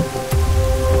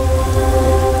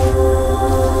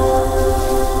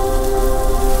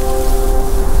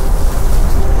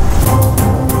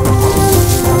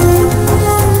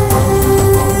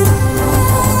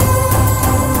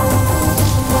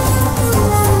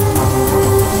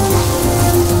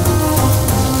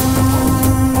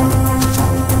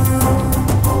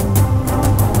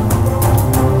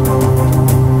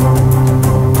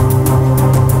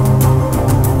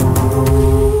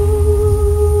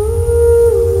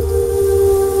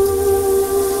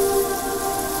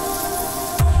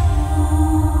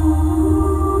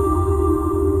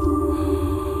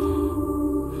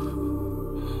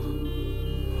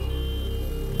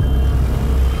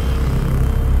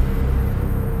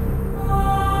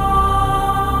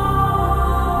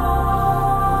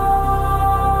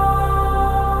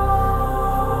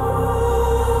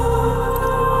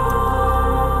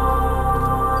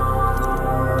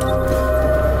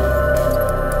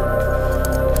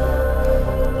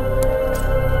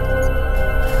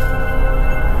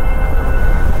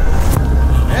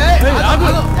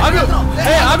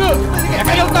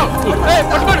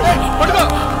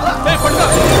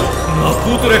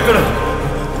 కూతురు ఎక్కడ?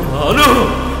 అను!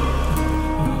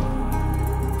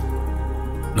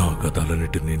 నా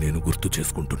గతాలన్నిటినీ నేను గుర్తు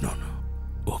చేసుకుంటున్నాను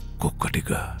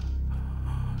ఒక్కొక్కటిగా.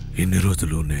 ఇన్ని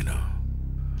రోజులు నేను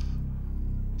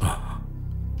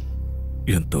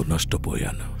ఎంతో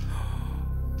నష్టపోయాను.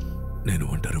 నేను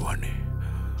ఒంటరి వాణ్ణి,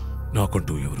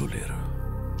 నాకంటూ ఎవరూ లేరు.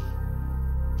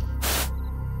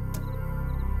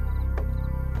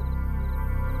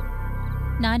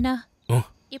 నాన్నా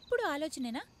ఎప్పుడు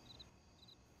ఆలోచనేనా?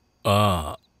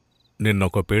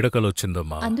 నిన్నొక పీడకలు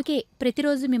వచ్చిందమ్మా. అందుకే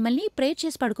ప్రతిరోజు మిమ్మల్ని ప్రేయర్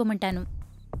చేసి పడుకోమంటాను.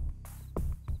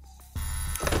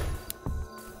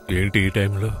 ఏంటి ఈ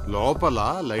టైంలో? లోపల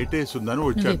లైట్ వేసిందని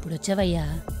వచ్చాను. ఇప్పుడు వచ్చావయ్యా?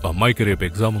 అమ్మాయికి రేపు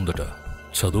ఎగ్జామ్ ఉందట,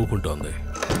 చదువుకుంటోంది.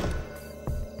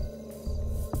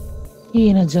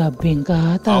 ఈయన జబ్బు ఇంకా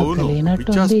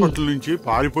తగ్గలేనట్టుంది. హాస్పిటల్ నుంచి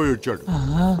పారిపోయి వచ్చాడు.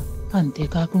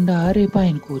 అంతేకాకుండా రేపు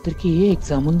ఆయన కూతురికి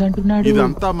ఎగ్జామ్ ఉందంటున్నాడు.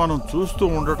 ఇదంతా మనం చూస్తూ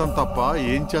ఉండటం తప్ప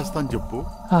ఏం చేస్తాం చెప్పు?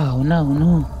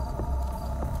 అవునవును.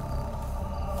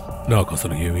 నాకు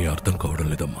అసలు ఏమీ అర్థం కావడం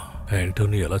లేదమ్మా.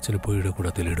 యాంటోనీ ఎలా చనిపోయాడో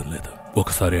కూడా తెలియడం లేదు.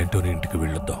 ఒకసారి యాంటోనీ ఇంటికి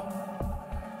వెళ్ళొద్దాం.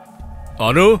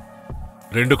 అను,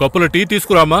 2 కప్పుల టీ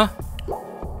తీసుకురామా.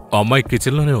 అమ్మాయి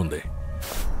కిచెన్లోనే ఉంది.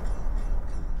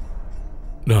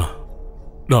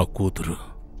 నా కూతురు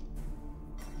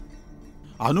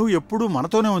అను ఎప్పుడు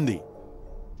మనతోనే ఉంది.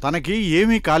 తనకి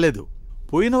ఏమీ కాలేదు.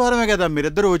 పోయిన వారమే కదా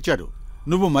మీరిద్దరూ వచ్చారు.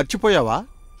 నువ్వు మర్చిపోయావా?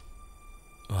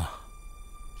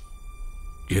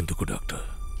 ఎందుకు డాక్టర్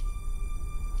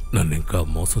నన్ను ఇంకా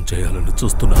మోసం చేయాలని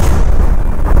చూస్తున్నా?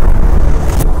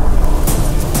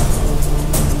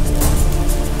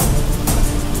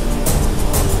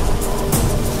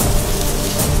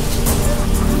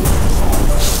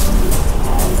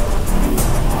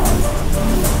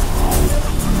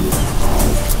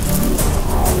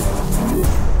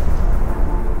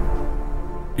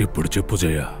 ఇప్పుడు చెప్పు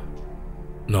జయ,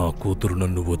 నా కూతురు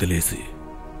నన్ను వదిలేసి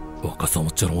 1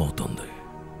 సంవత్సరం అవుతుంది.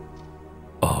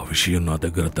 ఆ విషయం నా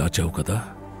దగ్గర దాచావు కదా,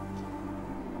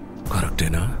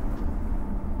 కరెక్టేనా?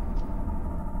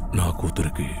 నా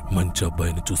కూతురికి మంచి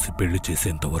అబ్బాయిని చూసి పెళ్లి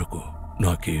చేసేంత వరకు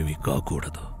నాకేమీ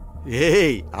కాకూడదు.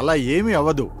 ఏయ్, అలా ఏమీ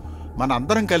అవ్వదు. మన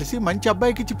అందరం కలిసి మంచి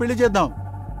అబ్బాయికిచ్చి పెళ్లి చేద్దాం.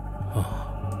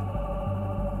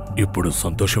 ఇప్పుడు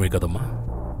సంతోషమే కదమ్మా?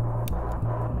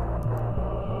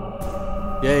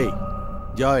 ఏయ్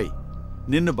జాయ్,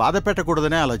 నిన్ను బాధ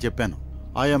పెట్టకూడదనే అలా చెప్పాను.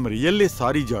 I'm really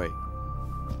sorry Joy.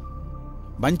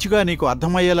 మంచిగా నీకు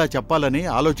అర్థమయ్యేలా చెప్పాలని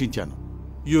ఆలోచించాను.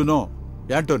 You know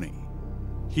Anthony,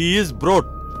 he is brought.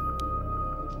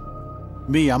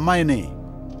 మీ అమ్మాయిని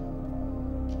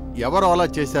ఎవరు అలా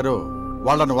చేశారో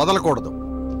వాళ్ళను వదలకూడదు.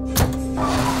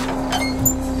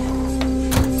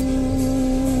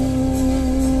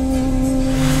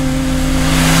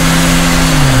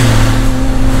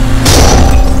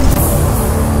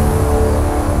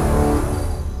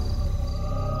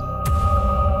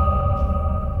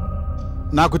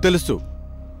 నాకు తెలుసు,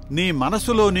 నీ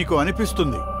మనసులో నీకు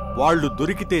అనిపిస్తుంది వాళ్ళు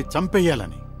దొరికితే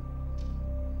చంపేయాలని.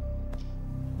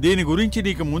 దీని గురించి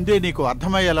నీకు ముందే నీకు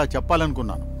అర్థమయ్యేలా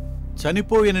చెప్పాలనుకున్నాను.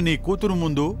 చనిపోయిన నీ కూతురు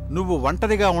ముందు నువ్వు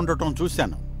ఒంటరిగా ఉండటం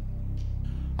చూశాను.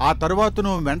 ఆ తరువాత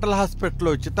నువ్వు మెంటల్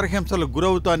హాస్పిటల్లో చిత్రహింసలకు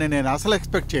గురవుతానని నేను అసలు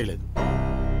ఎక్స్పెక్ట్ చేయలేదు.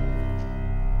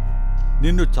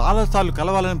 నిన్ను చాలాసార్లు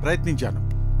కలవాలని ప్రయత్నించాను.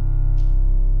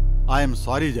 I'm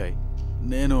sorry Joy.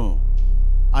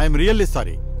 I'm really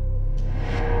sorry.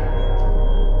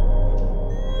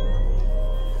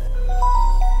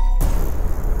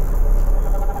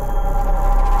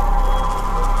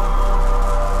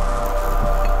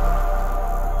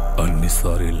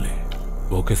 అన్నిసార్లే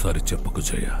ఒకేసారి చెప్పకు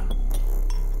జయ.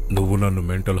 నువ్వు నన్ను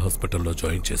మెంటల్ హాస్పిటల్లో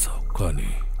జాయిన్ చేశావు, కానీ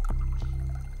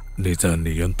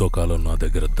నిజాన్ని ఎంతో కాలం నా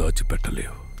దగ్గర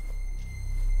దాచిపెట్టలేవు.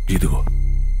 ఇదిగో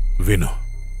విను.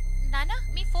 నానా,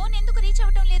 మీ ఫోన్ ఎందుకు రీచ్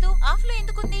అవ్వటం లేదు? ఆఫ్ లో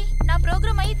ఎందుకుంది? నా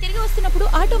ప్రోగ్రామ్ అయ్యి తిరిగి వస్తున్నప్పుడు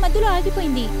ఆటో మధ్యలో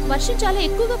ఆగిపోయింది. వర్షం చాలా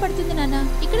ఎక్కువగా పడుతుంది నాన్న.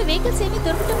 ఇక్కడ వెహికల్స్ ఏమీ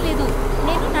దొరకటం లేదు.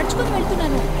 నేను నడుచుకొని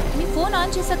వెళ్తున్నాను. మీ ఫోన్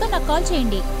ఆన్ చేశాక నాకు కాల్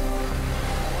చేయండి.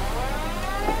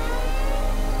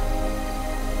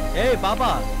 ఏ పాపా.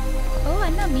 ఓ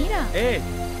అన్నా, మీరా?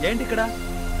 ఏంటి ఇక్కడ?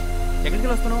 ఎక్కడికి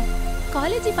వస్తున్నావు?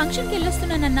 కాలేజీ ఫంక్షన్కి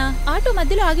వెళ్ళొస్తున్నానన్నా. ఆటో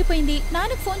మధ్యలో ఆగిపోయింది.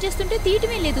 నాన్నకు ఫోన్ చేస్తుంటే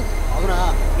తీయటమే లేదు. అవునా,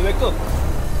 నువ్వెక్కు.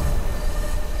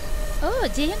 ఓ,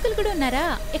 జయ అంకుల్ కూడా ఉన్నారా?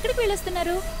 ఎక్కడికి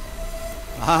వెళ్ళొస్తున్నారు?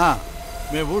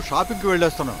 మేము షాపింగ్కి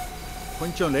వెళ్ళొస్తున్నాం.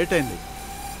 కొంచెం లేట్ అయింది.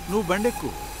 నువ్వు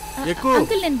బండెక్కు. ఎక్కువ.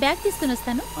 అంకుల్, నేను బ్యాగ్ తీసుకుని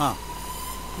వస్తాను.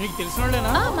 నీకు తెలిసిన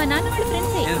వాళ్ళేనా? మా నాన్న వాళ్ళ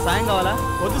ఫ్రెండ్సే. సాయం కావాలా?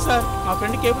 వద్దు సార్, మా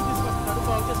ఫ్రెండ్ కేబుల్ తీసుకొస్తున్నాడు,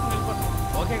 కాల్ చేసుకుని వెళ్ళిపోతాను.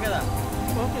 ఓకే కదా?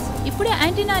 Okay sir. ఇప్పుడే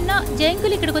ఆంటీనా అన్న జయ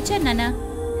అంకుల్ ఇక్కడికి వచ్చారు నాన్న.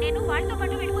 నేను వాళ్ళతో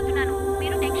పాటు వెళ్ళిపోతున్నాను.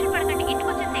 మీరు టెన్షన్ పడకండి, ఇంటికి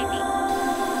వచ్చేసేయండి.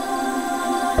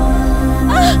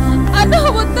 అన్న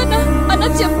వద్దన్నా.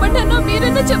 అన్న చెప్పండి అన్న,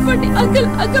 మీరన్నా చెప్పండి. అంకుల్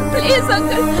అంకుల్ ప్లీజ్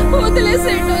అంకుల్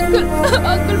వదిలేసేయండి అంకుల్.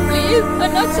 అంకుల్ ప్లీజ్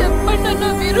అన్న చెప్పండి అన్న,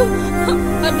 మీరు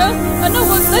అన్న అన్న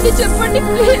వద్దని చెప్పండి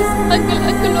ప్లీజ్. అంకుల్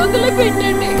అంకుల్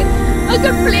వదిలిపెట్టండి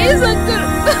అంకుల్ ప్లీజ్. అంకుల్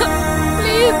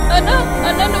ప్లీజ్ అన్న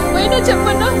అన్న నువ్వైనా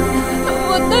చెప్పన్నా.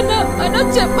 వద్దన్నా అన్న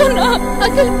చెప్పన్నా.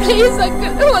 అంకుల్ ప్లీజ్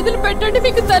అంకుల్ వదిలిపెట్టండి,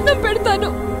 మీకు దండం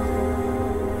పెడతాను.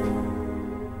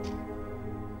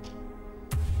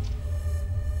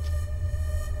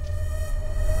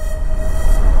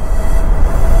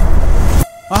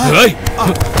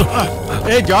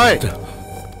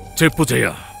 చెప్పు జయ.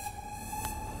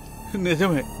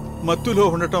 నిజమే, మత్తులో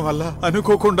ఉండటం వల్ల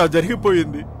అనుకోకుండా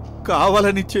జరిగిపోయింది.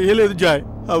 కావాలని చేయలేదు జాయ్.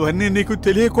 అవన్నీ నీకు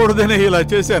తెలియకూడదనే ఇలా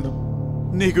చేశాను.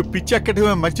 నీకు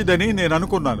పిచ్చెక్కటమే మంచిదని నేను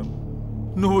అనుకున్నాను.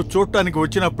 నువ్వు చూడటానికి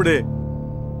వచ్చినప్పుడే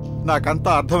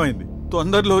నాకంతా అర్థమైంది.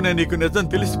 తొందరలోనే నీకు నిజం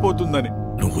తెలిసిపోతుందని.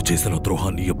 నువ్వు చేసిన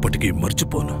ద్రోహాన్ని ఎప్పటికీ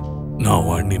మర్చిపోను. నా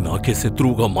వాణ్ణి నాకే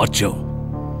శత్రువుగా మార్చావు.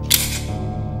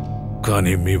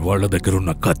 కానీ మీ వాళ్ల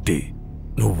దగ్గరున్న కత్తి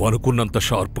నువ్వు అనుకున్నంత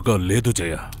షార్ప్గా లేదు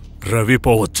జయ. రవి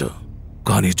పోవచ్చు,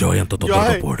 కానీ జాయ్ అంత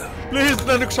తొందరగా పోడు.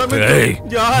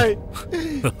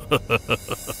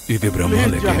 ఇది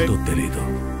బ్రహ్మాలేకేంటో తెలీదు.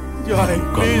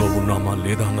 కల్లో ఉన్నామా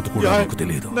లేదా అన్నది కూడా నాకు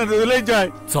తెలియదు.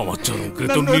 సంవత్సరం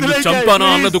క్రితం నిన్ను చంపానా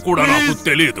అన్నది కూడా నాకు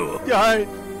తెలియదు.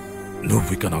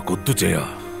 నువ్విక నాకొద్దు జయ.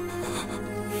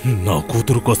 నా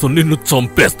కూతురు కోసం నిన్ను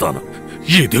చంపేస్తాను.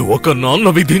 ఇది ఒక నాన్న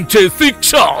విధించే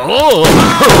శిక్ష.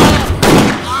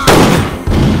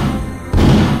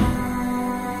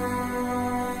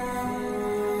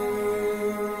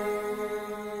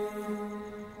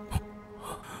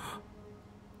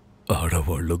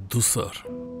 ఆడవాళ్ళొద్దు సార్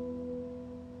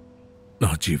నా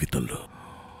జీవితంలో.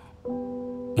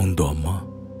 ముందు అమ్మ,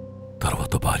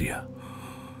 తర్వాత భార్య.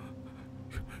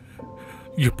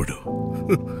 ఇప్పుడు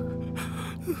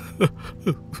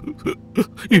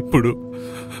ఇప్పుడు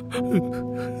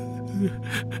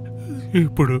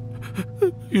ఇప్పుడు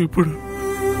ఇప్పుడు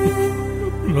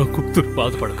నా కూతురు.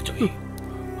 బాధపడకు జోయి.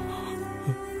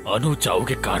 అను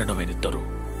చావుకి కారణమైనిద్దరు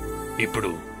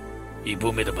ఇప్పుడు ఈ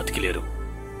భూమి మీద బతికిలేరు.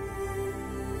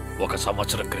 1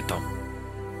 సంవత్సరం క్రితం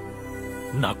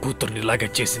నా కూతుర్ని ఇలాగే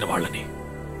చేసిన వాళ్ళని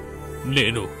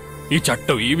నేను ఈ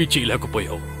చట్టం ఏమీ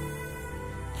చేయలేకపోయావు.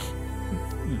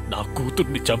 నా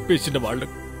కూతుర్ని చంపేసిన వాళ్ళు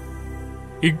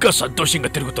ఇంకా సంతోషంగా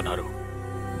తిరుగుతున్నారు.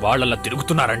 వాళ్ళలా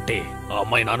తిరుగుతున్నారంటే ఆ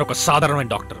అమ్మాయి నానొక సాధారణమైన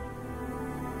డాక్టర్.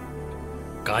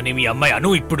 కానీ మీ అమ్మాయి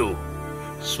అను ఇప్పుడు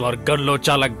స్వర్గంలో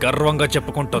చాలా గర్వంగా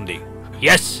చెప్పుకుంటుంది,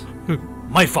 yes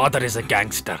my father is a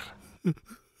gangster.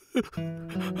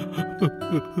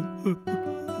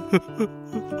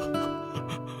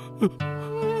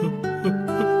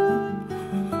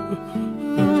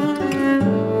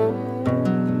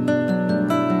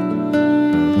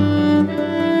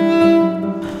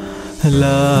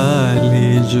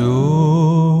 లాలిజో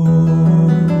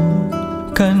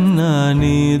కన్నా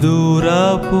నీ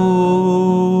దూరపో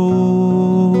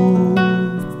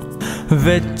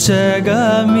వెచ్చగా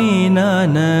మీ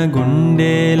నాన్న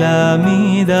గుండెల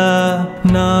మీద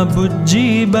నా బుజ్జి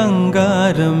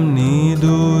బంగారం నీ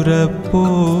దూరపో.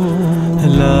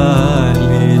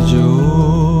 లాలిజో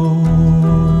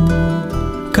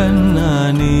కన్నా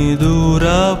నీ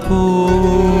దూరపో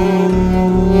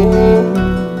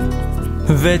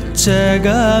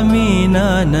వెచ్చగా మీ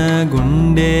నాన్న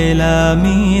గుండెల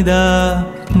మీద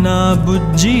నా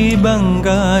బుజ్జి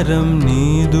బంగారం నీ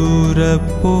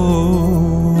దూరపో.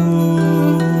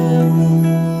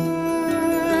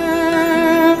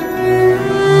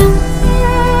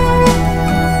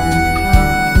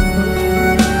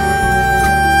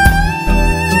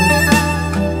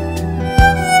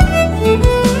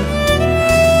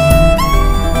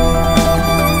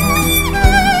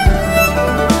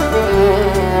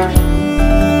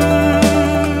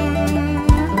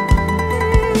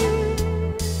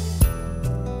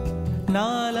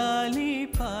 నాలాలి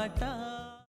పాట